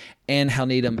Tarantino and Hal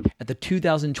Needham at the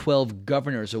 2012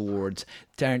 Governors Awards,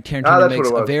 Tarantino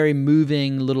makes a very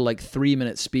moving little like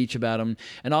 3-minute speech about him.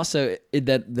 And also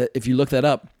that if you look that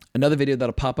up, Another video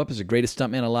that'll pop up is the greatest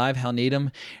stuntman alive, Hal Needham.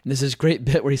 And there's this great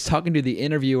bit where he's talking to the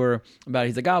interviewer about,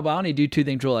 he's like, oh, well, I only do two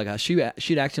things real. Like, I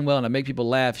shoot action well and I make people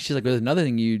laugh. She's like, well, there's another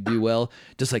thing you do well.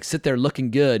 Just like sit there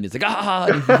looking good. And he's like,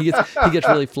 and he gets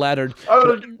really flattered. I was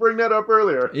going to bring that up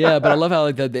earlier. Yeah, but I love how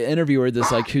like the interviewer,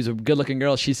 this like, who's a good looking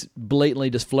girl, she's blatantly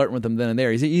just flirting with him then and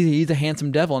there. He's a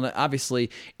handsome devil. And obviously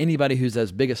anybody who's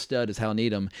as big a stud as Hal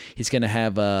Needham, he's going to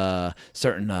have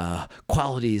certain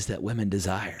qualities that women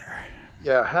desire.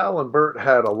 Yeah, Hal and Burt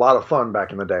had a lot of fun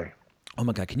back in the day. Oh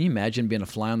my God, can you imagine being a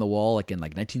fly on the wall like in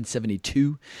like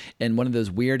 1972 in one of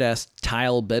those weird ass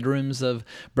tile bedrooms of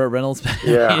Burt Reynolds?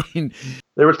 Yeah.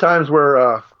 There was times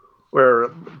where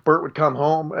Burt would come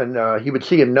home and he would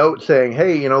see a note saying,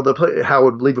 hey, you know, Hal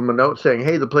would leave him a note saying,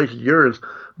 hey, the place is yours,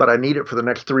 but I need it for the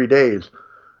next 3 days.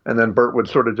 And then Burt would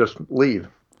sort of just leave.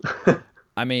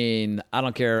 I mean, I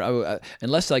don't care.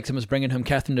 Unless like someone's bringing home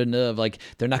Catherine Deneuve, like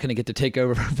they're not going to get to take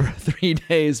over for 3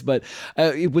 days. But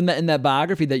in that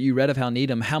biography that you read of Hal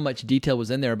Needham, how much detail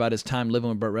was in there about his time living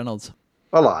with Burt Reynolds?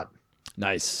 A lot.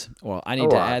 Nice. Well, I need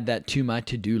to add that to my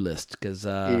to-do list because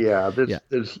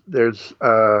there's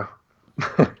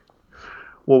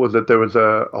what was it? There was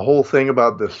a whole thing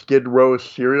about the Skid Row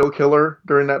serial killer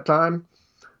during that time,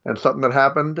 and something that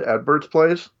happened at Burt's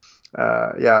place.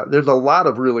 There's a lot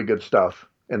of really good stuff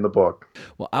in the book.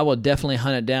 Well, I will definitely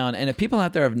hunt it down. And if people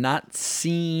out there have not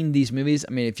seen these movies,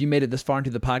 I mean, if you made it this far into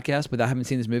the podcast without having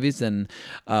seen these movies, then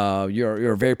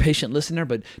you're a very patient listener,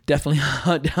 but definitely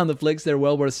hunt down the flicks. They're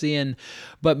well worth seeing.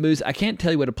 But Moose, I can't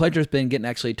tell you what a pleasure it's been getting to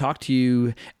actually talk to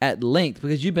you at length,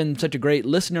 because you've been such a great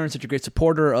listener and such a great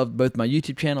supporter of both my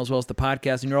YouTube channel as well as the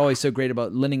podcast. And you're always so great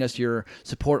about lending us your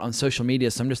support on social media.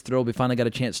 So I'm just thrilled we finally got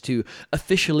a chance to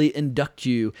officially induct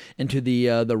you into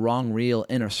the Wrong Reel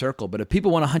inner circle. But if people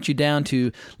want to hunt you down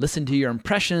to listen to your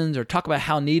impressions or talk about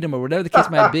Hal Needham or whatever the case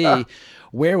might be,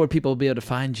 where would people be able to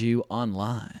find you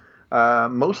online?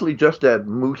 Mostly just at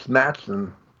Moose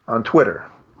Matson on Twitter.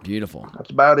 Beautiful.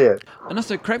 That's about it. And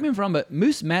also, correct me if I'm wrong, but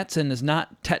Moose Matson is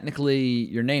not technically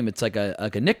your name. It's like a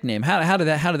nickname. How did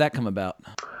that come about?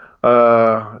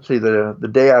 See, the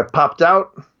day I popped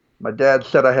out, my dad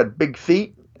said I had big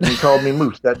feet, and he called me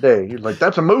Moose that day. He's like,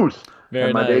 "That's a moose."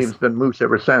 And my name's been Moose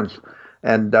ever since.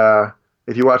 And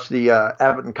if you watch the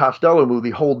Abbott and Costello movie,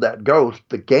 Hold That Ghost,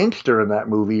 the gangster in that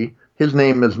movie, his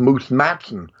name is Moose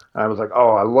Matson. I was like,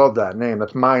 oh, I love that name.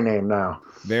 That's my name now.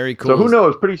 Very cool. So who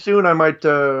knows? Pretty soon I might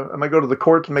go to the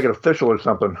courts and make it official or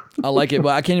something. I like it.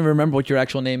 Well, I can't even remember what your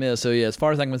actual name is. So yeah, as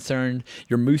far as I'm concerned,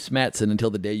 you're Moose Matson until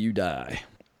the day you die.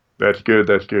 That's good.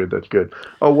 That's good. That's good.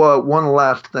 Oh, one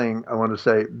last thing I want to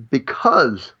say,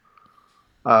 because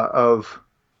of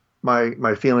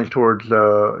my feelings towards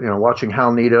watching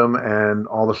Hal Needham and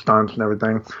all the stunts and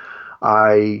everything,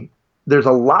 there's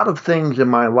a lot of things in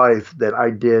my life that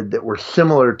I did that were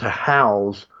similar to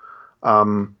Hal's,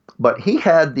 but he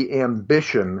had the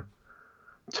ambition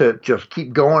to just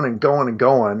keep going and going and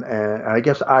going, and I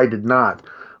guess I did not.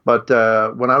 But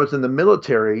when I was in the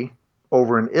military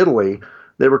over in Italy,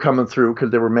 they were coming through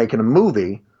because they were making a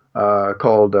movie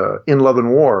called In Love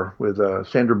and War with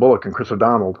Sandra Bullock and Chris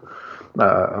O'Donnell,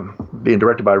 being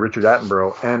directed by Richard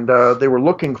Attenborough, and they were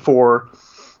looking for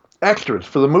extras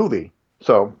for the movie.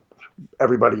 So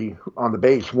everybody on the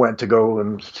base went to go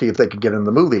and see if they could get in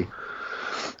the movie.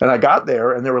 And I got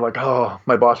there, and they were like, "Oh,"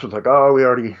 my boss was like, "Oh, we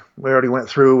already went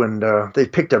through, and they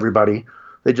picked everybody.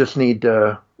 They just need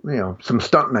some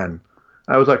stuntmen."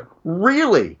 I was like,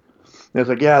 "Really?" And he was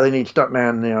like, "Yeah, they need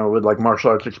stuntmen, with like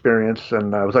martial arts experience."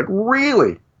 And I was like,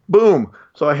 "Really?" Boom.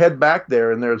 So I head back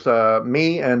there, and there's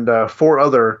me and 4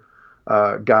 other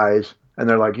guys, and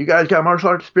they're like, "You guys got martial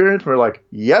arts experience?" And we're like,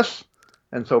 "Yes."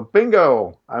 And so,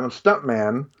 bingo, I'm a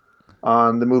stuntman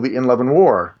on the movie In Love and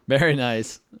War. Very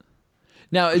nice.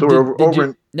 Now, so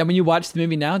now, when you watch the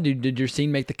movie now, did your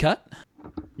scene make the cut?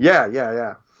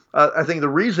 Yeah. I think the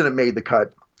reason it made the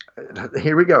cut,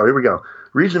 here we go.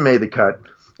 Reason it made the cut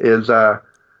is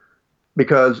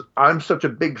because I'm such a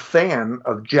big fan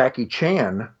of Jackie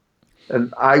Chan,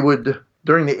 and I would,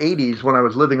 during the 80s when I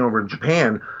was living over in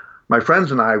Japan, my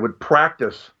friends and I would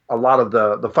practice a lot of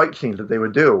the fight scenes that they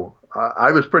would do.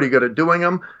 I was pretty good at doing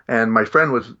them, and my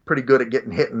friend was pretty good at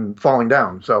getting hit and falling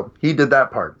down, so he did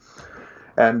that part.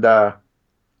 And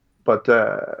but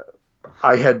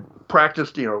I had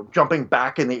practiced, jumping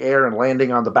back in the air and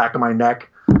landing on the back of my neck.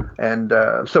 And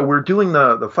so we're doing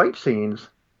the fight scenes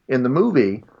in the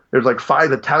movie. There's like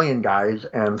 5 Italian guys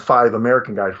and 5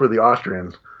 American guys. We're the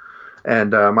Austrians.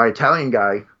 And my Italian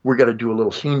guy, we're going to do a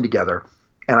little scene together.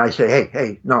 And I say,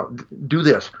 hey, no, do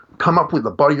this. Come up with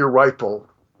the butt of your rifle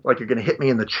like you're going to hit me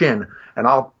in the chin, and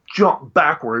I'll jump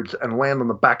backwards and land on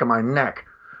the back of my neck.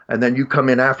 and then you come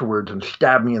in afterwards and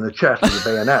stab me in the chest with a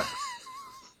bayonet.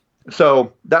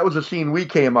 So that was a scene we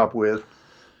came up with.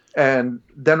 And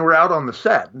then we're out on the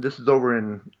set. This is over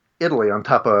in Italy on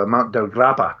top of Mount del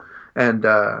Grappa. And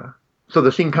so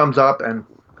the scene comes up and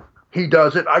he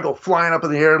does it. I go flying up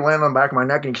in the air and land on the back of my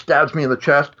neck and he stabs me in the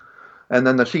chest. And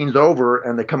then the scene's over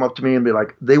and they come up to me and be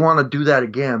like, they want to do that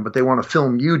again, but they want to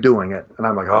film you doing it. And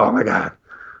I'm like, oh my God.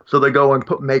 So they go and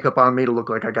put makeup on me to look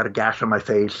like I got a gash on my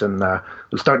face. And the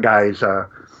stunt guys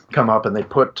come up and they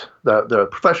put, the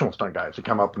professional stunt guys, they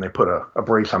come up and they put a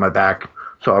brace on my back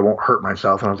so I won't hurt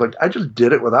myself. And I was like, I just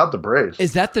did it without the brace.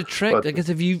 Is that the trick? But, because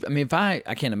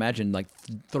I can't imagine like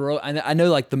I know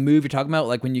like the move you're talking about,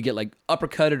 like when you get like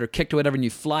uppercutted or kicked or whatever and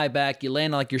you fly back, you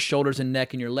land on like your shoulders and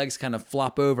neck and your legs kind of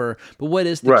flop over. But what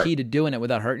is the key to doing it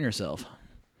without hurting yourself?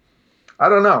 I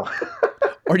don't know.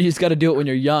 Or do you just got to do it when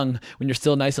you're young, when you're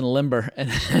still nice and limber?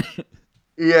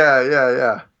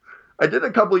 Yeah. I did it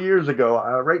a couple of years ago.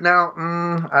 Right now,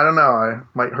 I don't know. I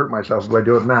might hurt myself if I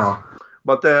do it now.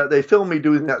 But they filmed me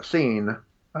doing that scene.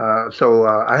 So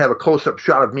I have a close-up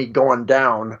shot of me going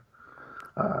down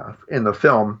in the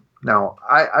film. Now,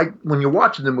 I when you're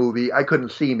watching the movie, I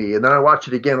couldn't see me. And then I watched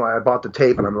it again when I bought the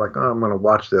tape, and I'm like, oh, I'm going to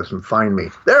watch this and find me.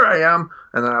 There I am.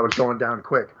 And then I was going down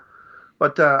quick.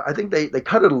 But I think they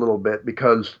cut it a little bit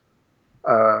because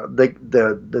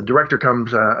the director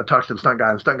comes, talks to the stunt guy,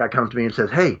 and the stunt guy comes to me and says,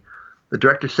 hey, the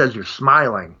director says you're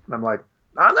smiling. And I'm like,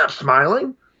 I'm not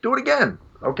smiling. Do it again.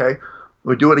 Okay.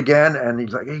 We do it again, and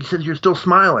he's like, he says you're still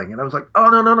smiling. And I was like, oh,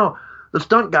 no. The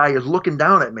stunt guy is looking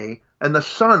down at me, and the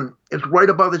sun is right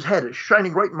above his head. It's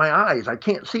shining right in my eyes. I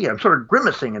can't see. I'm sort of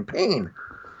grimacing in pain.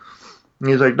 And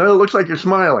he's like, no, it looks like you're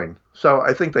smiling. So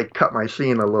I think they cut my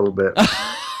scene a little bit.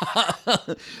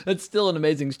 That's still an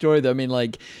amazing story, though. I mean,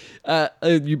 like,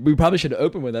 we probably should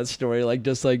open with that story. Like,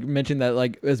 just like mention that,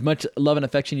 like, as much love and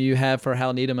affection you have for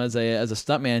Hal Needham as a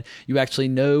stuntman, you actually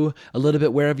know a little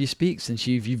bit whereof you speak, since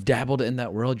you've dabbled in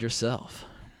that world yourself.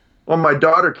 Well, my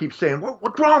daughter keeps saying,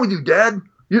 "What's wrong with you, Dad?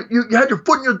 You had your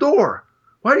foot in your door.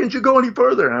 Why didn't you go any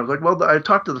further?" And I was like, well, I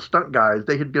talked to the stunt guys.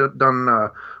 They had done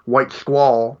White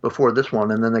Squall before this one,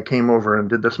 and then they came over and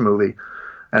did this movie.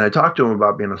 And I talked to him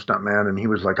about being a stuntman, and he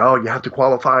was like, oh, you have to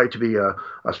qualify to be a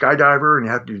skydiver, and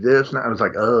you have to do this. And I was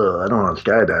like, oh, I don't want to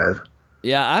skydive.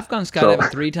 Yeah, I've gone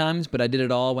skydiving 3 times, but I did it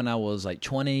all when I was like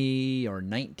 20 or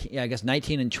 19. Yeah, I guess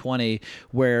 19 and 20,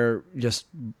 where just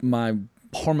my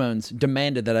hormones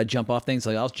demanded that I jump off things.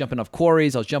 Like I was jumping off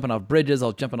quarries, I was jumping off bridges, I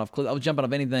was jumping off cliffs, I was jumping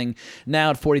off anything. Now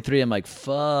at 43, I'm like,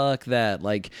 fuck that.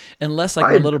 Like, unless like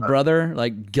my little brother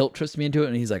like guilt trips me into it,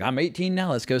 and he's like, I'm 18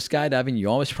 now, let's go skydiving. You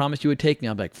always promised you would take me.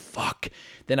 I'm like, fuck.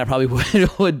 Then I probably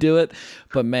would do it.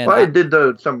 But man, I did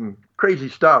some crazy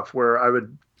stuff where I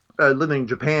would living in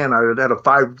Japan. I would had a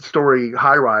 5-story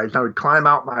high rise, and I would climb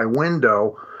out my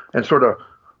window and sort of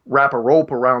wrap a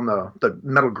rope around the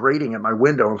metal grating at my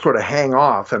window and sort of hang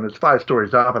off, and it's 5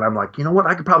 stories up, and I'm like, you know what,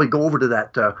 I could probably go over to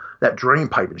that drain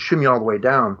pipe and shimmy all the way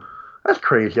down. That's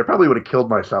crazy. I probably would have killed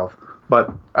myself,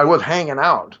 but I was hanging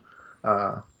out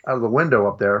of the window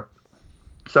up there.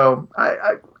 So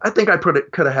I think I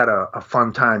could have had a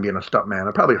fun time being a stuntman.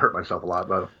 I probably hurt myself a lot,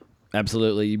 though.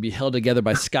 Absolutely. You'd be held together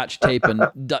by scotch tape and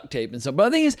duct tape and so. But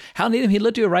the thing is, Hal Needham, he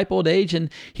lived to a ripe old age, and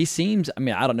he seems, I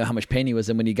mean, I don't know how much pain he was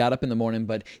in when he got up in the morning,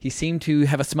 but he seemed to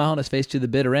have a smile on his face to the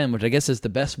bitter end, which I guess is the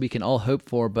best we can all hope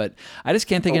for. But I just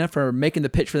can't thank enough for making the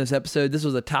pitch for this episode. This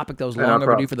was a topic that was long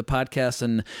overdue for the podcast,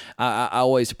 and I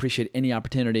always appreciate any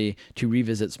opportunity to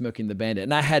revisit Smoking the Bandit.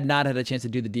 And I had not had a chance to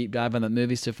do the deep dive on that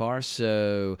movie so far,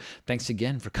 so thanks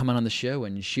again for coming on the show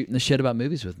and shooting the shit about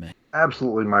movies with me.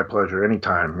 Absolutely my pleasure.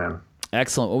 Anytime, man.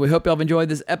 Excellent. Well, we hope y'all have enjoyed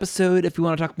this episode. If you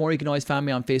want to talk more, you can always find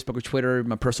me on Facebook or Twitter.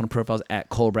 My personal profile is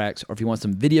 @Colbrax. Or if you want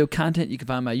some video content, you can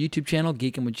find my YouTube channel,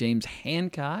 Geeking with James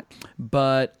Hancock.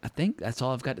 But I think that's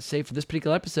all I've got to say for this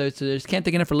particular episode. So I just can't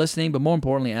thank enough for listening. But more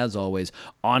importantly, as always,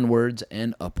 onwards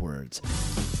and upwards.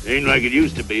 Ain't like it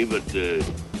used to be, but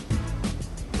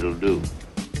it'll do.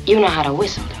 You know how to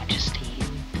whistle, don't you,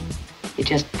 Steve? You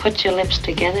just put your lips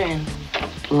together and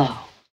blow.